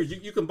shears.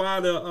 You can buy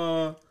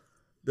the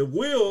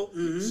wheel.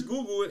 You just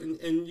Google it,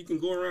 and you can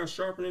go around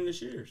sharpening the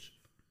shears.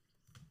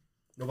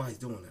 Nobody's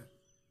doing that.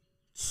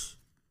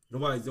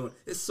 Nobody's doing it.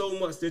 It's so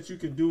much that you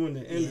can do in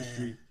the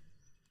industry. Yeah.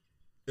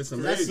 It's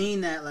amazing. I've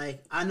seen that.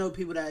 Like, I know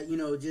people that,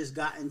 just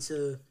got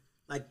into,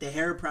 like, the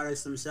hair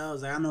products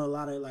themselves. Like, I know a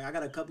lot of, like, I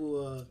got a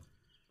couple,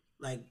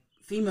 like,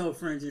 female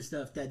friends and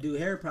stuff that do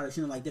hair products,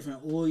 like,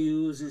 different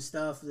oils and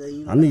stuff.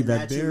 That, I need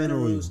that beard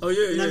oil. Oh,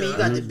 yeah, You know what I mean? You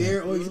got the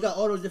beard oils. You got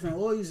all those different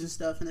oils and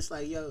stuff. And it's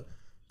like,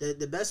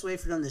 the best way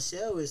for them to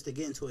sell is to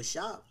get into a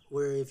shop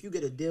where if you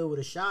get a deal with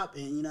a shop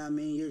and, you know what I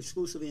mean, you're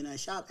exclusively in that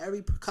shop,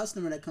 every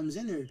customer that comes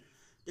in there,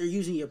 they're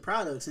using your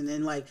products. And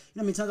then, like,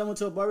 times I went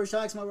to a barber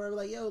shop, my barber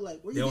like, yo,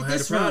 like, where you get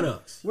this from?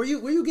 Products. Where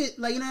you get,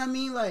 like, you know what I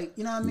mean? Like,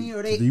 you know what I mean?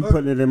 Or you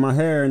putting it in my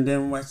hair, and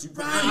then once you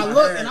put it in my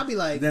look, hair, and I'll be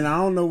like, then I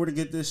don't know where to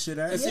get this shit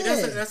at. And see,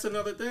 that's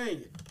another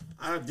thing.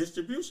 I have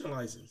distribution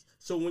license.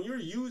 So when you're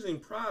using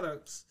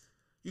products,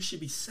 you should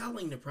be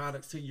selling the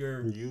products to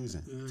your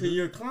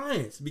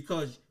clients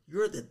because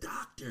you're the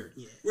doctor.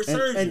 Yeah. We're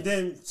surgeons. And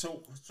then,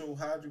 so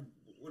how do...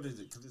 What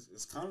is it? Because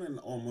it's kind of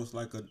almost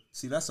like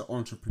that's an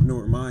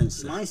entrepreneur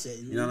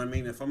mindset. You know what I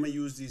mean? If I'm going to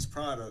use these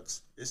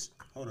products,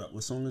 hold up,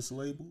 what's on this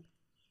label?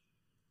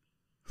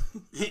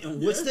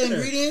 What's the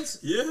ingredients?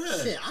 Yeah.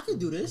 Shit, I could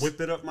do this.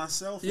 Whip it up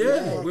myself.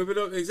 Yeah, whip it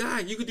up.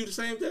 Exactly. You could do the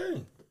same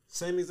thing.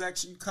 Same exact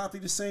shit. You copy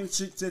the same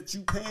shit that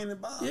you paying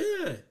and buy.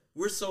 Yeah.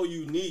 We're so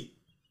unique.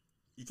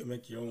 You can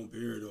make your own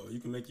beard oil. You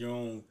can make your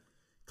own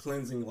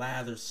cleansing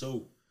lather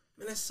soap.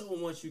 Man, there's so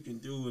much you can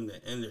do in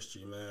the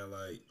industry, man.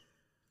 Like,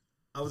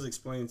 I was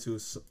explaining to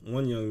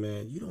one young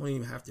man, you don't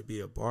even have to be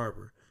a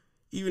barber.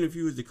 Even if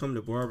you was to come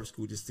to barber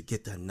school just to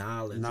get the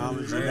knowledge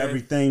of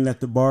everything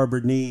that the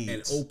barber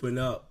needs. And open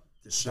up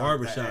the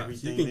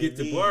barbershops. You can get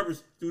the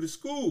barbers through the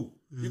school.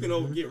 You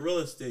can get real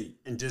estate.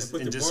 And just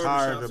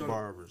hire the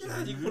barbers.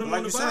 Yeah, you put them like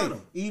on the you bottom.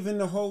 Say, even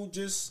the whole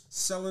just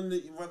selling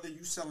whether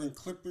you selling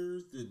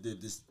clippers, the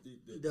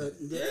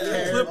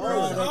clippers,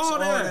 all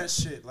that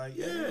shit. Like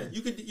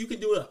you can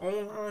do an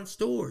online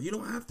store. You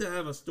don't have to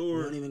have a store.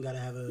 You don't even gotta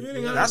have a.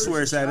 That's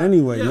where it's at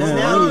anyway.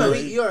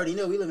 You already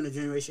know we live in a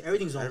generation.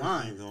 Everything's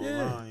online.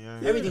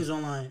 Everything's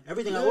online.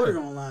 Everything I ordered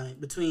online.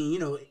 Between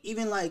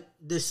even like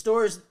the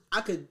stores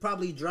I could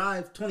probably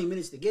drive 20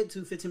 minutes to get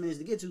to, 15 minutes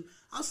to get to.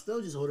 I'll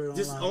still just order it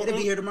online. It'll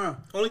be here tomorrow.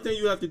 Only thing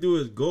you have to do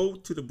is go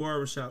to the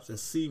barbershops and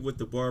see what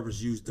the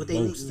barbers use the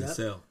most to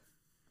sell.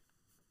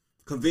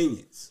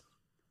 Convenience.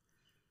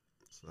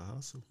 It's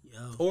awesome.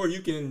 Or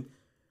you can...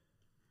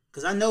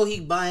 Because I know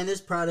he buying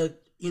this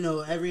product,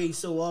 every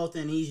so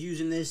often. He's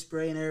using this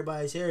spray in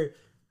everybody's hair.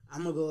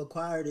 I'm going to go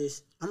acquire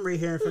this. I'm right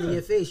here in front of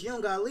your face. You don't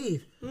got to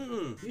leave.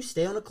 You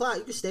stay on the clock.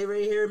 You can stay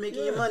right here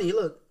making your money.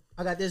 Look,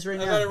 I got this right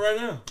now. I got it right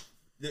now.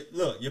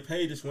 Look, your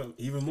pay just went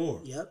even more.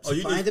 Yep. Oh,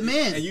 you Supply and need,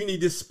 demand. and you need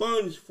this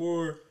sponge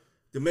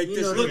to make You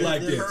this know, look the-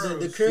 like the- this.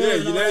 the curl yeah,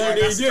 and you all know that.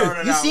 you need That started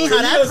this. You out seen with-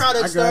 how that I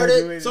product started?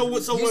 graduated. So You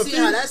when see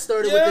how that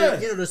started with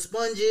Yeah. the the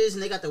sponges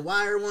and they got the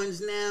wire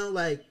ones now,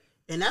 like,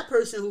 and that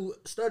person who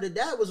started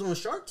that was on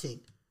Shark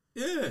Tank.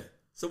 Yeah.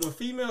 So when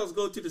females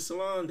go to the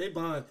salon, they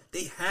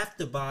have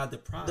to buy the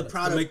product,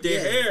 product, to make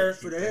their yeah, hair.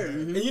 for their hair.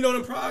 Mhm. And you know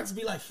them products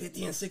be like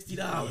 $50 and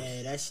 $60.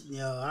 Yeah, that's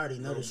I already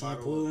know the Little shampoo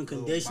bottle- and little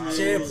conditioner. bottle.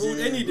 Shampoo,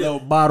 they need Little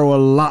to. bottle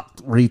of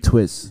locked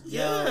retwist.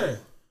 Yeah.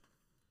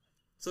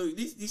 So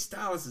these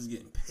stylists is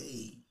getting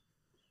paid.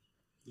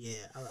 Yeah.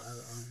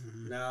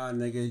 Nah,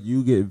 nigga,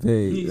 you get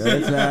paid.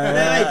 That's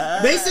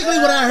Like, basically,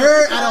 what I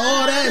heard out of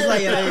all that is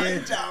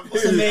like,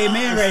 it's a made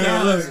man right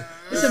here. Look,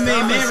 it's a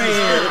made man right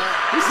here.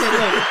 He said,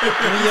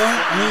 look, when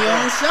you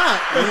own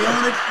shop, when you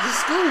own the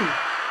school.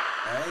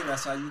 Hey,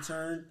 that's how you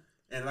turn.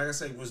 And like I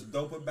say, what's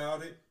dope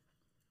about it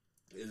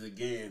is,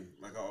 again,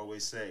 like I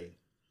always say,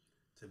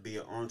 to be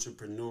an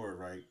entrepreneur,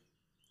 right?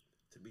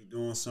 To be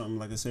doing something,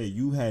 like I say,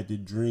 you had the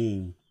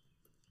dream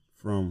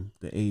from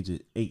the age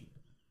of 8.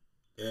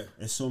 Yeah.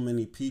 There's so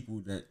many people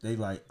that they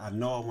like, I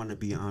know I want to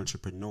be an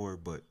entrepreneur,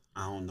 but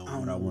I don't know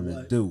what I want to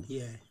what- do.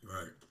 Yeah.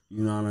 Right.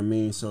 You know what I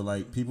mean? So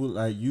like people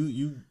like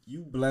you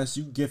blessed,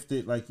 you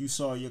gifted, like you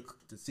saw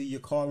to see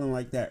your calling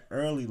like that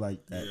early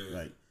like that. Yeah.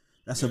 Like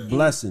that's a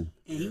blessing.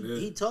 And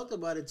he talked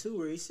about it too,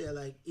 where he said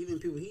like even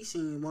people he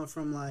seen went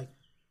from like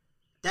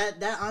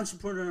that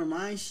entrepreneur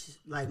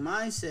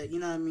mindset. You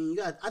know what I mean?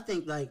 I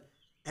think like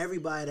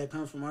everybody that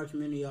comes from our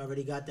community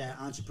already got that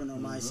entrepreneur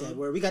mindset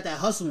where we got that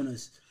hustle in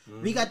us.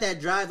 We got that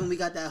drive and we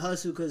got that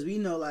hustle because we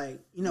know by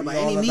any all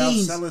about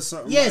means, selling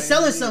something yeah, by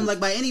selling any something means. like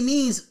by any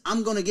means,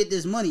 I'm gonna get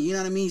this money. You know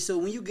what I mean? So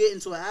when you get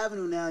into an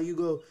avenue now, you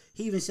go.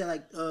 He even said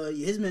like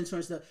his mentor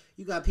and stuff.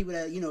 You got people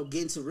that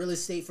get into real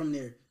estate from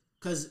there.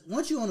 Because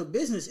once you own a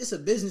business, it's a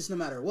business no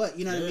matter what.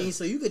 You know what I mean?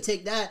 So you could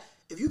take that.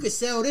 If you could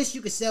sell this,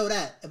 you could sell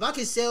that. If I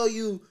could sell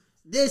you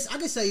this, I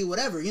could sell you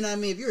whatever. You know what I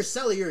mean? If you're a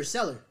seller, you're a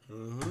seller.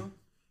 Mm-hmm.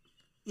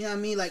 You know what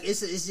I mean? Like it's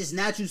just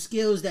natural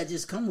skills that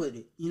just come with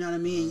it. You know what I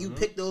mean? You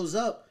pick those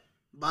up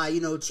by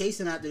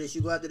chasing after this.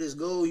 You go after this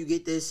goal, you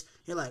get this.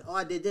 You're like, oh,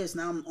 I did this.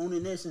 Now I'm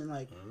owning this, and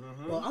like,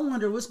 well, I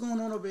wonder what's going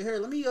on over here.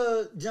 Let me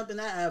jump in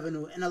that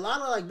avenue. And a lot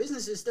of like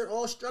businesses, they're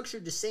all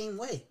structured the same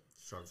way.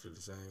 Structured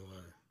the same way.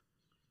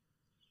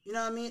 You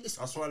know what I mean?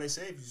 That's why they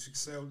say if you should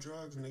sell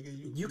drugs, nigga,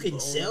 You can own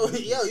sell, a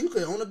business. you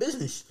could own a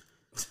business.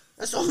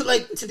 That's all.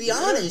 Like to be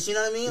honest, you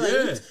know what I mean? Like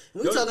Yeah.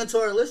 we talking to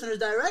our listeners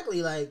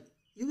directly. Like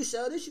you can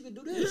sell this, you can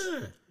do this.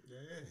 Yeah.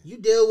 You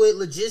deal with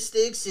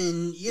logistics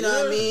and you know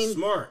what I mean.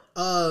 Smart.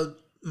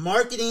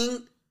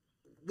 Marketing.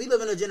 We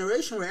live in a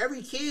generation where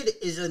every kid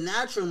is a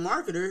natural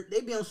marketer.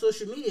 They be on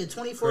social media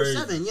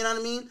 24/7. You know what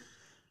I mean?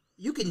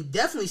 You can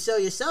definitely sell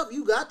yourself.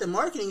 You got the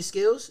marketing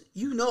skills.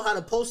 You know how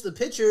to post a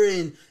picture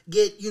and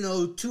get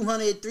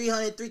 200,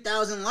 300,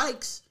 3,000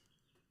 likes.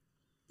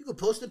 You could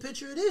post a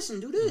picture of this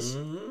and do this.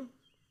 Mm-hmm.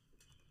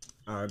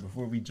 All right,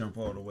 before we jump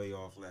all the way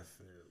off left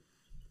field.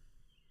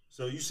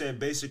 So you said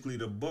basically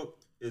the book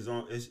is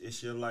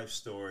it's your life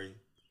story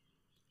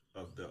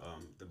of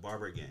the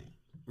Barber gang.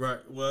 Right.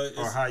 Well,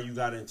 Or how you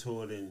got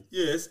into it and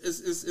yeah,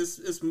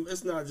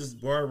 it's not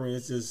just barbering.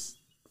 It's just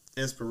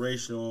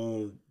inspirational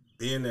on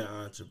being an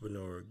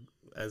entrepreneur.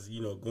 As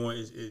going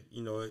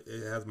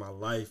it has my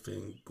life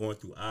and going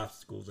through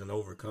obstacles and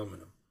overcoming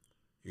them.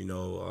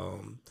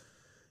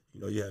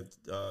 You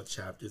have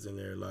chapters in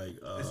there like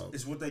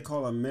it's what they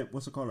call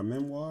what's it called, a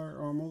memoir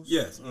almost?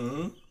 yes,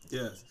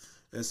 yes.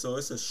 And so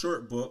it's a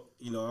short book.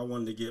 I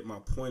wanted to get my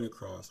point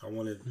across. I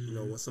wanted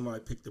when somebody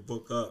picked the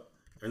book up,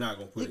 they're not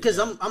gonna put it Because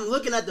down. I'm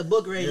looking at the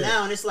book right Yeah.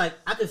 now and it's like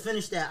I could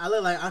finish that. I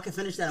look like I could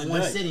finish that in one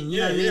Tonight. sitting. You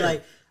Yeah, know what I mean? yeah.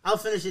 Like I'll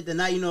finish it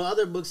tonight.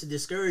 Other books are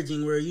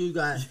discouraging where you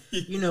got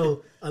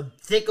a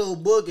thick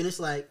old book and it's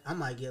like I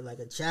might get like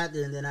a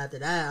chapter and then after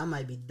that I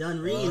might be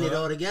done reading it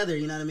all together.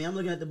 You know what I mean? I'm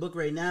looking at the book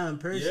right now in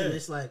person. Yeah. And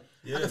it's like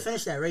Yeah. I can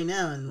finish that right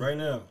now. And right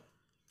now,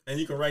 and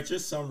you can write your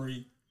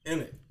summary in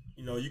it.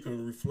 You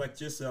can reflect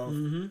yourself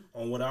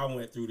on what I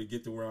went through to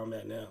get to where I'm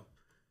at now.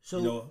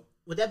 so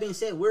with that being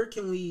said, where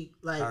can we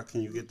How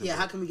can you get the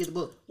how book? can we get the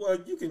book? Well,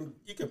 you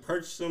can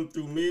purchase them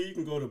through me. You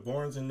can go to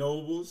Barnes and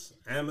Nobles,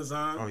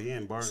 Amazon. Oh, yeah,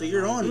 in Barber. So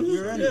you're on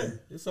you're in Yeah, there.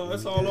 it's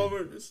all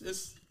over.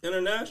 It's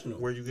international.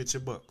 Where you get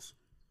your books?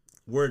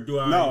 Where do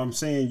I? No, I'm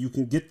saying you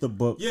can get the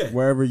book Yeah.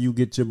 wherever you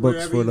get your books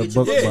Wherever for you the get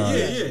your book books. buy.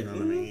 Yeah. You know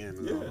what I mean?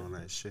 And Yeah. all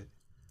that shit.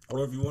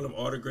 Or if you want them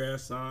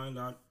autographed, signed,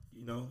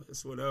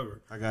 it's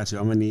whatever. I got you.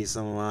 I'm gonna need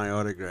some of my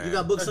autographs. You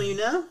got books on you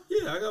now?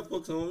 Yeah, I got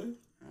books on me.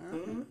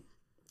 Mhm.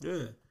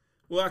 Yeah.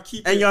 Well, I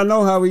keep And it. y'all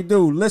know how we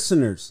do,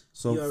 listeners.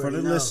 So You for already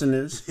the know.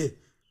 listeners,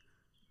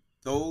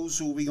 those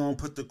who we gonna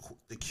put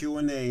the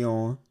Q&A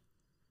on,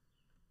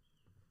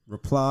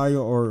 reply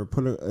or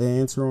put an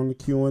answer on the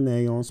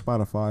Q&A on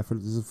Spotify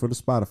this is for the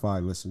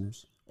Spotify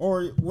listeners,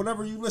 or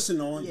whatever you listen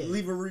on. Yeah.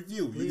 Leave a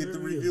review. You Leave get a the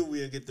review. review.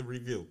 We'll get the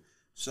review.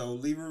 So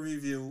leave a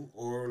review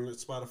or on the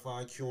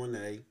Spotify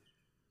Q&A.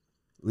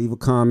 Leave a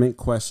comment,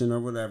 question, or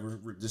whatever.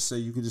 Just say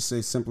you could just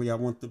say simply, "I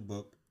want the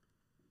book."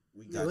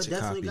 we Yeah, got we your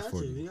definitely copy got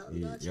for you. you. We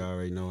got You you.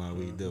 already know how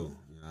we do.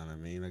 You know what I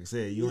mean? Like I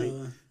said, you ain't.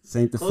 Yeah. This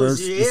ain't the Close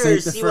first. your This ain't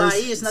ears, the CYE, first.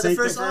 it's not this the ain't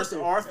first author.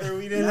 author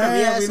we didn't Nah, have.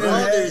 we had We some didn't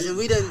authors, have. and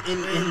we done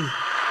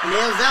and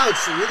they'll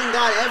vouch. We done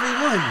got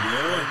everyone. We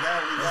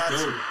got That's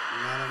you. You dope. know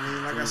what I mean?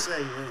 Like I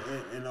say,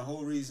 and the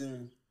whole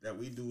reason that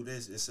we do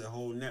this, it's a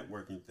whole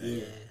networking thing.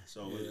 Yeah.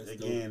 So Yeah, that's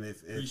again, dope.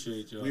 if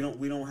Appreciate y'all.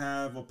 we don't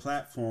have a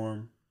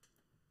platform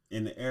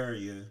in the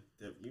area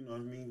that, you know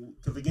what I mean?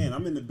 Because again,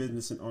 I'm in the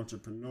business and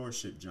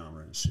entrepreneurship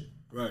genre and shit.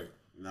 Right.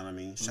 You know what I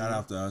mean? Shout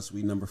out to us.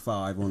 We number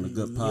 5 on the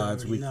Good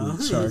Pods already weekly know.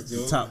 charts, the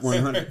Dope. top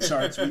 100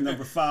 charts. We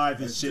number 5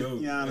 and That's shit. dope.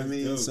 You know what I That's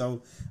mean? dope.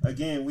 So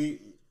again, we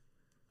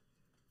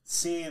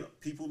seeing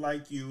people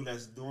like you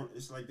that's doing.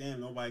 It's like, damn,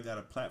 nobody got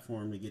a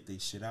platform to get their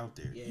shit out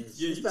there. Yeah,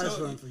 it's, Yeah, it's you better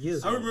told- for you.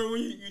 I remember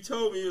when you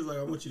told me, you was like,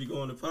 I want you to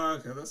go on the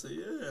podcast. I said,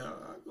 yeah,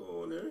 I'll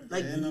go on there.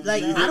 Like, Yeah, no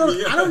like doubt. I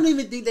don't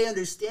even think they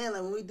understand.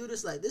 Like when we do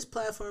this, like this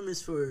platform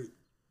is for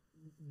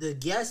the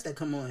guests that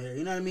come on here.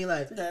 You know what I mean?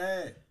 Like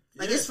Yeah.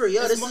 it's for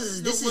yo.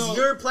 It's This well, is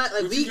your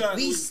platform. Like what you got-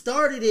 we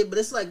started it, but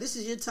it's like this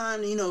is your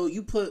time. To, you know,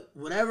 you put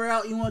whatever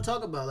out you want to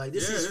talk about. Like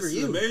this is for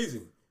you.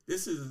 Amazing.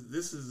 This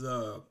is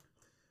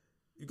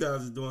you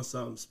guys are doing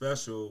something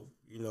special.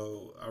 You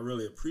know, I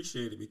really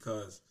appreciate it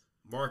because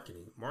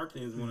marketing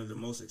is one of the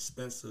most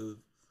expensive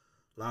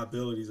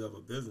liabilities of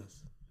a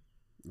business.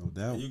 No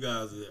doubt. And you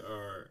guys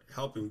are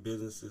helping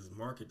businesses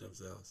market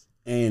themselves.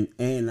 And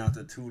not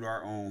to toot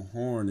our own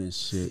horn and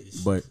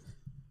shit, but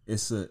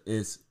it's a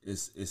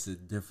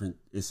different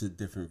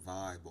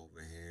vibe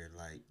over here.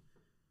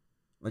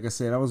 Like I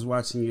said, I was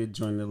watching you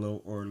join a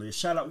little earlier.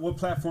 Shout out, what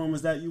platform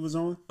was that you was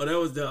on? Oh, that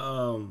was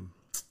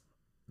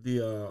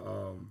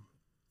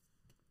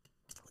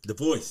the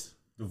Voice.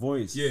 The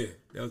Voice. Yeah,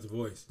 that was the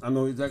Voice. I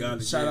know exactly.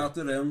 Got it, Shout yeah. out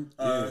to them.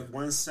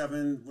 Yeah.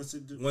 17. What's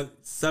it?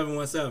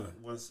 717.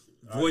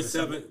 Voice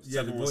 7.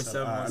 Yeah, the Voice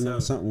 717. I know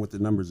something with the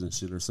numbers and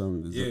shit or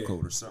something, the zip Yeah.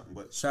 code or something.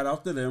 But shout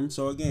out to them.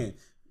 So again,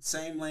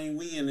 same lane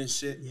we in and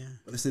shit. Yeah.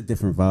 But it's a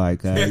different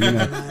vibe, guys. You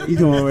know, you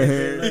come over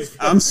here.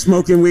 I'm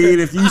smoking weed.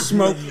 If you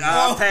smoke,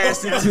 I'll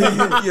pass it to you. You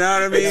know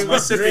what I mean? We're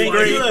sipping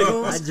great.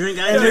 I drink.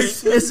 And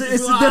it's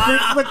a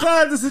different,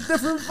 because it's a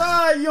different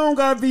vibe. You don't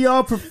gotta be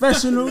all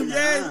professional.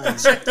 Yeah, you can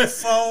check your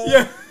phone.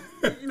 Yeah.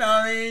 You know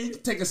what I mean? You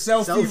can take a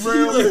selfie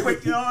real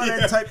quick, you know, all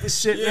that type of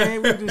shit,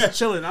 man. We just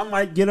chilling. I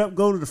might get up,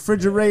 go to the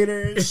refrigerator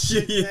and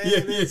shit,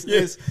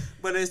 man.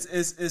 But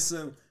it's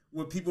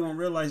what people don't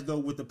realize though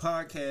with the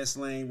podcast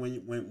lane, when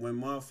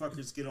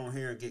motherfuckers get on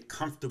here and get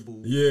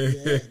comfortable,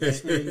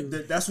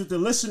 that's what the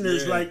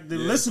listeners like. The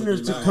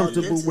listeners get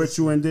comfortable with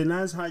you, and then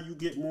that's how you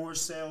get more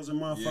sales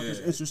and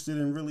motherfuckers interested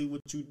in really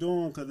what you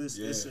doing, because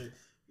it's a,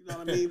 you know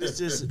what I mean? It's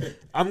just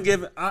I'm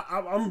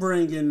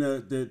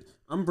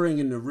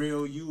bringing the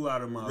real you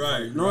out of my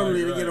life.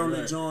 Normally they get on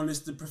the joint, it's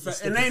the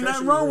professional. And ain't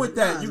nothing wrong with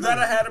that. You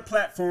gotta have a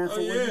platform for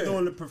when you're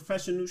doing the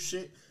professional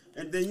shit.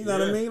 And then you know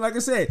what I mean? Like I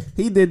said,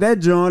 he did that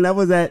joint. That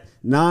was at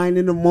 9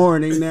 a.m.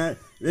 Now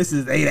this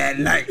is 8 at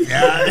night.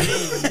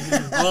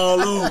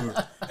 All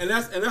over. And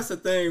that's the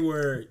thing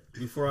where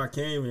before I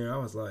came here, I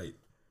was like,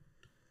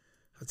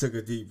 I took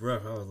a deep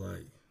breath. I was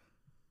like,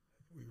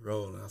 we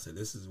rolling. I said,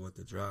 this is what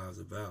the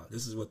drive's about.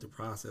 This is what the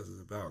process is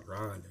about,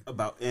 grinding.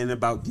 About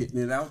getting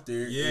it out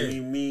there. Any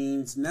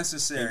means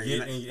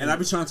necessary. And I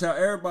be trying to tell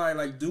everybody,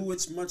 like, do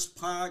as much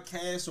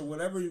podcast or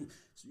whatever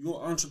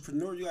you're an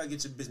entrepreneur, you gotta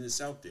get your business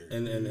out there.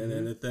 And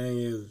the thing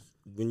is,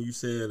 when you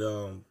said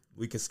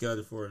we can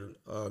schedule for it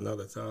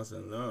another time, I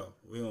said no,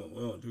 we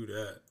don't do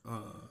that.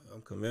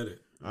 I'm committed.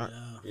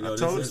 You know,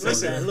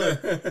 listen.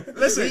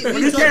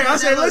 When he came, I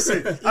said,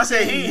 listen. I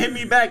said he ain't hit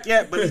me back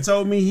yet, but he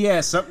told me he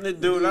had something to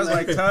do. And I was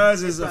like,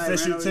 cuz is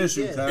official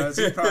tissue, cuz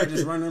he probably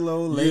just running a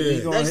little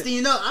late. Next thing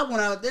you know, I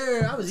went out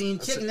there. I was eating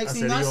chicken. Next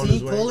thing I see, he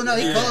pulling up.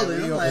 He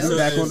calling. I'm like, so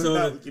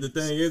the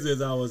thing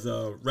is I was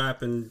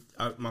rapping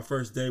my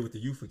first day with the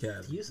Youth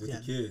Academy with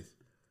the kids.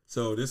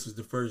 So this was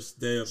the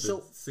first day of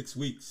the 6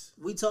 weeks.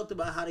 We talked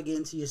about how to get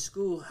into your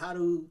school. How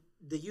do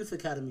the Youth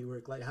Academy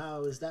work? Like,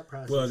 how is that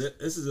process? Well,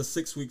 this is a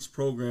 6 weeks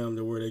program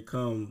to where they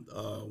come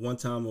one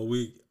time a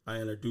week. I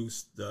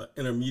introduce the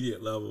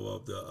intermediate level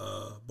of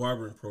the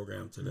barbering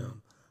program to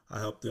them. I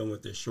help them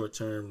with their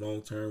short-term,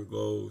 long-term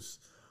goals,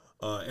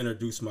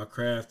 introduce my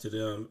craft to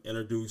them,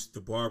 introduce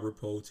the barber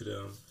pole to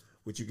them,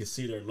 which you can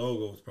see their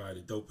logo is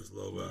probably the dopest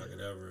logo I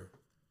could ever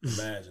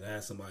imagine. I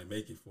had somebody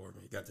make it for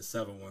me. Got the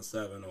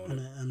 717 on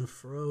it. And the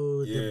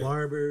fro, the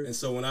barber. And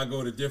so when I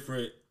go to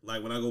different,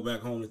 like when I go back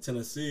home to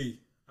Tennessee,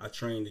 I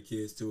train the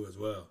kids too as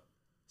well.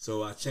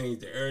 So I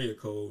changed the area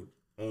code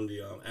on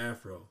the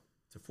Afro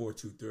to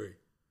 423.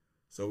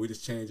 So we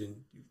just changing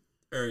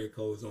area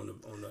codes on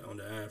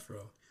the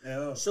Afro.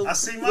 Yeah. So I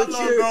see my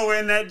logo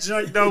in that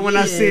joint though when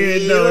I see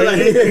it though.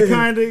 It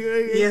kind of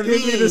give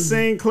me the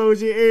same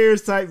close your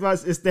ears type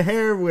vibes. It's the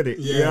hair with it.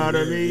 You know what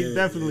I mean?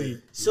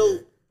 Definitely. So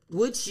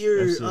what's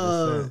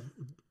your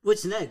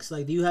What's next?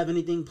 Like, do you have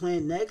anything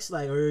planned next?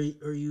 Like, or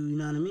you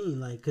know what I mean?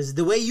 Like, because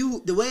the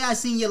way I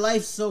seen your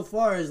life so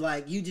far is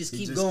like you just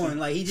keep going.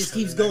 Like he just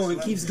keeps going,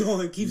 keeps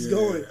going.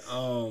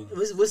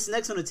 What's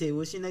next on the table?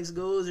 What's your next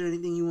goals or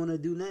anything you want to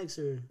do next?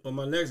 Or well,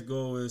 my next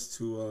goal is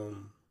to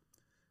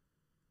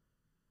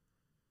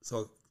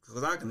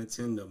because I can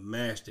tend to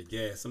mash the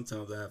gas.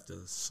 Sometimes I have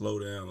to slow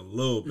down a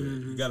little bit.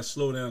 You got to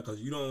slow down because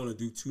you don't want to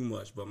do too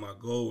much. But my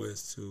goal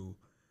is to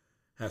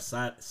have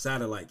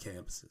satellite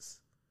campuses.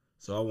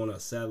 So I want a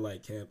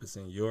satellite campus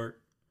in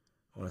York.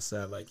 I want a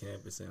satellite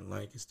campus in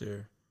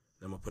Lancaster.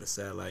 Then I'm gonna put a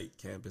satellite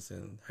campus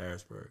in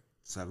Harrisburg.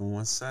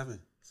 717.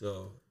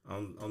 So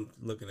I'm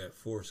looking at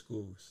 4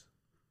 schools,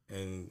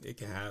 and it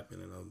can happen.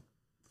 And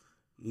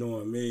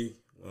knowing me,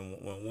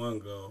 when one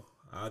go,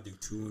 I'll do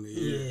 2 in a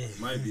year. Yeah. It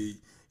might be,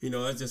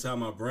 that's just how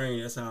my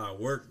brain. That's how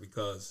I work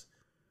because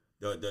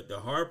the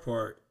hard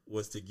part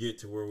was to get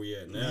to where we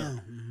at now.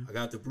 Yeah. I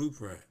got the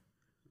blueprint.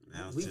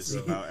 Now it's just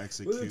about we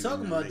executing. were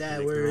talking about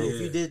that where if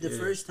you did it the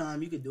first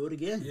time, you could do it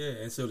again. Yeah,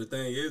 and so the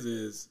thing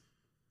is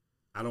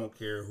I don't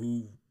care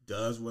who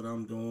does what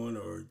I'm doing,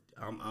 or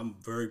I'm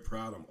very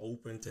proud. I'm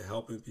open to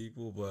helping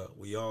people, but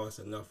it's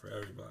enough for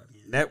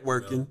everybody.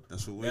 Networking.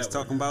 That's what we was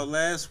talking about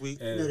last week.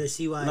 You know the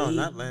CYE. No,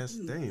 not last.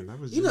 Damn, that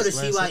was. You know the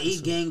just last CYE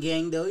episode.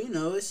 gang though. You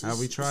know it's How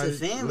we try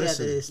it's a family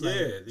listen. after this. Like,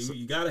 Yeah,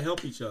 you got to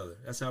help each other.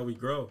 That's how we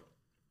grow.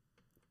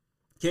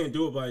 Can't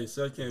do it by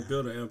yourself. Can't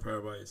build an empire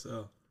by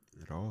yourself.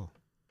 At all.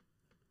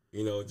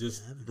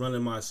 Just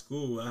running my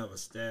school, I have a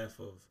staff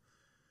of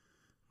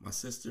my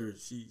sister.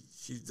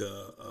 She's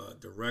the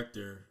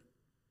director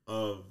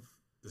of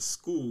the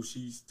school.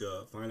 She's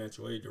the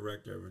financial aid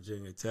director at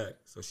Virginia Tech.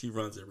 So she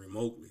runs it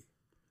remotely.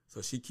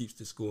 So she keeps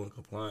the school in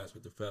compliance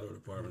with the Federal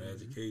Department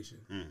of Education.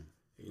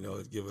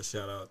 Give a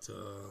shout out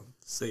to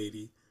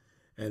Sadie.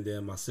 And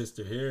then my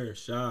sister here,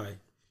 Shy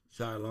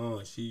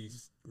Long, she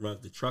runs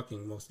the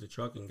trucking, most of the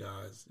trucking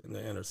guys in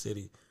the inner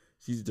city.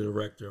 She's the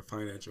director of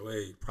financial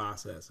aid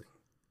processing.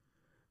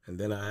 And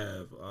then I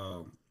have,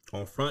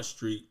 on Front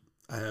Street,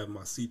 I have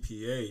my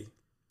CPA,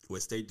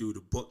 which they do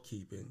the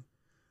bookkeeping.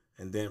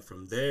 And then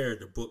from there,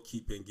 the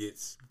bookkeeping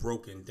gets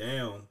broken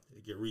down.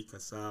 It get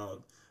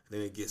reconciled. And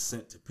then it gets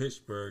sent to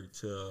Pittsburgh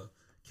to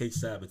Kate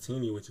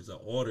Sabatini, which is an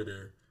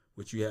auditor,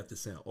 which you have to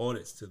send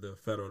audits to the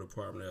Federal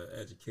Department of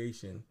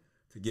Education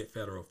to get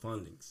federal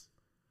fundings.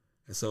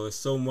 And so it's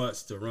so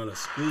much to run a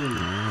school.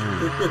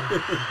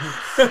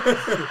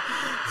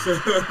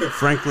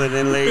 Franklin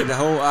then laid the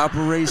whole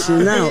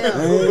operation out.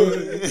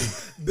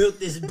 Built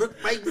this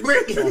brick by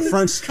brick. On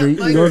Front Street.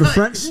 You go to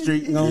Front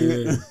Street.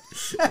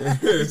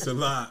 It's a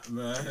lot,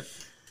 man.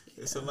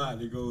 It's a lot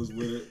that goes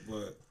with it,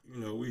 but,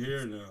 we're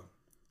here now.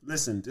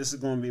 Listen, this is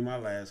going to be my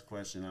last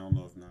question. I don't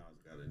know if Nas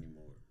got any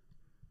more.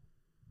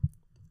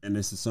 And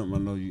this is something I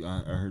know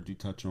I heard you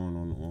touch on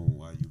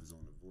while you was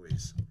on The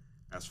Voice.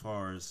 As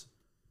far as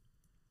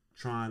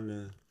trying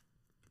to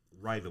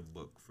write a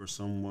book for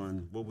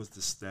someone, what was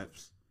the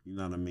steps? You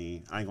know what I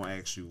mean? I ain't gonna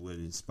ask you what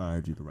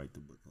inspired you to write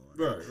the book.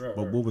 Right.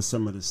 But what were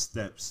some of the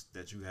steps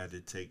that you had to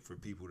take for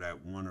people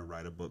that want to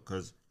write a book?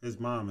 Because his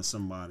mom is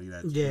somebody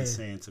that's been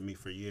saying to me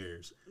for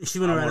years. She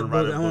want to write a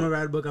book. I want to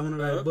write a book. I want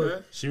to write a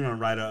book. She want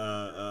to write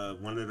a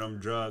one of them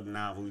drug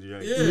novels.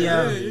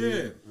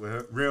 Yeah. With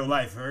her, real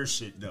life, her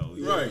shit though.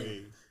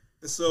 Right.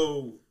 And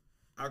so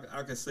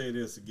I can say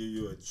this to give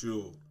you a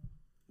jewel.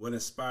 What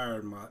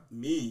inspired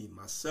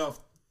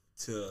myself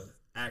to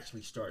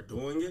actually start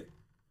doing it,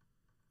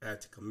 I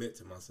had to commit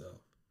to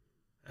myself.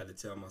 I had to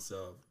tell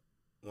myself,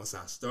 once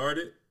I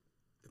started,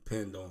 the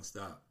pen don't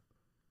stop.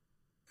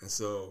 And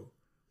so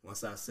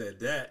once I said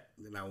that,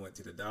 then I went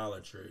to the Dollar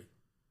Tree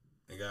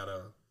and got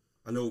a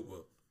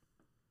notebook.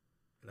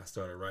 And I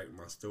started writing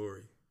my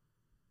story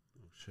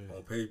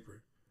on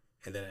paper.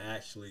 And then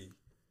actually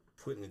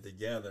putting it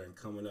together and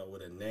coming up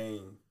with a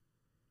name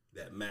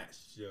that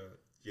matched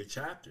your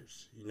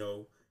chapters.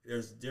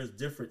 There's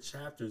different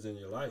chapters in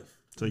your life.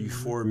 So you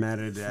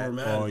formatted that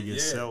all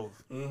yourself.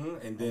 Yeah.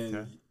 Mm-hmm. And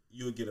then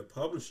you'll get a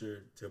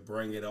publisher to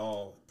bring it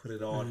all, put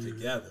it all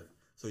together.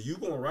 So you're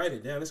going to write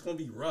it down. It's going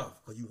to be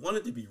rough because you want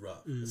it to be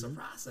rough. It's a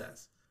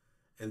process.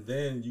 And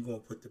then you're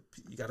going to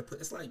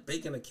it's like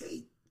baking a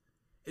cake.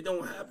 It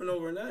don't happen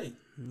overnight.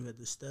 You got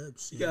the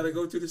steps. You got to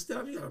go through the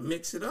steps. You got to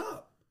mix it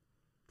up.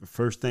 But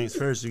first things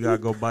first, you got to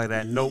go buy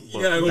that notebook.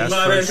 You got to go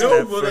buy that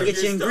notebook.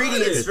 Get your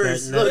ingredients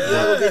first. Look, you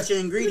got to get your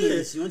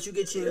ingredients. Once you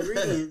get your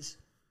ingredients.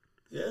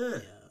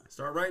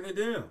 Start writing it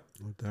down.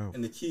 No doubt.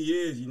 And the key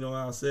is,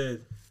 how I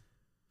said,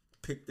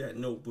 pick that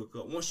notebook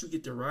up. Once you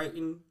get to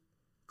writing,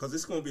 because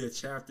it's going to be a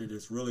chapter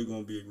that's really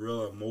going to be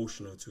real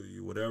emotional to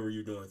you, whatever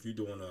you're doing. If you're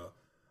doing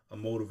a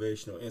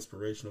motivational,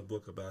 inspirational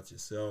book about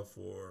yourself,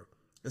 or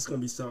it's going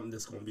to be something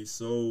that's going to be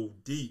so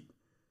deep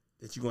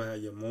that you're going to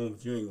have your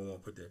moments, you ain't going to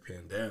want to put that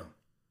pen down.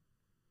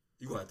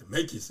 You're going to have to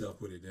make yourself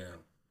put it down.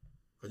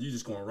 Because you're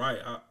just going to write.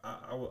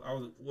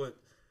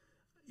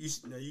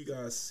 You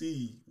guys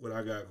see what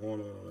I got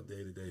going on a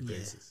day-to-day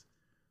basis.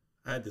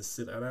 I had to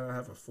sit, and I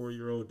have a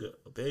 4-year-old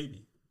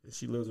baby. And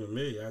she lives with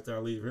me. After I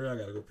leave her, I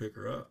got to go pick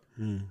her up.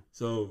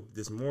 So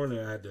this morning,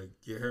 I had to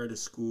get her to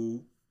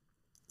school,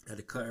 Had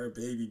to cut her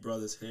baby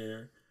brother's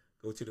hair,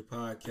 go to the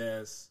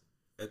podcast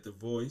at The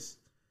Voice,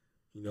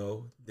 you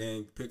know,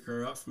 then pick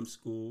her up from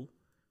school,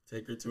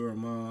 take her to her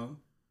mom,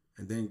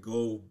 and then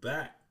go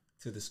back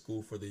to the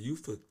school for the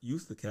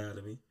youth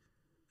academy,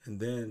 and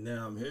then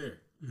now I'm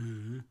here.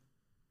 Mm-hmm.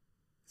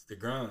 It's the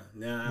grind.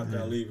 Now after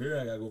I leave here,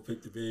 I gotta go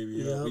pick the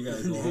baby up. We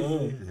gotta go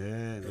home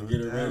and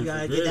get her ready. You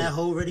gotta for get bed. that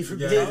hole ready for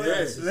You bed. gotta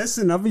rest.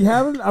 Listen,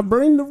 I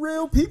bring the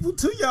real people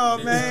to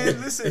y'all,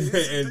 man. Listen,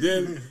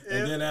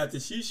 and then after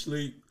she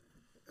sleep,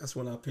 that's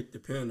when I pick the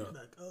pen up.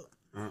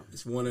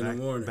 It's 1 in the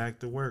morning. Back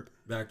to work.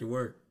 Back to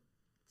work.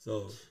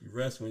 So you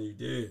rest when you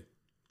did.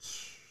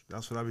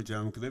 That's what I be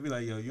telling them, because they be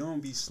like, yo, you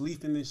don't be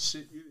sleeping and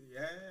shit.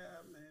 Yeah,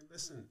 man,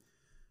 listen.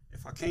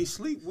 If I can't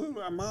sleep,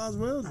 I might as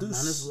well do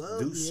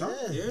something.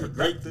 Yeah,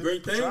 great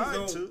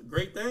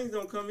things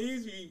don't come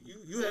easy.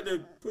 You had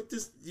to put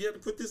this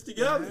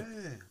together.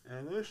 Yeah,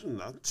 and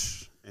listen,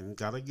 and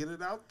gotta get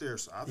it out there.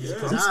 So I'm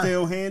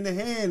still hand to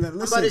hand. Listen,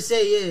 I'm about to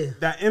say, yeah.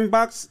 That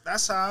inbox,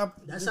 that's how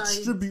I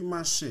distribute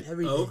my shit.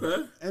 Everything.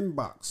 Okay.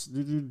 Inbox.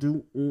 Did you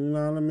do, you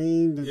know what I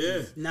mean?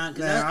 Yeah. Nah,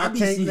 because I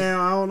can't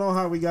now. I don't know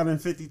how we got in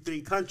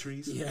 53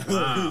 countries. Yeah.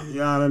 Wow. You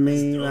know what I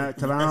mean?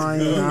 Because I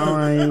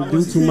ain't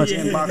do too much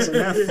inboxing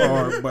that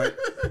far. But,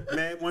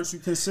 man, once you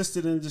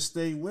consistent and just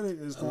stay with it,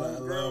 it's going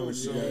to grow.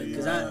 So, you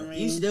know what I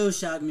mean? You still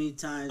shock me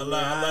times.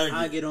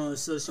 I get on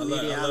social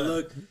media. I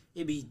look,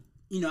 it be,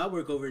 you know, I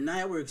work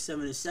overnight. I work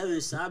 7 to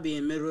 7, so I be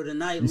in the middle of the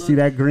night. You see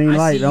that green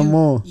light? I'm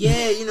on.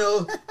 Yeah, you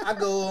know, I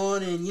go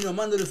on and, you know,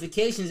 my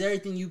notifications,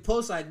 everything you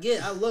post, I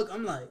get. I look,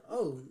 I'm like,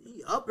 oh,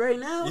 you up right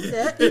now? What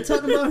the heck you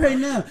talking about right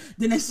now?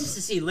 Then it's just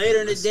to see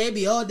later in the day,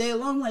 be all day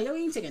long. I'm like, yo,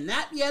 you ain't take a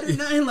nap yet or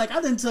nothing? Like, I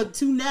done took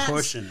 2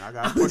 naps. I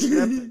got to push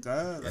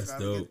that. That's I got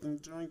to dope. get them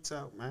joints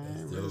out,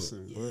 man. That's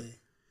Listen, dope. but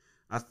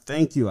I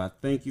thank you.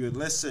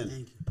 Listen.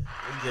 Thank you.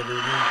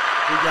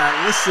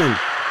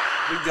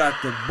 We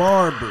got the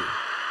barber,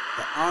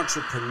 the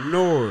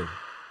entrepreneur,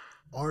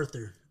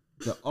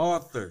 the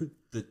author,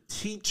 the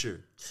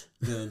teacher,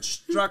 the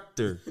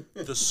instructor,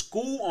 the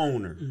school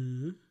owner.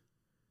 Mm-hmm.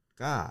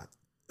 God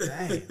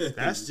dang,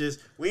 that's just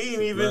we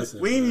ain't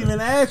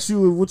even asked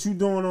you what you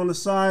doing on the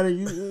side of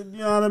you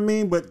know what I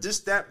mean? But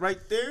just that right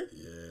there.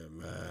 Yeah,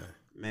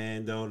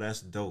 Man, though,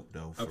 that's dope,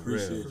 though. For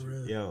appreciate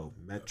real. Yo,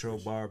 Metro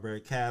Barber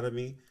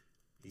Academy.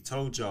 He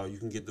told y'all you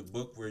can get the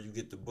book where you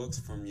get the books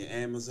from your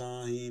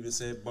Amazon. He even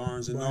said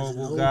Barnes and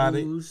Noble got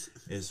it.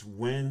 It's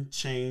When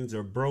Chains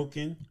Are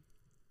Broken.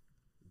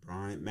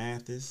 Bryant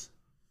Mathis.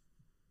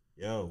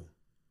 Yo,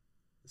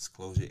 let's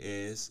close your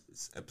ears.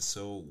 It's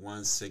episode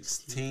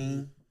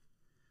 116.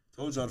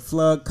 Told y'all the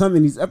flood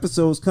coming. These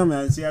episodes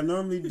coming. See, I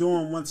normally do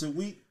them once a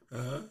week.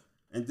 Uh-huh.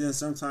 And then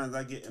sometimes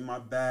I get in my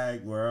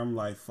bag where I'm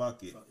like,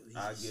 fuck it.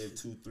 I give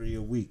 2-3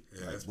 a week.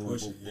 Yeah, like that's boom,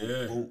 pushing.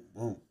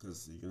 boom.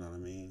 Because you know what I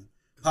mean?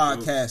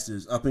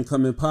 Podcasters, up and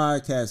coming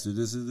podcasters.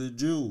 This is the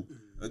Jew.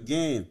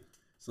 Again,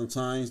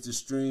 sometimes the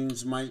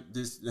streams might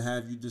just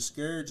have you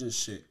discouraged and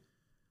shit.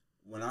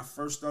 When I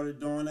first started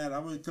doing that,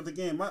 because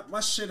again, my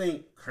shit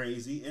ain't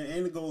crazy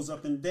and it goes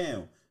up and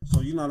down.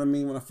 So you know what I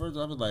mean? When I was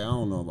like, I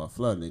don't know about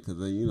flooding it,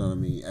 because you know what I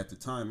mean? At the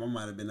time, I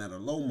might have been at a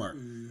low mark.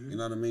 You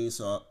know what I mean?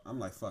 So I'm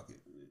like, fuck it.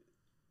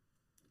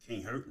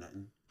 Can't hurt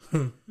nothing.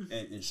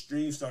 and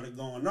streams started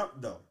going up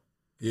though.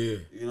 Yeah.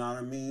 You know what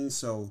I mean?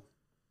 So,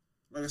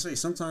 like I say,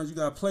 sometimes you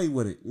gotta play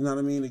with it. You know what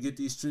I mean? To get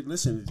these streams.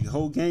 Listen, the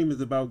whole game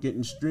is about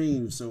getting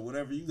streams. So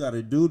whatever you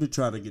gotta do to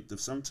try to get the.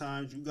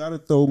 Sometimes you gotta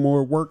throw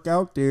more work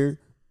out there.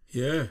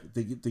 Yeah.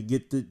 To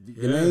get the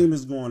name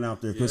is going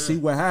out there. Because see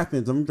what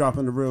happens. I'm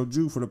dropping the real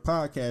Jew for the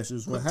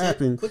podcasters. What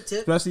happens? Quick tip.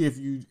 Especially if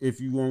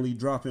you only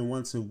dropping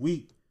once a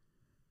week.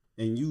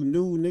 And you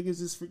knew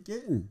niggas is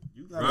forgetting.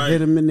 You gotta hit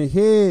them in the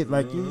head.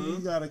 Like you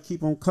gotta keep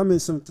them coming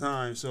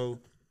sometimes. So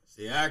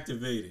stay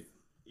activated.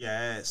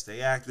 Yeah,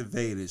 stay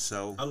activated.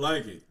 So I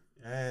like it.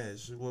 Yeah,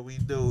 it's what we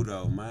do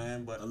though,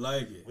 man. But I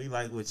like it. We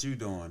like what you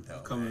doing though.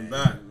 Coming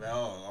man. back.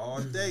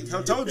 All day.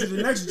 I told you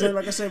the next joint,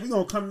 like I said, we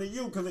gonna come to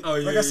you. Cause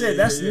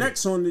that's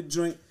next on the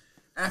joint.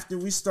 After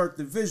we start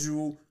the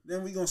visual,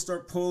 then we gonna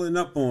start pulling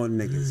up on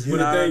niggas. Well,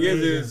 the thing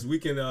is we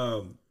can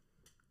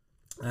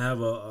I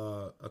have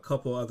a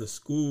couple other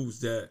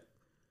schools that,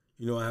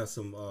 you know, I have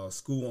some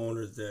school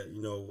owners that,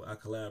 you know, I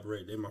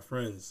collaborate. They're my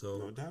friends,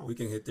 so we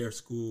can hit their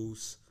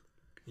schools.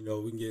 You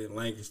know, we can get in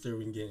Lancaster,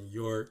 we can get in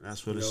York.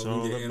 That's what it's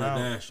all about.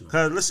 International.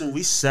 Cause listen,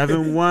 we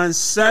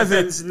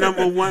 717's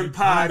number one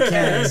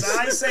podcast.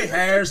 I ain't say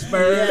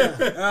Harrisburg.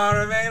 You know what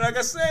I mean? Like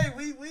I say,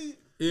 we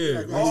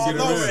all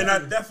over. And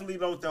I definitely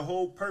know the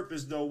whole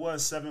purpose though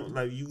was seven.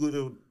 Like you go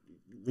to.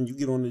 When you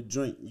get on the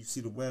joint, you see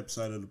the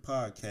website of the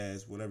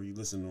podcast, whatever you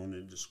listen on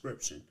in the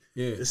description.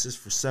 Yeah. This is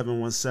for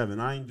 717.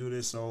 I ain't do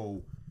this,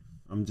 I'm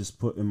just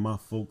putting my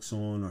folks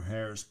on or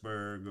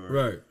Harrisburg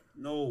or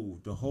No,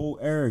 the whole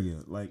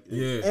area, like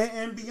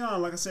and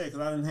beyond. Like I said,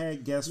 because I didn't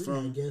have guests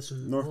from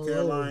North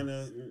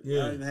Carolina.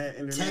 Yeah, I didn't have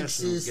international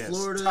Texas, guests.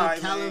 Florida, Thailand,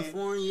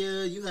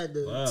 California. You had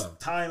the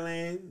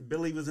Thailand.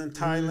 Billy was in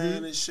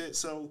Thailand and shit.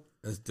 So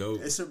that's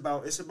dope. It's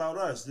about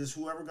us. This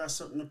whoever got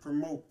something to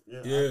promote.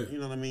 Yeah. You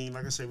know what I mean.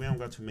 Like I said, we don't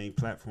got too many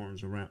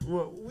platforms around.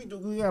 Well, we do.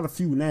 We got a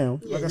few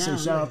now. Yeah, like I said, now,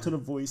 shout out to The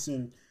Voice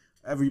and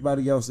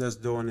everybody else that's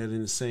doing it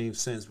in the same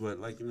sense. But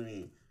like you know what I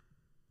mean.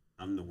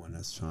 I'm the one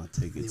that's trying to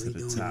take it to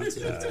the top.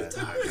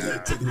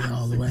 Taking it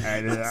all the way.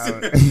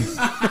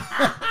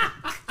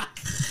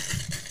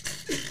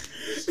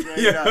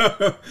 Straight up.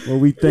 Well,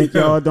 we thank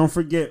y'all. Don't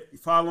forget,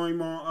 follow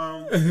him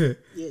on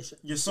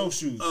your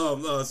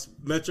socials.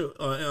 Metro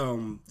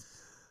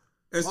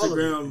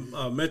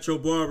Instagram, Metro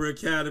Barber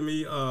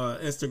Academy,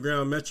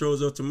 Instagram,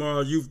 Metros of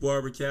Tomorrow, Youth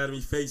Barber Academy,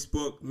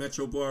 Facebook,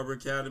 Metro Barber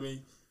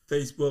Academy,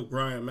 Facebook,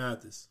 Bryant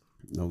Mathis.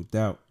 No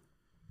doubt.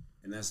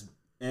 And that's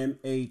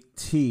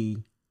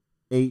MATHES.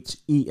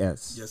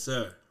 Yes,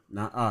 sir.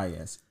 Not IS.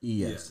 ES.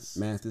 Yes.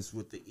 Mathis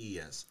with the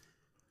ES.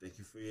 Thank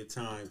you for your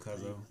time,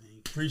 cuzzo.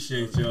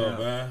 Appreciate y'all,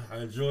 man. I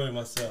enjoyed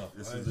myself.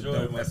 This is a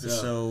dope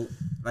episode.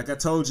 Like I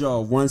told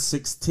y'all,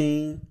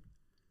 116.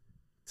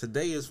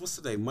 Today is, what's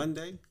today?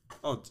 Monday?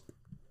 Oh,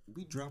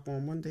 we drop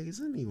on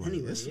Mondays anyway.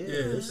 Monday.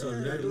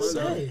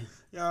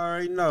 Y'all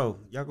already know.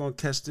 Y'all gonna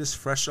catch this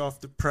fresh off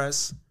the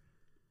press.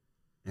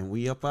 And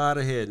we up out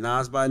of here.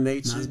 Nas by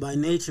Nature. Nas by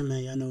Nature,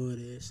 man. Y'all know what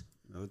it is.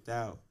 No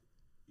doubt.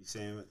 You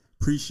saying it?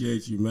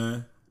 Appreciate you,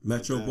 man.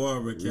 Metro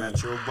Barber Academy.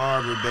 Metro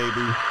Barber,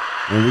 baby.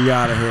 And we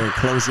out of here.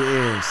 Close your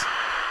ears.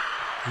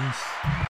 Peace.